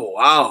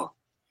 wow.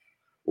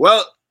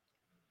 Well,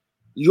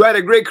 you had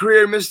a great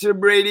career, Mr.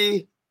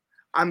 Brady.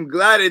 I'm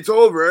glad it's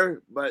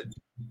over, but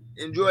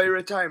enjoy your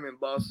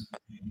retirement, boss.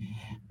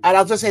 And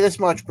I'll just say this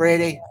much,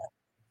 Brady.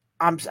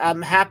 I'm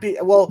happy.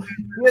 Well,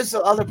 here's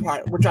the other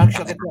part, which I'll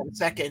get to in a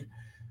second.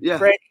 Yeah.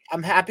 Greg,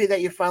 I'm happy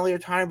that you're finally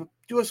retired. But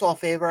do us all a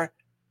favor.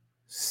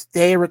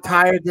 Stay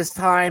retired this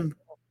time.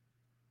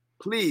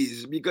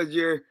 Please, because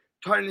you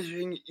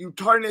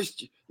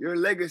tarnished your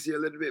legacy a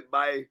little bit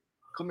by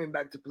coming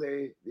back to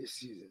play this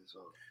season. So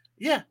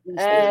yeah,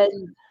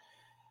 and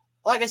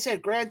like I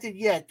said, granted,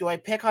 yeah, do I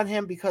pick on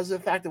him because of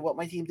the fact of what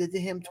my team did to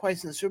him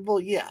twice in the Super Bowl?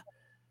 Yeah,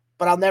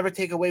 but I'll never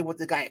take away what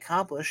the guy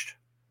accomplished.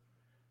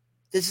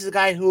 This is a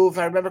guy who, if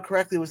I remember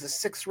correctly, was a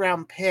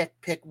 6th-round pick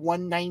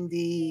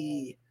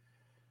 199,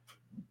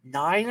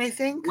 I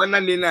think.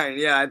 199,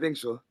 yeah, I think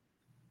so.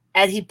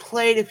 And he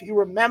played, if you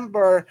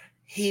remember,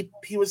 he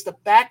was the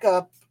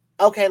backup.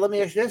 Okay, let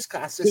me ask you this,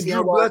 Costa.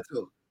 Drew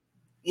Bledsoe.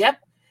 Yep.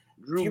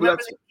 Drew Do you remember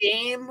Bledsoe. the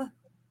game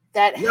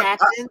that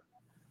happened?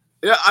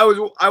 I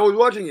was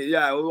watching it.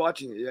 Yeah, I was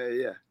watching it.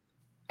 Yeah.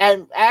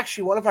 And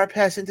actually, one of our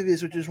past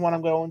interviews, which is one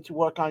I'm going to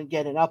work on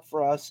getting up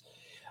for us,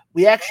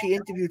 we actually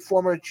interviewed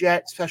former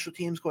Jet special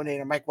teams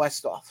coordinator Mike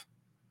Westhoff.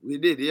 We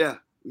did, yeah,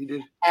 we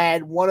did.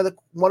 And one of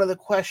the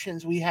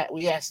questions we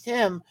asked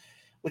him,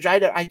 which I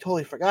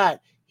totally forgot,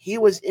 he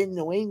was in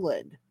New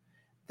England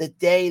the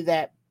day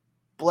that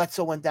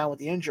Bledsoe went down with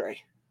the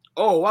injury.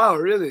 Oh wow,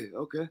 really?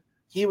 Okay.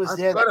 He was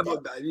there. I forgot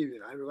about that.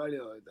 I forgot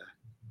about that.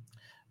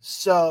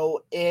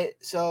 So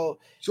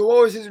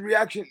what was his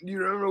reaction? Do you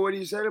remember what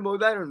he said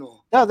about that or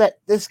no? No, that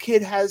this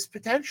kid has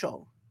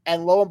potential,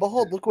 and lo and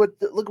behold, look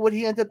what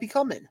he ended up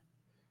becoming.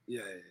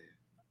 Yeah.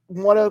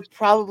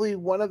 Probably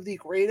one of the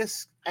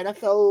greatest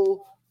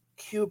NFL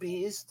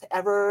QBs to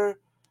ever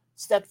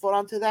step foot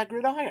onto that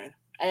gridiron.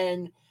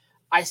 And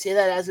I say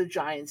that as a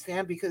Giants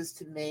fan because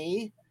to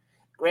me,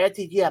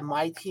 granted, yeah,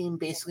 my team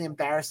basically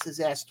embarrassed his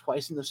ass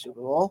twice in the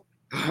Super Bowl.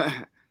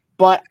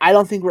 But I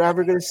don't think we're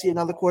ever going to see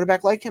another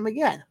quarterback like him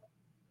again.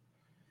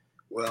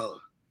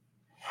 Well,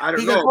 I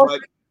don't know,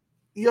 but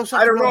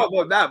I don't know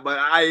about that, but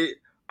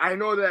I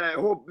know that I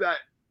hope that,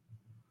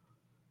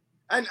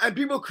 and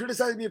people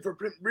criticize me for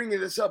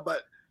bringing this up,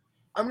 but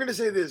I'm going to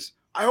say this.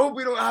 I hope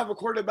we don't have a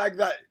quarterback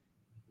that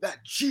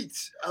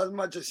cheats as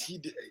much as he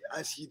did.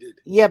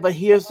 Yeah, but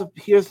here's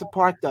the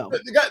part though.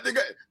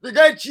 The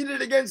guy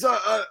cheated against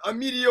a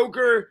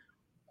mediocre.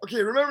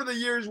 Okay, remember the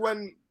years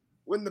when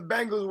the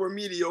Bengals were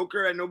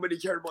mediocre and nobody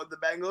cared about the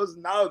Bengals?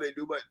 Now they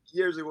do, but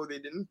years ago they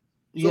didn't.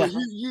 So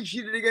he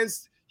cheated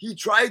against. He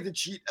tried to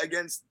cheat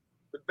against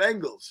the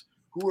Bengals,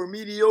 who were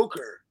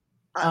mediocre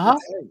at the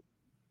time.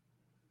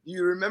 Do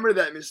you remember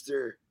that,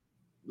 Mr.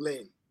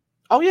 Blaine?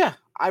 Oh yeah,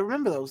 I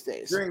remember those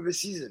days during the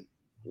season.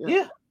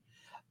 Yeah.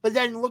 But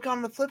then look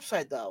on the flip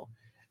side, though.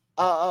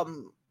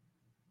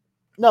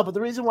 No, but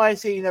the reason why I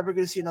say you're never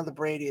going to see another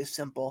Brady is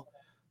simple.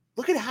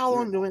 Look at how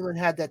long New England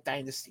had that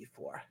dynasty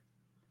for.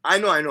 I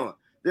know.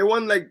 They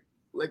won like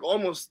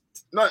almost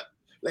not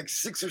like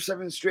 6 or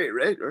 7 straight,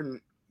 right? Or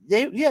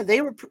they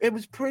were. It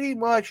was pretty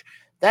much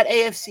that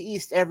AFC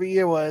East every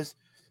year was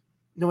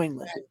New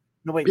England.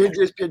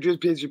 Patriots.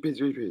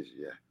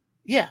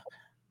 Yeah,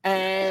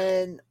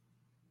 and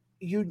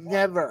you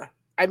never.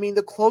 I mean,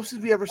 the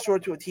closest we ever saw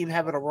to a team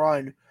having a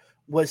run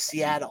was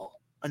Seattle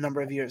a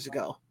number of years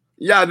ago.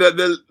 Yeah,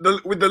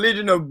 the with the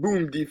Legion of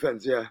Boom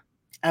defense, yeah.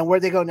 And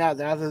where'd they go now?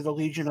 They're the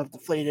Legion of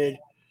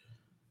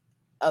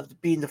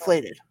being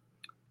deflated.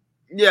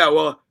 Yeah,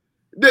 well,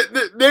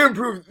 they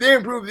improved. They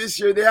improved this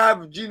year. They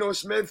have Geno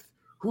Smith,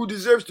 who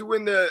deserves to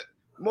win the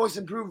most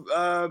improved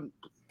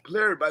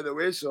player, by the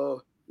way.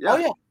 So yeah. Oh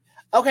yeah.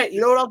 Okay,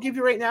 you know what I'll give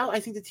you right now? I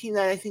think the team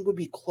that I think would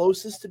be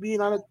closest to being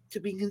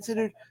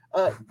considered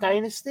a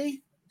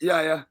dynasty.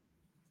 Yeah.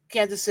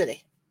 Kansas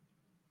City.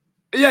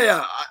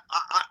 Yeah.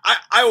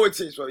 I would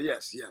say so.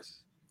 Yes.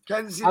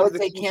 Kansas City. I would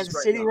say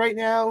Kansas City right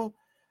now.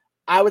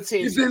 I would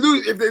say if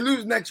they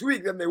lose next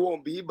week, then they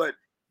won't be. But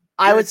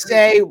I would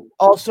say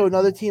also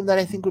another team that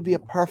I think would be a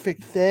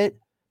perfect fit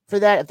for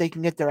that if they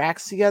can get their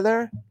acts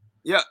together.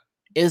 Yeah.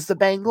 Is the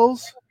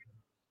Bengals.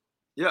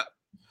 Yeah.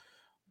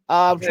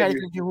 I'm trying to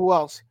think of who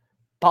else.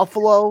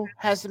 Buffalo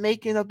has the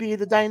making of being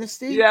a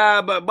dynasty.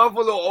 Yeah, but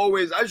Buffalo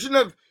always. I should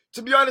have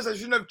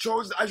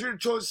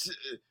chose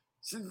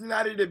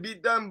Cincinnati to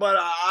beat them, but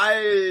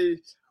I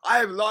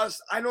have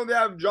lost. I know they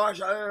have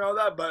Josh Allen and all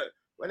that, but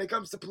when it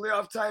comes to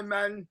playoff time,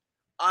 man,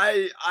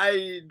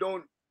 I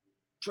don't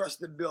trust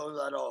the Bills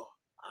at all.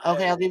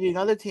 Okay, I'll give you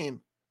another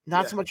team.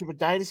 Not so much of a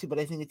dynasty, but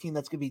I think a team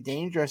that's going to be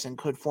dangerous and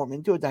could form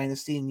into a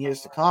dynasty in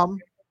years to come.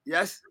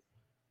 Yes.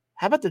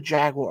 How about the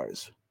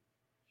Jaguars?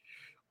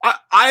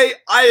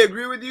 I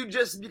agree with you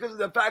just because of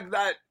the fact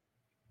that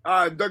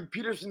Doug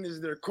Peterson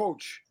is their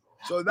coach.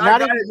 So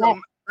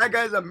that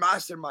guy's a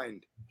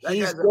mastermind.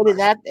 He's good in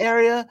that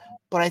area,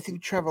 but I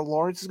think Trevor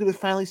Lawrence is going to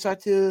finally start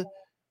to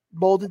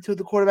mold into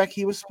the quarterback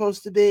he was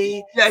supposed to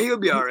be. Yeah, he'll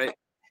be all right.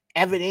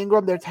 Evan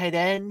Ingram, their tight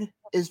end,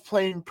 is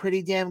playing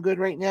pretty damn good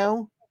right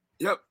now.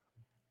 Yep.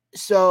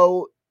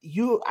 So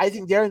I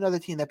think they're another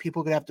team that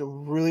people are going to have to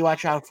really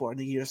watch out for in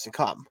the years to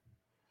come.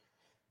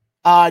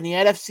 On the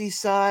NFC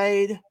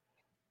side,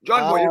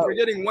 John Boy, you're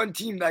forgetting one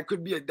team that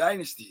could be a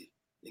dynasty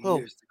in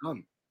years to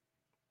come.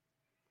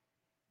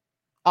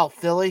 Oh,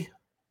 Philly?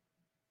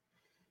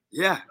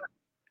 Yeah,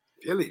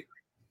 Philly.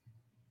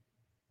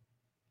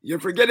 You're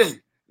forgetting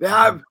They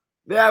have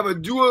a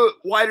dual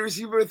wide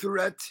receiver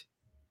threat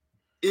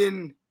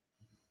in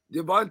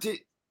Devontae.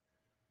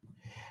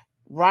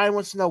 Ryan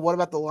wants to know, what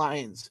about the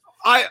Lions?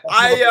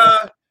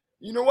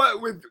 You know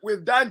what?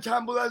 With Dan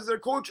Campbell as their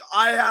coach,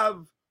 I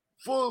have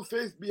full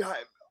faith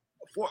behind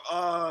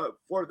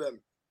for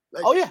them.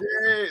 Like, oh yeah,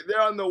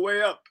 they're on the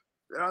way up.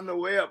 They're on the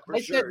way up for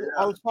sure.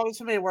 I was talking to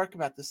somebody at work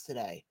about this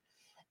today,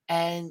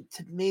 and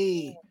to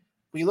me,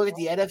 when you look at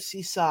the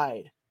NFC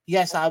side,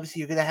 yes, obviously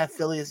you're going to have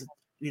Philly as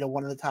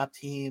one of the top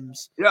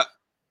teams. Yeah,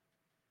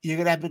 you're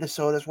going to have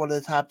Minnesota as one of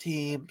the top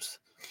teams,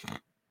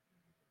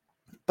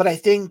 but I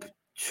think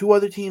two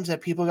other teams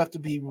that people have to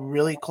be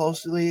really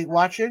closely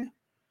watching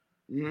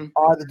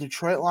are the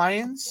Detroit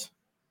Lions.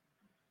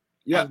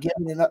 Yeah, and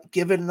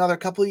give it another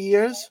couple of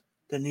years,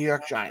 the New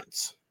York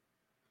Giants.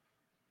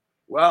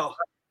 Well,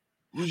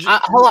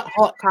 hold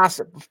on,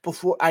 Costa.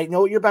 Before I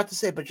know what you're about to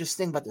say, but just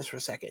think about this for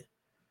a second.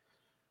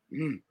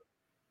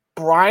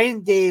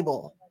 Brian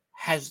Daboll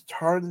has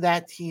turned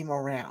that team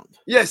around.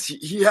 Yes,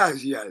 he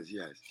has. He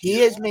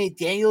has made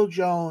Daniel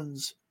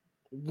Jones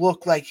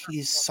look like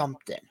he's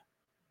something.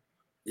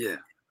 Yeah.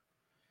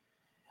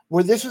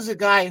 Where this was a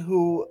guy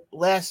who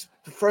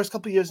the first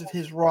couple of years of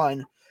his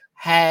run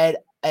had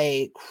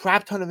a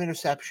crap ton of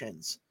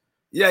interceptions.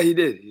 Yeah, he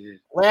did.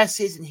 Last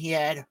season he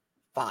had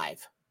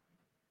 5.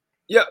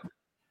 Yep.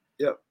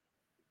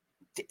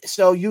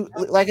 So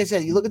like I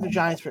said, you look at the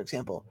Giants, for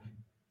example.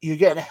 You're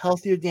getting a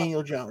healthier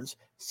Daniel Jones.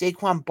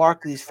 Saquon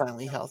Barkley's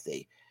finally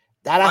healthy.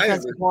 That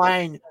offensive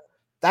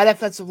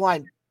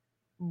line,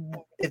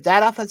 if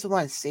that offensive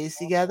line stays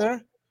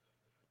together,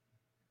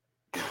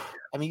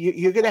 I mean,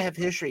 you're going to have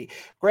history.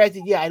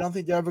 Granted, yeah, I don't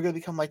think they're ever going to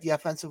become like the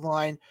offensive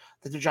line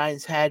that the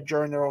Giants had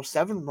during their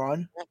 07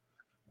 run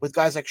with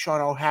guys like Sean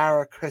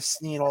O'Hara, Chris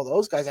Snee, and all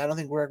those guys. I don't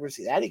think we're ever going to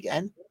see that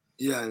again.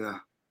 Yeah, I know.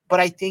 But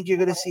I think you're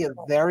going to see a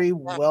very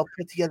well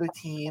put together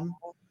team.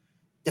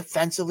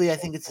 Defensively, I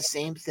think it's the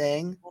same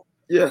thing.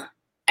 Yeah.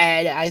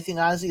 And I think,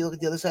 honestly, you look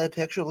at the other side of the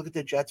picture, look at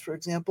the Jets, for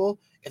example.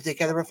 If they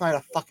can ever find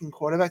a fucking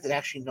quarterback that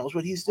actually knows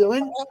what he's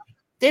doing,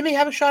 they may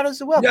have a shot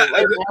as well. Yeah,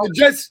 the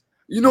Jets,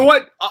 you know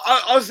what?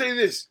 I'll say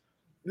this.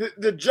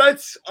 The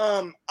Jets,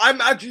 I'm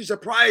actually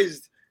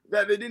surprised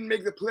that they didn't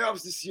make the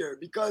playoffs this year,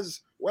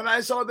 because when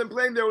I saw them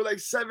playing, they were like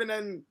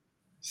 7-5,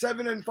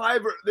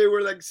 or they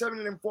were like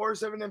 7-4,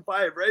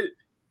 7-5, right?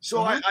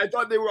 So I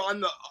thought they were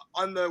on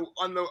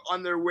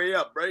their way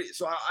up, right?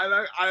 So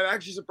I'm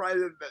actually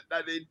surprised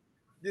that they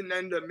didn't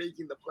end up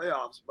making the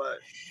playoffs, but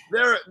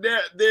they're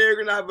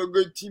gonna have a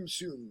good team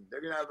soon.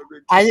 They're gonna have a good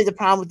team. I think the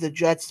problem with the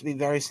Jets, to be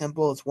very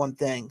simple, it's one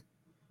thing,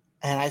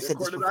 and I said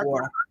this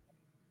before.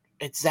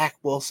 It's Zach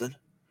Wilson.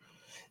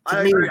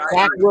 To me,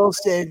 Zach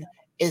Wilson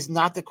is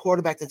not the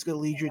quarterback that's going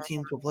to lead your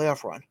team to a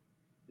playoff run.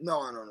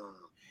 No.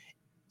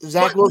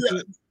 Zach Wilson.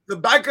 Yeah, the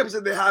backups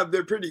that they have,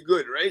 they're pretty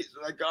good, right?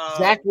 Like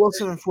Zach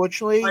Wilson,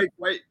 unfortunately. Mike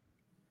White.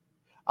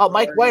 Oh,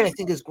 Mike White, I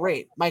think, is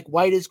great. Mike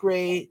White is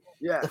great.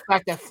 Yeah. The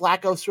fact that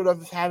Flacco sort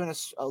of having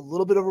a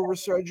little bit of a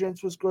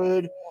resurgence was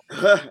good.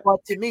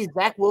 But to me,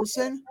 Zach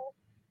Wilson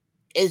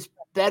is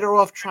better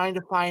off trying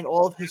to find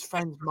all of his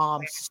friends'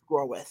 moms to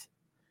score with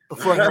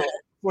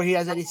before he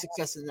has any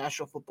success in the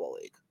National Football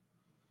League.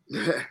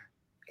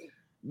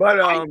 But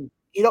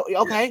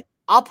okay,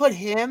 I'll put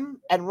him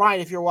and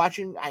Ryan. If you're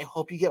watching, I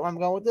hope you get where I'm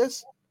going with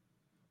this.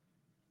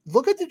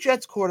 Look at the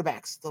Jets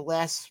quarterbacks. The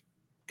last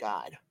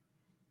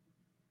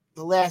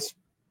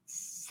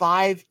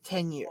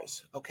 5-10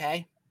 years.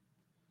 Okay.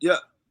 Yeah.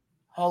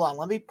 Hold on.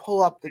 Let me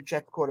pull up the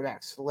Jets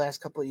quarterbacks the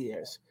last couple of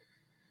years,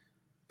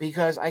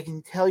 because I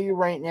can tell you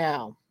right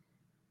now,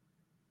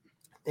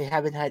 they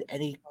haven't had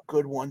any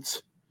good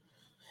ones.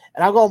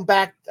 And I'm going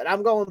back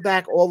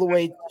all the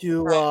way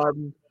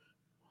to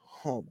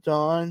hold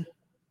on.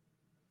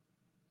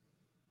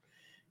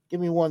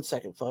 Give me 1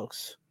 second,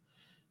 folks.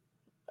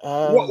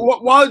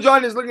 While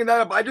John is looking that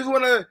up, I just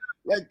want to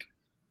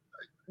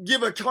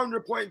give a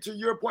counterpoint to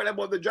your point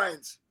about the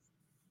Giants.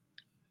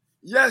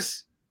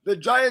 Yes, the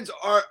Giants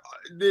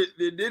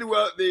they did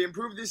well. They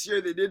improved this year.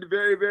 They did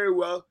very, very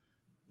well.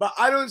 But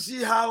I don't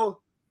see how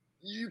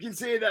you can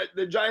say that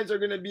the Giants are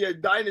going to be a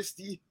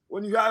dynasty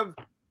when you have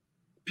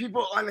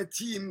people on a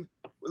team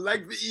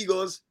like the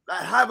Eagles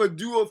that have a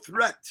dual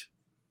threat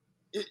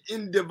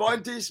in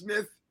Devontae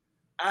Smith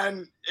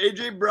and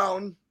AJ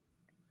Brown.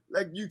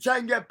 Like, you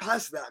can't get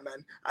past that,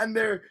 man. And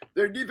their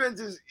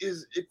defense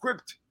is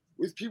equipped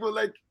with people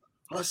like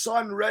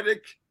Hassan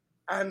Reddick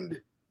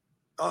and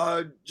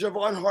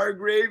Javon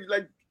Hargrave.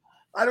 Like,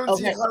 I don't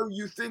see how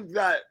you think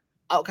that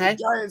the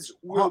Giants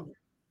will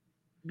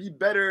be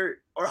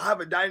better or have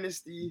a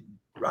dynasty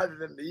rather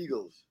than the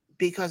Eagles.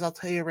 Because I'll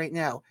tell you right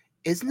now,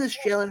 isn't this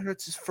Jalen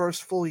Hurts'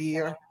 first full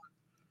year?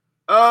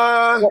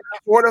 For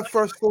the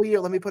first full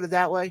year, let me put it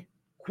that way.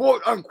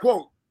 Quote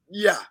unquote.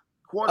 Yeah.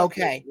 Quote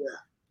okay. Unquote, yeah.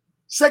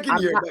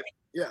 Second year, but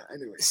yeah,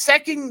 anyway.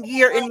 Second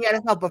year in the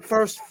NFL, but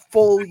first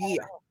full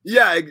year.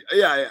 Yeah.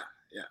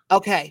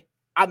 Okay.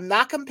 I'm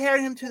not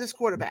comparing him to this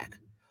quarterback,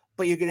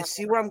 but you're going to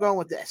see where I'm going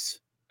with this.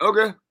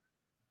 Okay.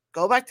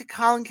 Go back to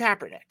Colin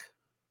Kaepernick.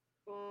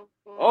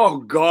 Oh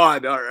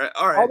God! All right.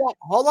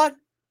 Hold on.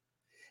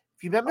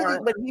 If you remember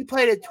when he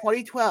played in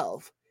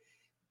 2012,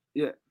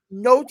 yeah,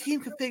 no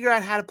team could figure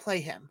out how to play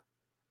him.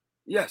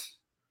 Yes,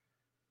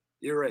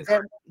 you're right.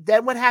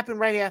 Then what happened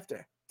right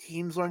after?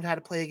 Teams learned how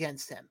to play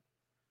against him.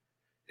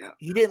 Yeah.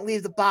 You didn't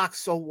leave the box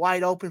so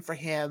wide open for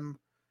him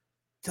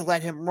to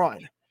let him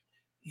run.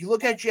 You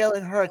look at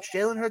Jalen Hurts.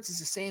 Jalen Hurts is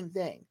the same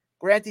thing.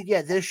 Granted,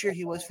 yeah, this year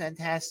he was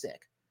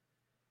fantastic.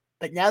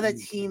 But now that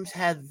teams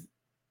have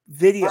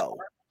video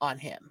on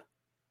him.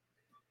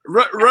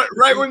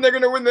 Right when they're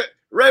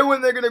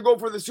gonna go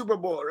for the Super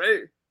Bowl,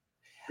 right?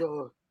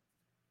 So,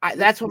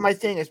 that's what my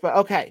thing is. But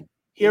okay,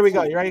 here we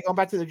go. You ready? Going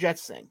back to the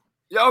Jets thing.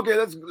 Yeah, okay,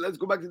 let's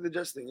go back to the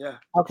Jets thing. Yeah.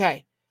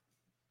 Okay.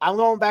 I'm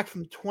going back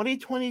from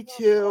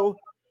 2022.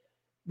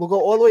 We'll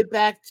go all the way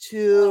back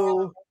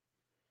to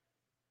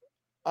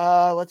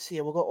let's see.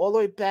 We'll go all the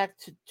way back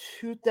to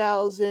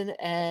 2000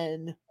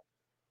 and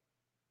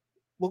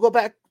we'll go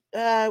back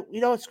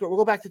screw it. We'll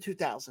go back to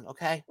 2000,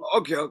 okay?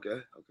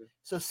 Okay.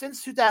 So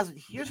since 2000,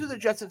 here's who the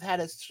Jets have had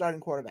as starting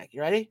quarterback.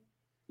 You ready?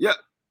 Yeah.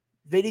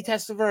 Vinny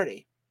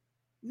Testaverde.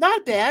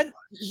 Not bad.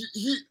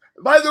 He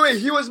by the way,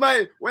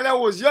 when I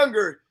was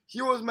younger,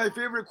 he was my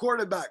favorite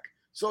quarterback.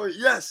 So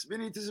yes,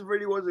 Vinny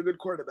Testaverde was a good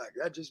quarterback.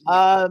 That just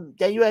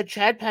then you had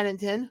Chad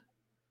Pennington.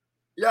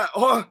 Yeah.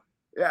 Oh,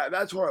 yeah,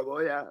 that's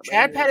horrible. Yeah.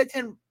 Chad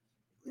Pennington.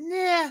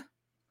 Yeah.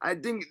 I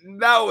think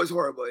that was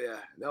horrible. Yeah,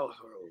 that was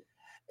horrible.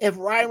 If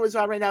Ryan was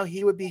on right now,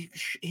 he would be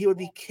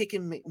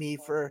kicking me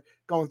for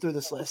going through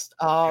this list.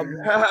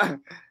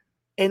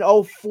 In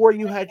 04,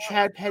 you had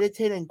Chad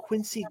Pennington and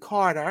Quincy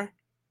Carter.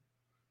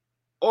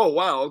 Oh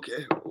wow,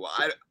 okay. Well,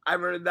 I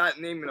haven't heard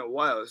that name in a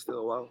while. It's still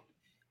a while.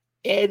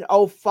 In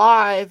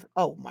 05,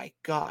 oh my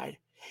God.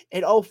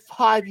 In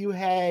 05, you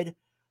had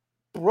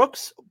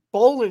Brooks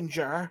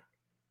Bollinger.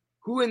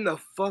 Who in the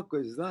fuck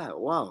was that?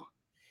 Wow.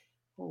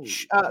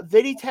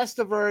 Vinny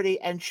Testaverde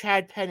and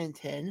Chad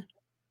Pennington.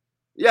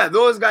 Yeah,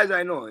 those guys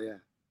I know, yeah.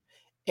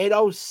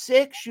 In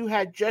 06, you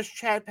had just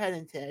Chad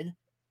Pennington.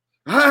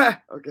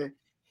 Okay.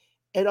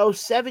 In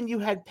 07, you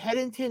had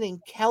Pennington and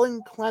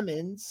Kellen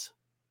Clemens.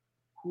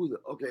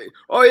 Okay.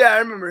 Oh, yeah, I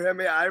remember him.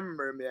 Yeah, I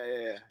remember him.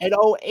 Yeah. In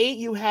 08,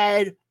 you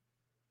had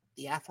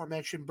the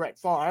aforementioned Brett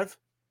Favre.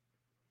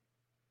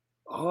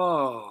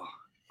 Oh,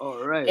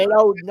 all right. In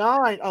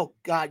 09, oh,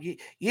 God,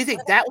 you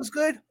think that was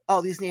good?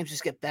 Oh, these names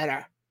just get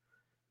better.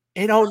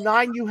 In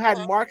 09, you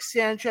had Mark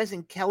Sanchez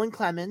and Kellen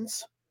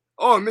Clemens.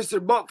 Oh,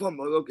 Mr. Butt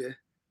Fumble, okay.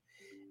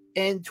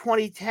 In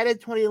 2010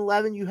 and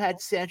 2011, you had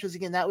Sanchez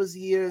again. That was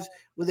the years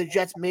where the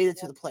Jets made it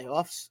to the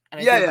playoffs.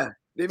 And yeah.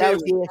 That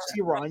was the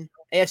AFC run,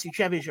 AFC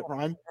Championship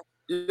run.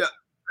 Yeah.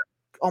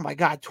 Oh, my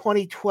God,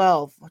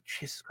 2012. Oh,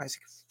 Jesus Christ,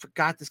 I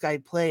forgot this guy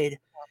played.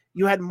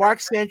 You had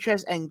Mark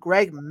Sanchez and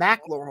Greg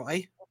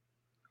McElroy.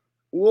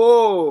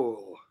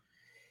 Whoa.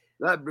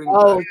 That brings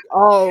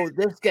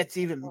this gets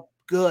even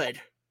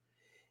good.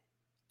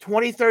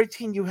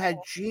 2013, you had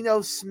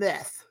Geno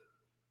Smith.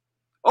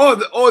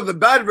 The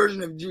bad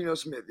version of Geno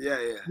Smith. Yeah.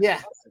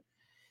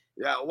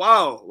 Yeah,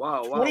 wow.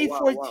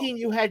 2014,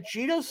 you had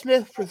Geno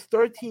Smith for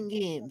 13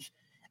 games.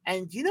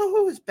 And do you know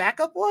who his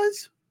backup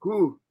was?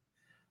 Who?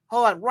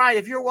 Hold on, Ryan,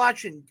 if you're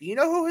watching, do you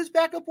know who his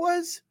backup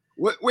was?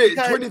 Wait,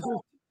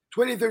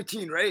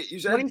 2013, right? You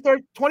said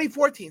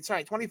 2014.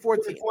 Sorry,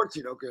 2014.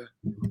 2014, okay.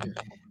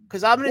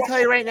 Because I'm going to tell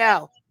you right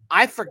now,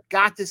 I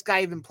forgot this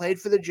guy even played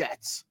for the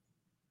Jets.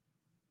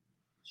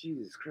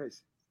 Jesus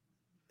Christ.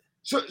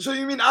 So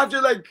you mean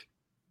after like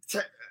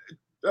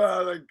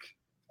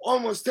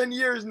almost 10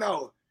 years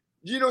now,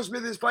 Geno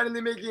Smith is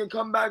finally making a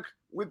comeback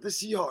with the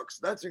Seahawks.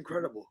 That's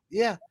incredible.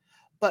 Yeah.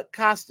 But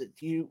Costa,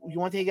 do you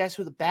want to take guys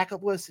who the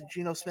backup was to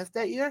Geno Smith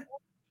that year?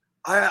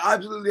 I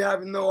absolutely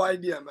have no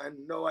idea, man.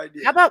 No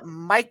idea. How about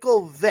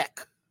Michael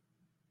Vick?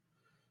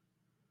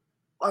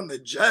 On the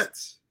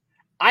Jets?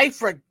 I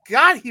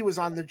forgot he was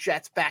on the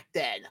Jets back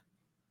then.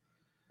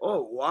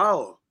 Oh,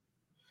 wow.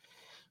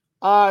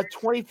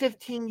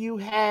 2015, you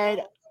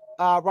had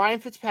Ryan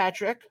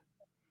Fitzpatrick.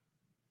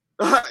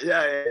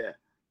 Yeah.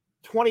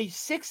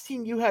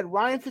 2016, you had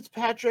Ryan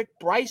Fitzpatrick,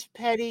 Bryce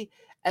Petty,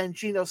 and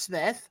Geno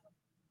Smith.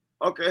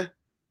 Okay.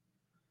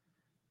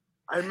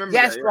 I remember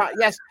yes, that.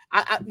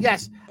 Yeah.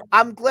 Yes.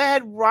 I'm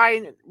glad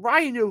Ryan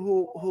knew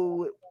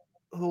who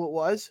it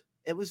was.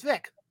 It was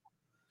Vic.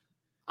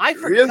 I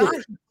forgot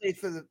he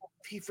played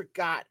he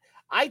forgot.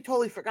 I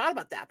totally forgot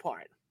about that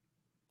part.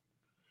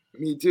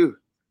 Me too.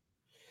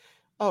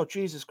 Oh,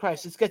 Jesus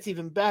Christ. This gets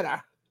even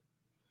better.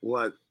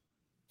 What?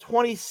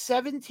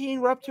 2017,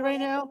 we're up to right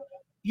now.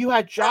 You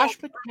had Josh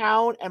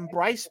McCown and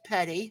Bryce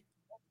Petty.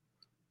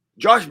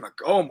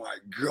 Oh my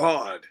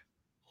God.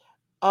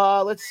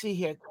 Let's see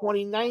here.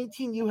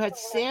 2019, you had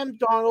Sam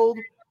Darnold,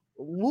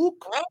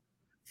 Luke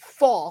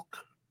Falk.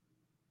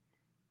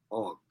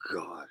 Oh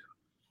God.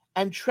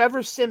 And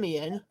Trevor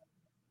Siemian.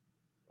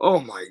 Oh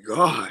my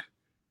God.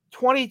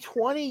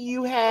 2020,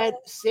 you had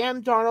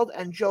Sam Darnold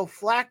and Joe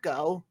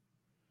Flacco.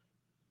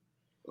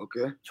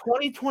 Okay.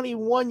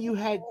 2021, you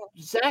had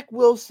Zach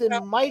Wilson,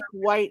 Mike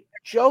White,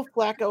 Joe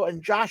Flacco,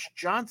 and Josh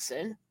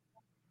Johnson.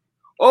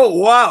 Oh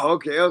wow!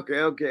 Okay. 4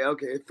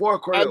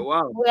 quarter. And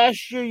Wow.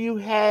 last year you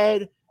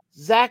had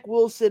Zach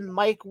Wilson,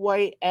 Mike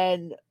White,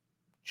 and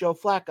Joe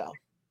Flacco.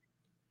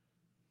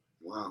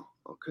 Wow.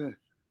 Okay.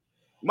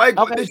 Mike,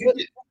 Okay,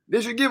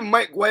 they should give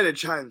Mike White a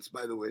chance.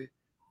 By the way.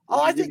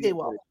 I think they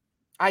will.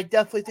 I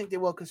definitely think they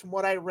will because from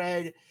what I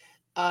read,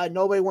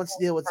 nobody wants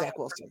to deal with Zach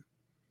Wilson.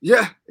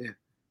 Yeah.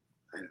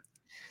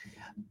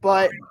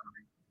 But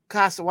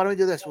Costa, why don't we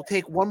do this? We'll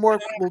take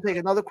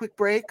another quick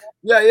break.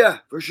 Yeah,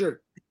 for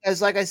sure. As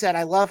like I said,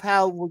 I love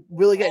how we're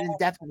really getting in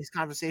depth in these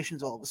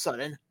conversations all of a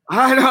sudden.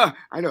 I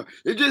know.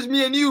 It's just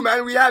me and you,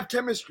 man. We have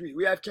chemistry.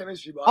 Boss.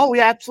 Oh, we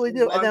absolutely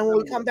do. And then when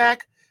we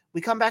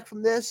come back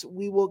from this,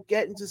 we will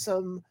get into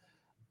some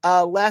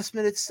last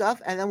minute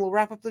stuff, and then we'll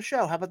wrap up the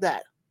show. How about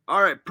that?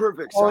 All right,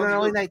 perfect. An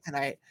early night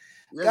tonight,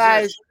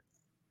 guys.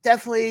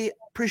 Definitely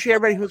appreciate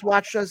everybody who's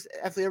watched us.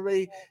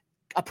 Definitely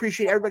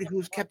appreciate everybody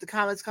who's kept the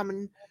comments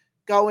going.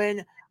 We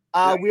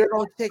are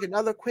going to take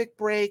another quick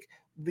break.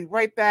 We'll be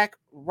right back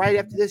right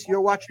after this.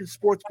 You're watching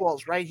Sports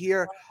Balls right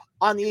here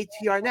on the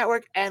ATR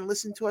Network, and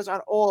listen to us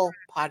on all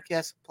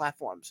podcast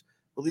platforms.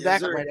 We'll be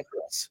back right after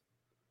this.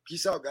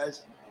 Peace out,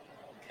 guys.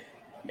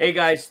 Hey,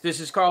 guys, this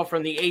is Carl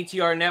from the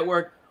ATR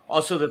Network,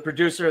 also the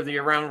producer of the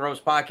Around the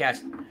Rose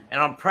podcast,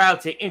 and I'm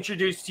proud to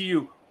introduce to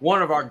you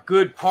one of our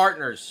good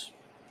partners,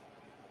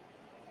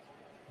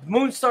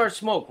 Moonstar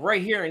Smoke,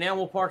 right here in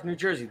Animal Park, New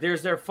Jersey.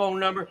 There's their phone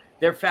number,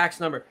 their fax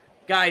number.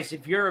 Guys,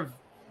 if you're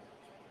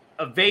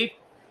a vape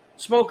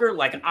smoker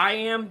like I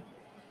am,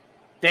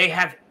 they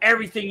have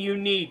everything you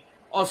need.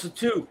 Also,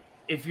 too,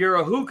 if you're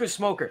a hookah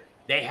smoker,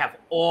 they have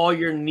all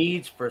your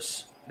needs for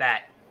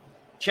that.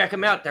 Check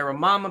them out. They're a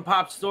mom and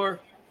pop store.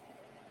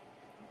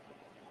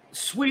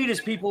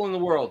 Sweetest people in the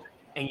world,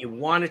 and you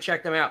want to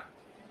check them out.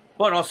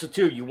 But also,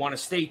 too, you want to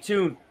stay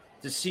tuned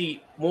to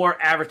see more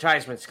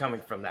advertisements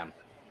coming from them.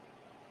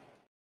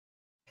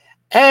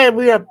 And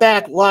we are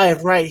back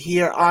live right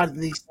here on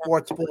the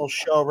Sports Ball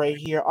Show right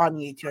here on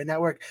the ATR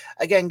Network.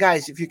 Again,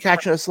 guys, if you're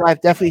catching us live,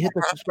 definitely hit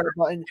the subscribe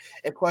button.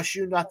 It costs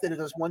you nothing. It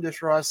does wonders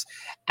for us.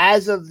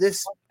 As of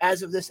this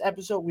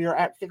episode, we are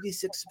at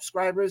 56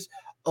 subscribers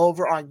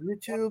over on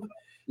YouTube.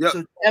 Yep.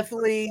 So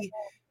definitely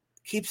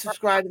keep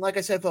subscribing. Like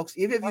I said, folks,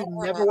 even if you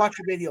never watch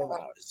a video of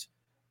ours,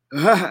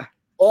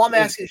 all I'm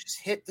asking is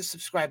just hit the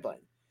subscribe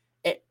button.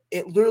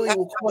 It literally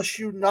will cost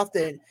you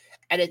nothing,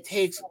 and it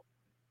takes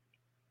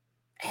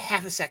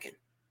half a second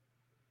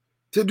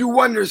to do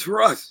wonders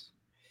for us.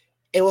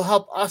 It will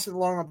help us in the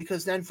long run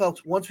because then,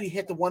 folks, once we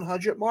hit the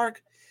 100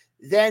 mark,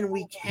 then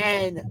we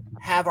can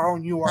have our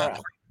own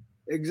URL.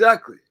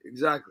 Exactly.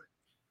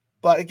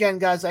 But again,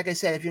 guys, like I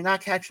said, if you're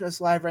not catching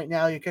us live right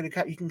now, you can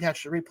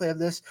catch the replay of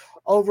this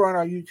over on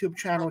our YouTube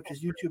channel, which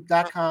is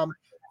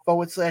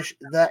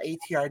youtube.com/the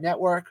ATR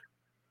Network.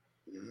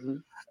 Mm-hmm.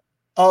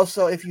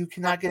 Also, if you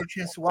cannot get a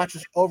chance to watch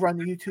us over on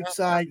the YouTube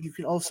side, you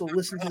can also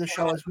listen to the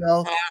show as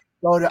well.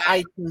 Go to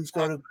iTunes,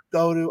 go to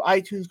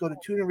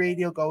TuneIn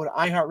Radio, go to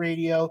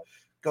iHeartRadio,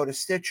 go to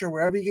Stitcher,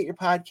 wherever you get your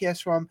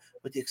podcasts from,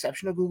 with the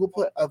exception of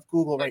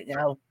Google right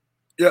now.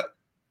 Yeah.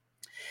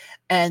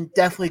 And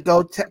definitely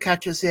go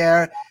catch us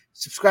there.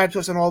 Subscribe to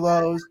us on all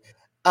those.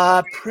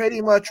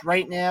 Pretty much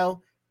right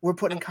now, we're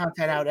putting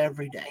content out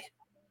every day.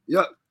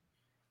 Yep.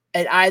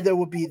 And either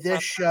will be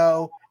this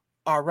show,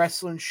 our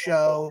wrestling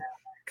show,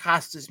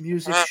 Costa's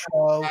music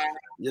show.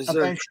 Yes,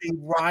 eventually,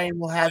 Ryan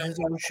will have his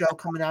own show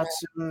coming out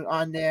soon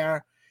on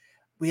there.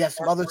 We have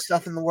some other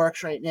stuff in the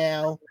works right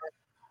now.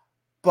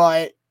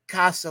 But,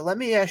 Costa, let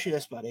me ask you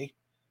this, buddy.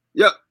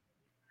 Yep.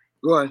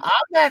 Go ahead.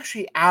 I'm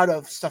actually out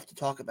of stuff to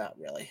talk about,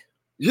 really.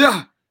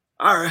 Yeah.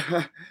 All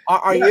right.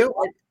 Are you?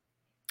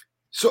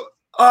 So,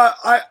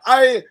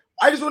 I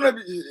just want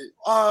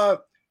to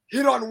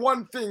hit on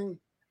one thing,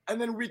 and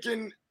then we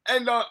can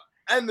end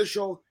the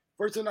show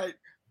for tonight.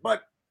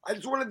 But I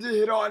just wanted to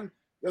hit on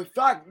the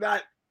fact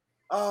that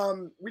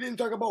we didn't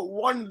talk about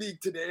one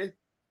league today,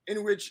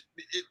 which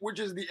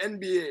is the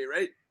NBA,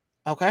 right?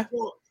 Okay.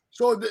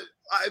 So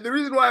the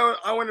reason why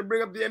I want to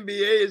bring up the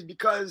NBA is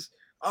because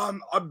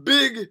a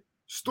big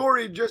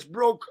story just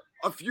broke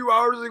a few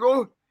hours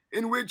ago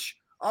in which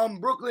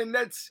Brooklyn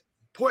Nets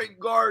point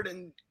guard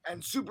and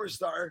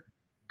superstar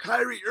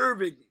Kyrie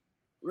Irving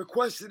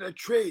requested a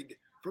trade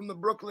from the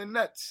Brooklyn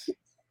Nets.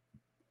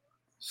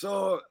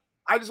 So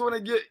I just want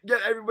to get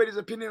everybody's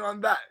opinion on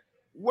that.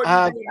 What do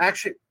you think?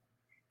 Actually,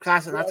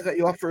 Costa, not to cut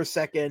you off for a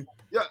second.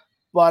 Yeah.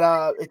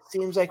 But it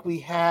seems like we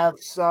have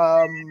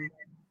some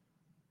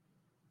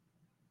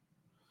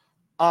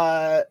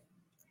as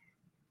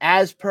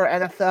per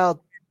NFL,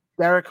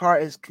 Derek Carr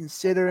is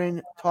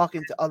considering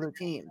talking to other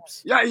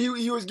teams. Yeah,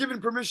 he was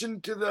given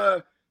permission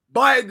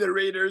by the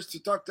Raiders to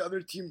talk to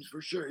other teams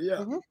for sure. Yeah.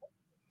 Mm-hmm.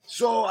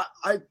 So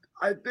I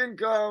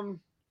think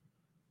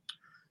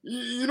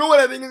you know what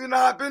I think is gonna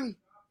happen,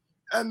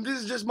 and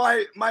this is just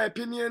my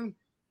opinion.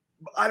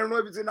 I don't know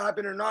if it's gonna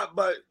happen or not,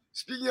 but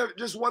speaking of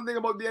just one thing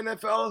about the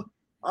NFL,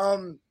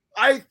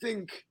 I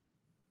think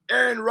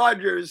Aaron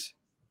Rodgers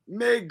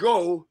may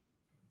go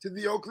to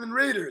the Oakland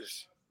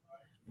Raiders.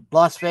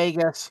 Las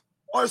Vegas.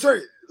 Oh,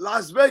 sorry,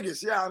 Las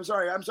Vegas. Yeah, I'm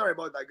sorry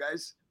about that,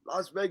 guys.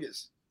 Las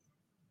Vegas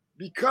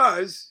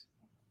because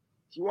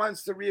he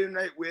wants to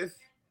reunite with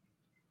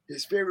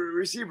his favorite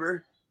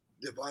receiver,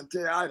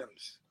 Devontae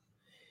Adams.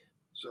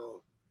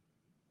 So,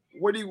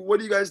 what do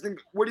you guys think?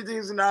 What do you think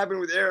is going to happen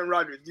with Aaron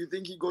Rodgers? Do you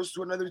think he goes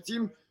to another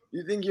team? Do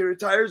you think he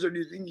retires, or do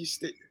you think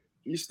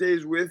he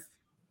stays with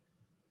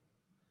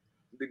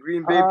the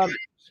Green Bay Packers?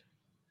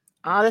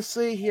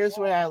 Honestly, here's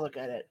the way I look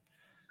at it.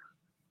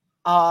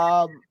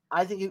 I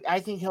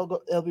think he'll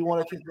be one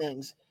of two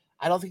things.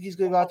 I don't think he's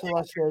going to go out to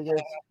Las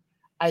Vegas.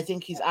 I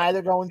think he's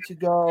either going to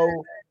go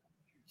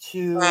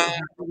to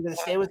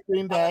stay with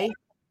Green Bay,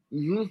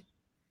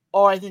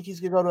 or I think he's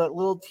going to go to a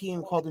little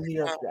team called the New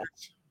York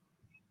Jets.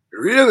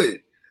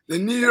 Really, the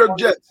New York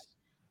Jets?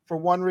 For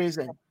one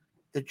reason,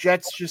 the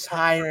Jets just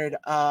hired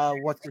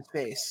what's his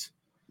face,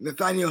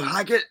 Nathaniel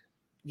Hackett.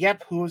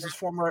 Yep, who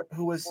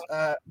was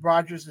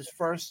Rodgers'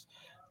 first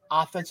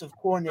offensive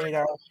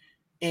coordinator.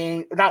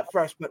 Not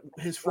first, but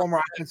his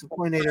former offensive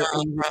coordinator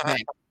in Green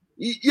Bay.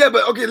 Yeah,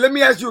 but okay, let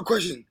me ask you a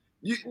question.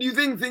 You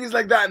think things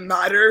like that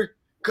matter?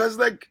 Because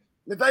like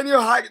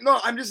Nathaniel Hackett, no,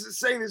 I'm just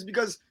saying this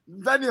because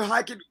Nathaniel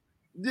Hackett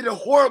did a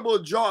horrible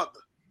job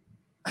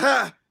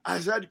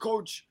as head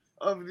coach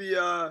of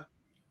the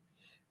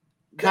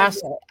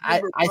Casa.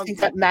 I think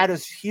that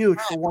matters huge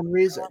for one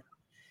reason.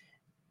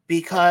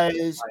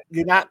 Because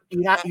you don't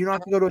have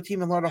to go to a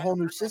team and learn a whole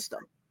new system.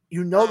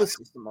 You know the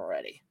system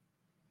already.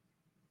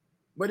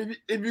 But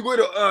if you go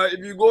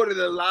to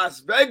the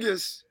Las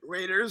Vegas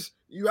Raiders,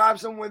 you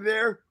have someone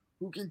there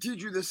who can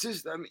teach you the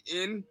system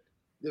in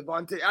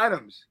Devontae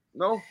Adams.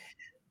 No,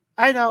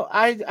 I know.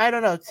 I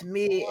don't know. To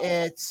me,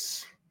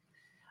 this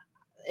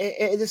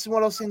is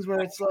one of those things where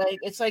it's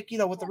like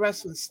with the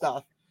wrestling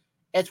stuff.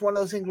 It's one of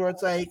those things where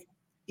it's like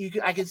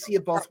I can see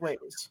it both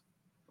ways.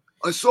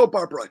 A soap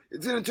opera.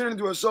 It's gonna turn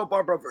into a soap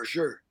opera for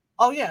sure.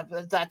 Oh yeah,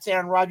 but that's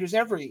Aaron Rodgers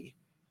every.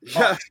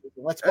 Yeah.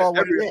 Let's call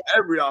it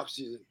every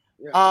offseason.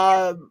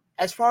 Yeah.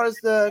 As far as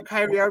the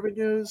Kyrie Irving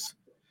news,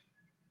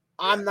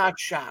 I'm not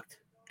shocked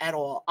at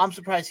all. I'm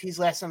surprised he's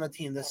last on the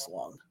team this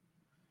long.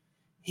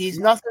 He's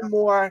nothing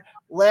more.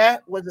 Was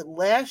it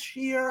last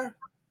year?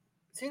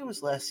 I think it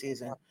was last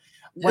season.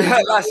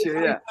 Last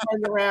year, yeah.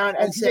 Turned around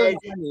and said,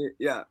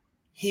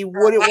 he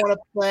wouldn't want to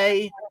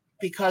play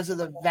because of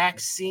the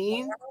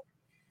vaccine.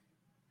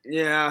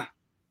 Yeah.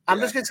 I'm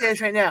just gonna say this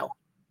right now.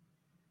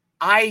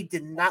 I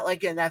did not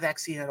like getting that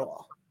vaccine at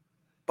all,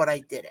 but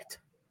I did it.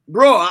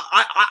 Bro,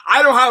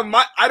 I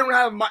don't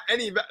have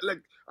any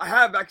I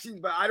have vaccines,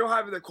 but I don't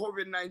have the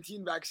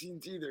COVID-19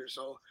 vaccines either.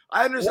 So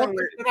I understand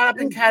where not up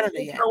in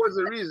Canada yet. That was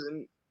the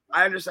reason.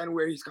 I understand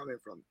where he's coming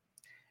from.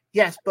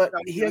 Yes, but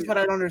here's what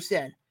I don't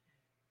understand.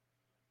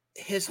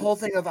 His whole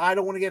thing of I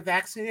don't want to get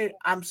vaccinated.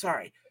 I'm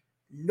sorry.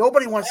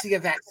 Nobody wants to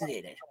get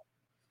vaccinated.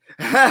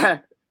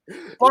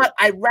 But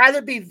I'd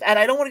rather be, and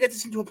I don't want to get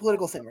this into a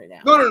political thing right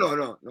now.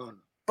 No.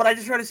 But I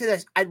just want to say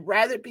this. I'd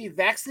rather be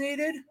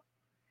vaccinated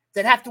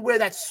than have to wear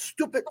that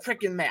stupid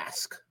freaking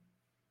mask.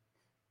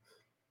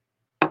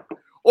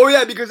 Oh,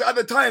 yeah, because at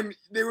the time,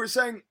 they were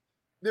saying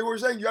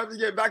you have to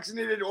get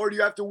vaccinated or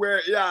you have to wear,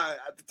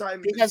 at the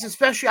time. Because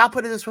especially, I'll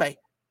put it this way.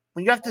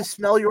 When you have to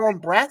smell your own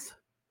breath,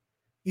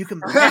 you can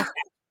breath.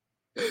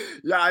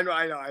 Yeah, I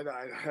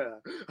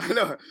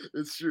know.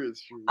 It's true.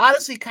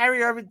 Honestly,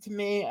 Kyrie Irving to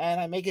me,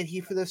 and I may get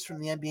heat for this from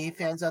the NBA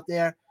fans out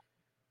there,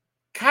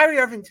 Kyrie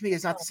Irving to me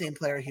is not the same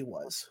player he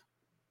was.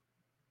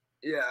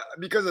 Yeah,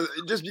 because of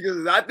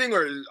that thing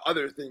or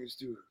other things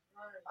too?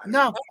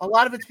 No, a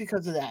lot of it's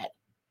because of that.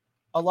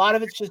 A lot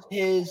of it's just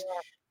his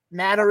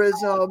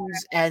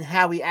mannerisms and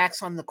how he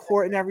acts on the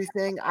court and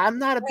everything. I'm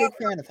not a big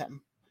fan of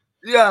him.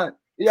 Yeah.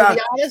 To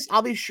be honest,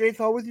 I'll be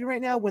straightforward with you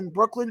right now. When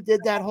Brooklyn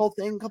did that whole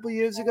thing a couple of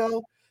years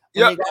ago,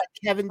 when they got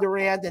Kevin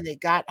Durant and they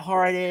got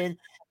Harden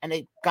and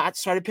they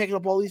started picking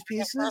up all these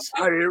pieces.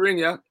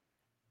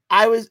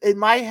 I was in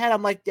my head,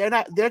 I'm like,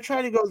 they're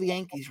trying to go the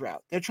Yankees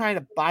route. They're trying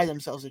to buy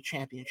themselves a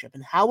championship.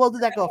 And how well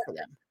did that go for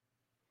them?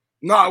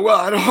 Not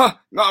well at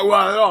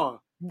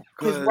all.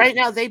 Because right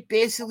now they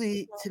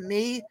basically, to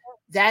me,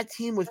 that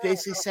team was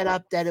basically set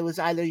up that it was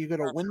either you're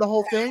going to win the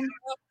whole thing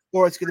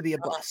or it's going to be a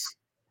bust.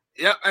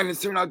 Yep, and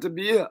it's turned out to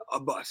be a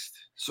bust.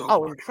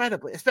 So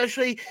incredibly.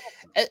 Especially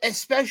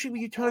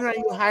when you turn around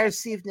and you hire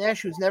Steve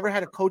Nash, who's never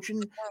had a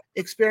coaching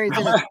experience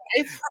in his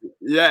life.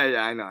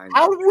 Yeah, I know.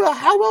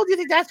 How well do you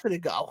think that's going to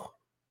go?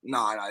 No.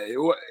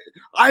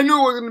 I knew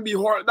it was going to be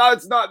horrible.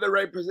 That's not the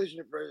right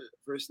position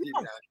for Steve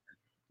Nash.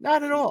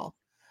 Not at all.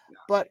 No.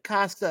 But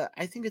Costa,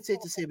 I think it's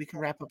safe to say we can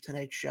wrap up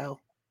tonight's show.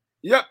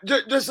 Yep,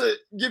 just to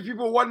give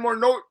people one more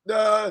note,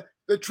 the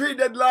trade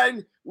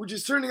deadline, which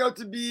is turning out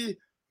to be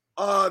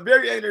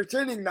very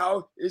entertaining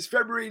now, is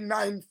February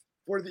 9th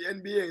for the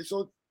NBA.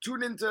 So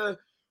tune into,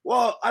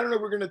 I don't know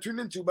what we're going to tune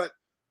into, but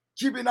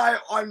keep an eye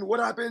on what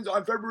happens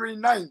on February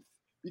 9th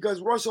because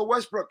Russell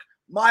Westbrook,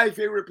 my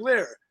favorite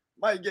player,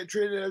 might get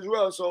traded as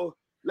well. So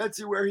let's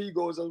see where he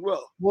goes as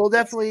well. We'll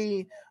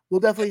definitely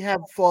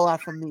have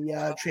fallout from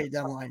the trade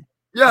deadline.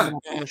 Yeah.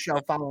 On the show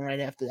following right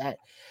after that.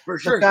 For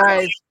sure. But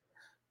guys,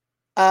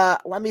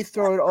 let me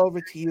throw it over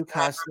to you,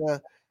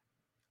 Costa.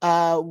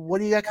 What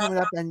do you got coming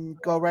up? And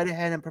go right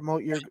ahead and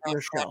promote your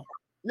show.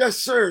 Yes,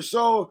 sir.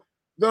 So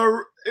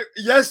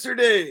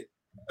yesterday,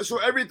 so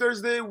every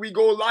Thursday we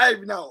go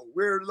live now.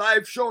 We're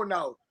live show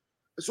now.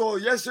 So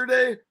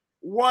yesterday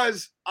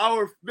was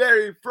our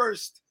very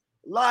first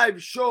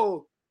live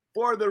show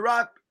for the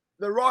Rock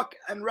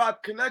and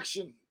Rap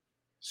Connection.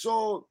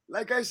 So,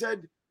 like I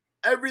said,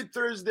 every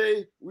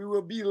Thursday we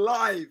will be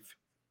live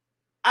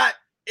at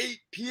 8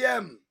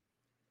 p.m.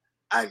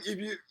 And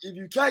if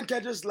you can't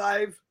catch us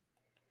live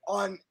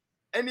on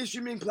any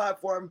streaming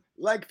platform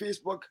like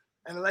Facebook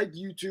and like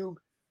YouTube,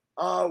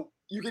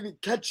 you can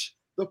catch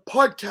the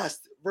podcast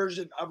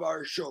version of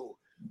our show,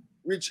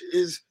 which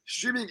is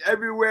streaming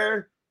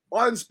everywhere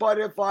on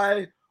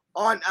Spotify,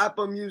 on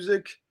Apple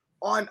Music,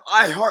 on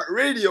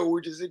iHeartRadio,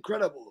 which is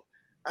incredible.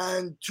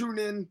 And tune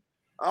in.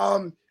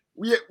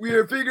 We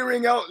are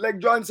figuring out, like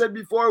John said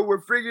before,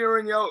 we're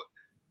figuring out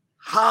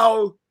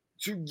how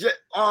to get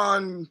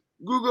on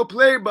Google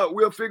Play, but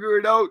we'll figure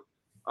it out.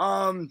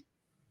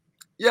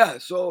 Yeah,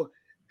 so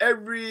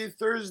every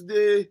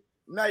Thursday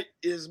night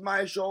is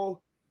my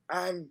show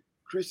and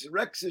Chris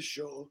Rex's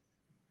show,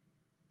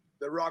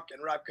 the Rock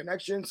and Rap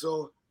Connection.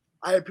 So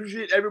I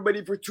appreciate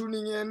everybody for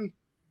tuning in.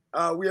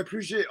 We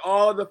appreciate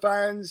all the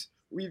fans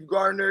we've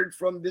garnered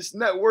from this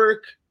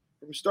network,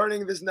 from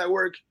starting this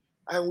network,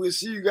 and we'll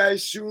see you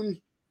guys soon.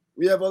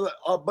 We have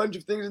a bunch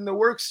of things in the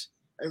works,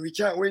 and we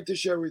can't wait to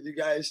share with you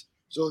guys.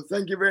 So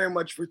thank you very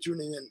much for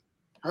tuning in.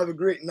 Have a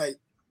great night.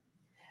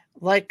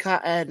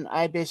 And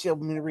I basically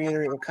want to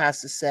reiterate what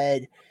Costa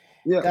said.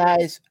 Yeah.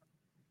 Guys,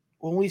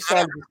 when we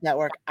started this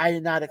network, I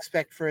did not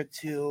expect for it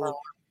to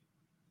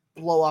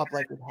blow up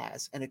like it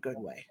has in a good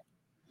way.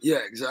 Yeah,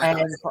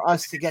 exactly. And for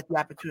us to get the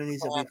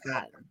opportunities that we've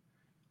gotten,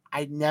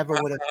 I never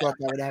would have thought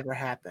that would ever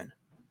happen.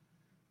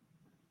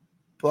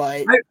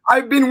 But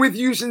I've been with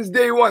you since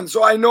day one,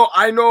 so I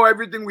know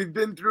everything we've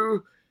been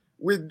through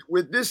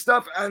with this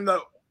stuff and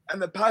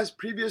the past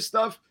previous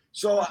stuff.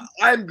 So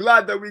I'm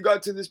glad that we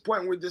got to this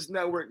point with this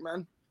network,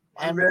 man.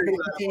 And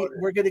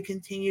we're going to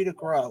continue to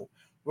grow.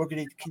 We're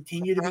going to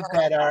continue to be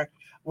better.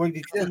 We're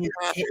going to continue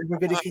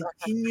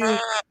to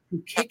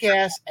kick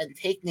ass and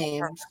take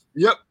names.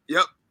 Yep.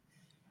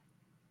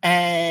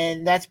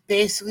 And that's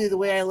basically the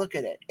way I look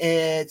at it.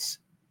 It's,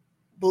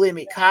 believe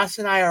me, Cass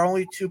and I are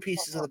only two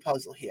pieces of the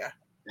puzzle here.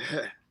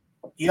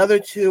 The other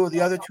two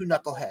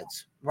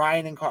knuckleheads,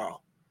 Ryan and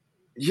Carl.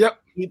 Yep.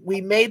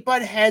 We may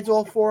butt heads,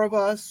 all four of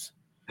us.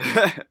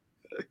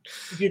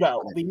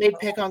 We may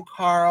pick on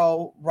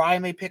Carl.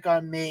 Ryan may pick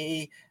on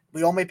me.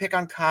 We all may pick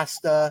on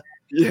Costa.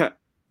 Yeah.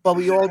 But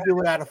we all do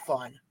it out of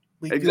fun.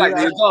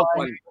 Exactly. It's all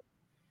fun.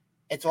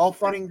 It's all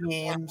fun and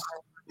games.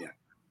 Yeah.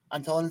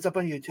 Until it ends up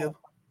on YouTube.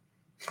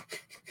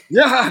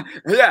 Yeah.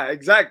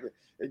 Exactly.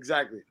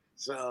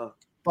 So.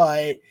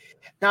 But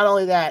not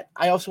only that,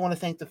 I also want to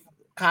thank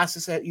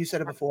Costa said, you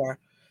said it before,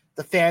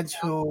 the fans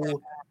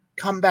who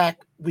come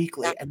back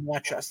weekly and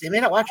watch us. They may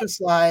not watch us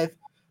live,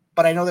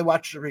 but I know they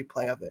watch the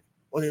replay of it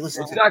or they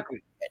listen to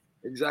it.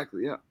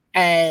 Exactly, yeah.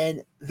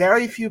 And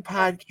very few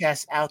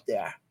podcasts out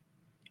there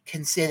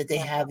can say that they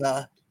have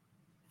a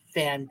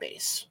fan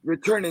base.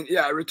 Returning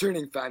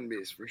fan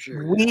base for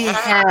sure. We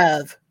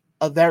have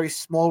a very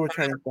small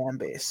returning fan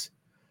base.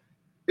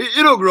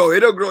 It'll grow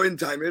in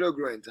time.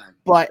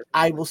 But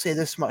I will say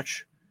this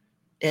much.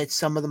 It's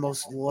some of the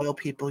most loyal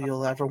people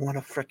you'll ever want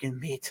to freaking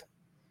meet.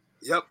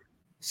 Yep.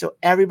 So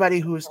everybody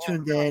who is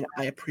tuned in,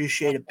 I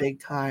appreciate it big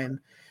time.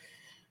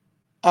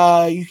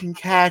 You can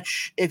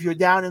catch, if you're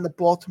down in the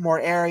Baltimore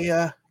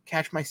area,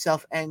 catch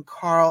myself and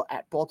Carl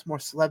at Baltimore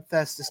Celeb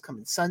Fest this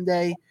coming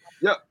Sunday.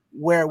 Yep.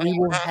 Where we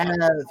will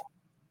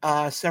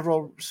have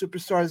several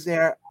superstars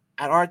there.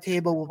 At our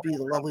table will be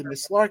the lovely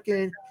Miss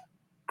Larkin,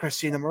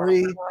 Christina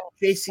Marie,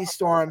 JC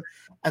Storm,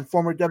 and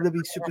former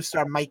WWE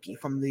superstar Mikey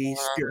from the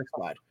Spirit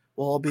Squad.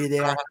 We'll all be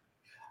there.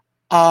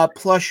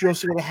 Plus, you're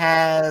also going to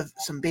have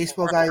some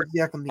baseball guys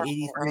there from the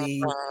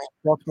 83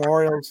 Baltimore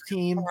Orioles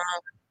team.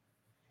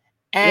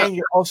 And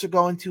you're also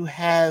going to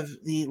have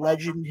the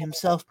legend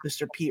himself,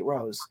 Mr. Pete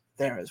Rose,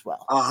 there as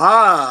well.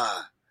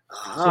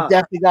 So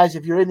definitely, guys,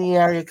 if you're in the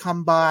area,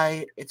 come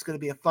by. It's going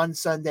to be a fun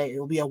Sunday.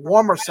 It'll be a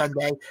warmer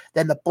Sunday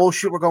than the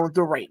bullshit we're going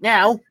through right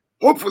now.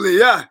 Hopefully,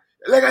 yeah.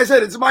 Like I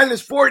said, it's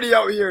minus 40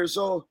 out here,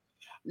 so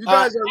you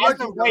guys are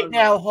lucky. Right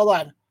now, hold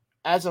on.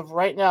 As of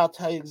right now, I'll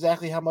tell you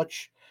exactly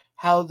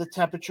how the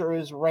temperature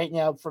is right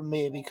now for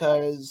me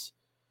because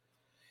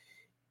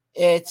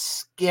it's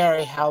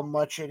scary how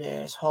much it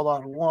is. Hold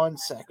on 1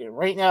 second.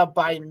 Right now,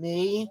 by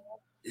me,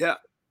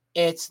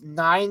 it's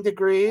 9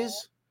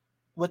 degrees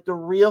with the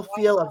real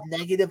feel of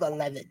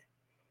 -11.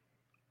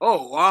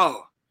 Oh,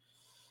 wow.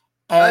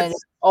 And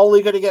it's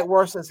only going to get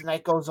worse as the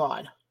night goes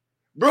on.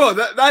 Bro,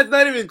 that's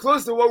not even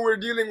close to what we're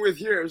dealing with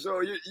here.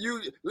 So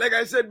you like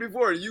I said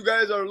before, you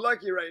guys are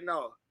lucky right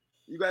now.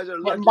 You guys are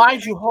lucky. And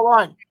mind you, hold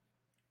on.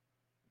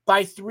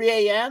 By 3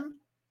 a.m.,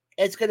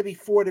 it's going to be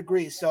 4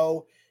 degrees.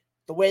 So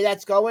the way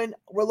that's going,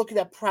 we're looking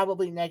at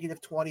probably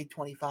 -20,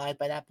 25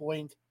 by that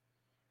point.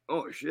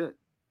 Oh, shit.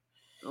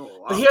 Oh,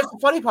 wow. But here's the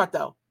funny part,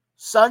 though.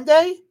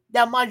 Sunday,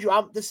 Now, mind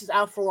you, this is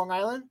out for Long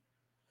Island.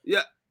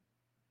 Yeah.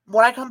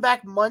 When I come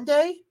back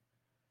Monday,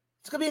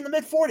 it's gonna be in the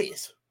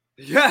mid-40s.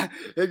 Yeah,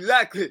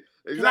 exactly.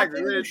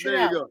 Exactly. There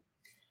you go.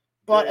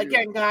 But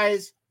again,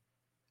 guys,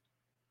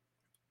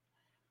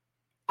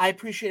 I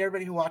appreciate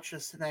everybody who watched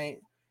us tonight.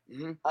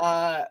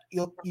 Mm-hmm.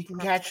 You can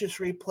catch this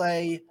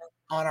replay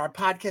on our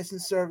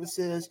podcasting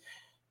services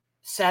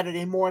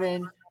Saturday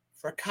morning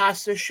for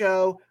Costa's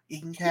show.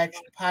 You can catch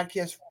the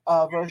podcast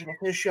version of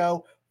his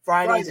show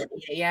Fridays at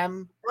 8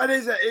 a.m.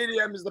 Fridays at 8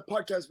 a.m. is the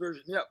podcast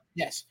version. Yep.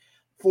 Yes.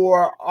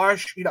 For our,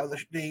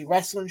 the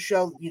wrestling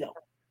show,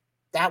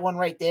 that one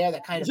right there,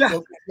 that kind of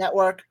built this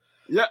network.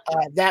 Yeah.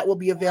 That will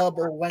be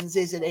available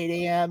Wednesdays at 8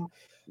 a.m.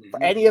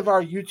 For any of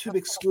our YouTube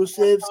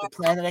exclusives, the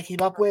plan that I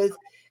came up with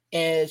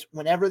is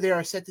whenever they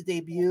are set to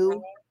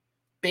debut,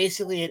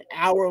 basically an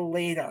hour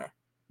later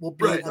will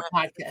be the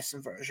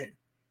podcasting version.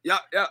 Yeah,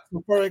 yeah.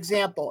 So for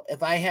example, if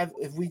we have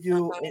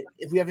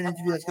an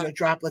interview that's going to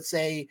drop, let's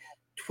say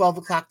 12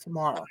 o'clock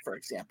tomorrow, for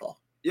example.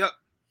 Yep.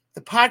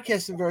 The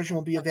podcasting version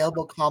will be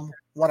available come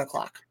 1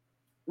 o'clock.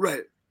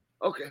 Right.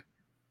 Okay.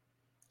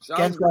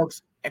 Again,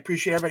 folks, I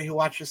appreciate everybody who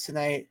watched us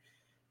tonight.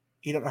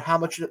 You don't know how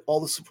much all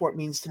the support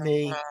means to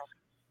me.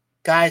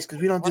 Guys,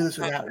 because we don't do this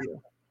without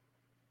you.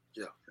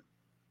 Yeah.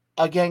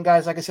 Again,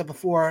 guys, like I said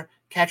before,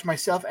 catch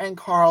myself and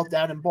Carl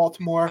down in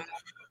Baltimore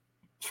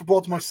for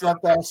Baltimore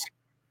Slugfest.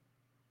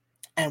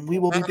 And we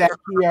will be back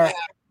here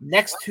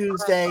next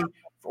Tuesday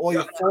for all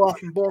your fall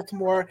from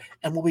Baltimore.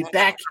 And we'll be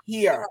back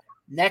here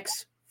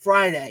next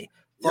Friday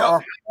for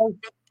our first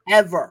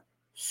ever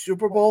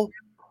Super Bowl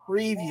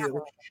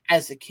preview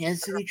as the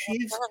Kansas City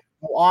Chiefs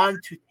go on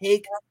to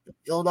take the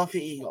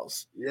Philadelphia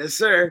Eagles. Yes,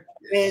 sir.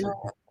 And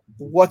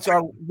what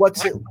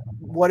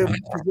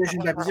is position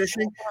by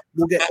position?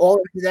 We'll get all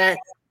into that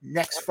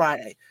next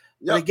Friday.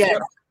 But again,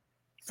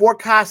 for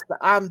Costa,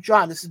 I'm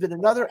John. This has been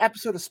another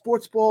episode of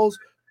Sports Ballz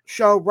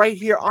show right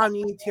here on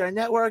the ETR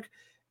Network,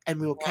 and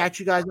we will catch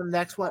you guys on the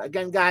next one.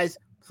 Again, guys,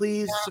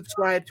 please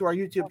subscribe to our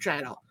YouTube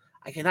channel.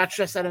 I cannot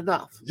stress that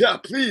enough. Yeah,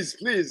 please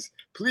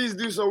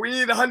do so. We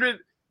need 100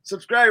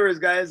 subscribers,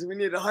 guys. We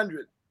need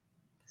 100.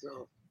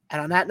 So.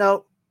 And on that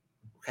note,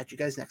 we'll catch you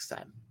guys next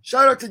time.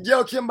 Shout out to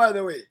Gail Kim, by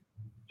the way.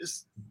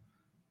 Just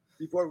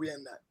before we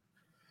end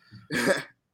that.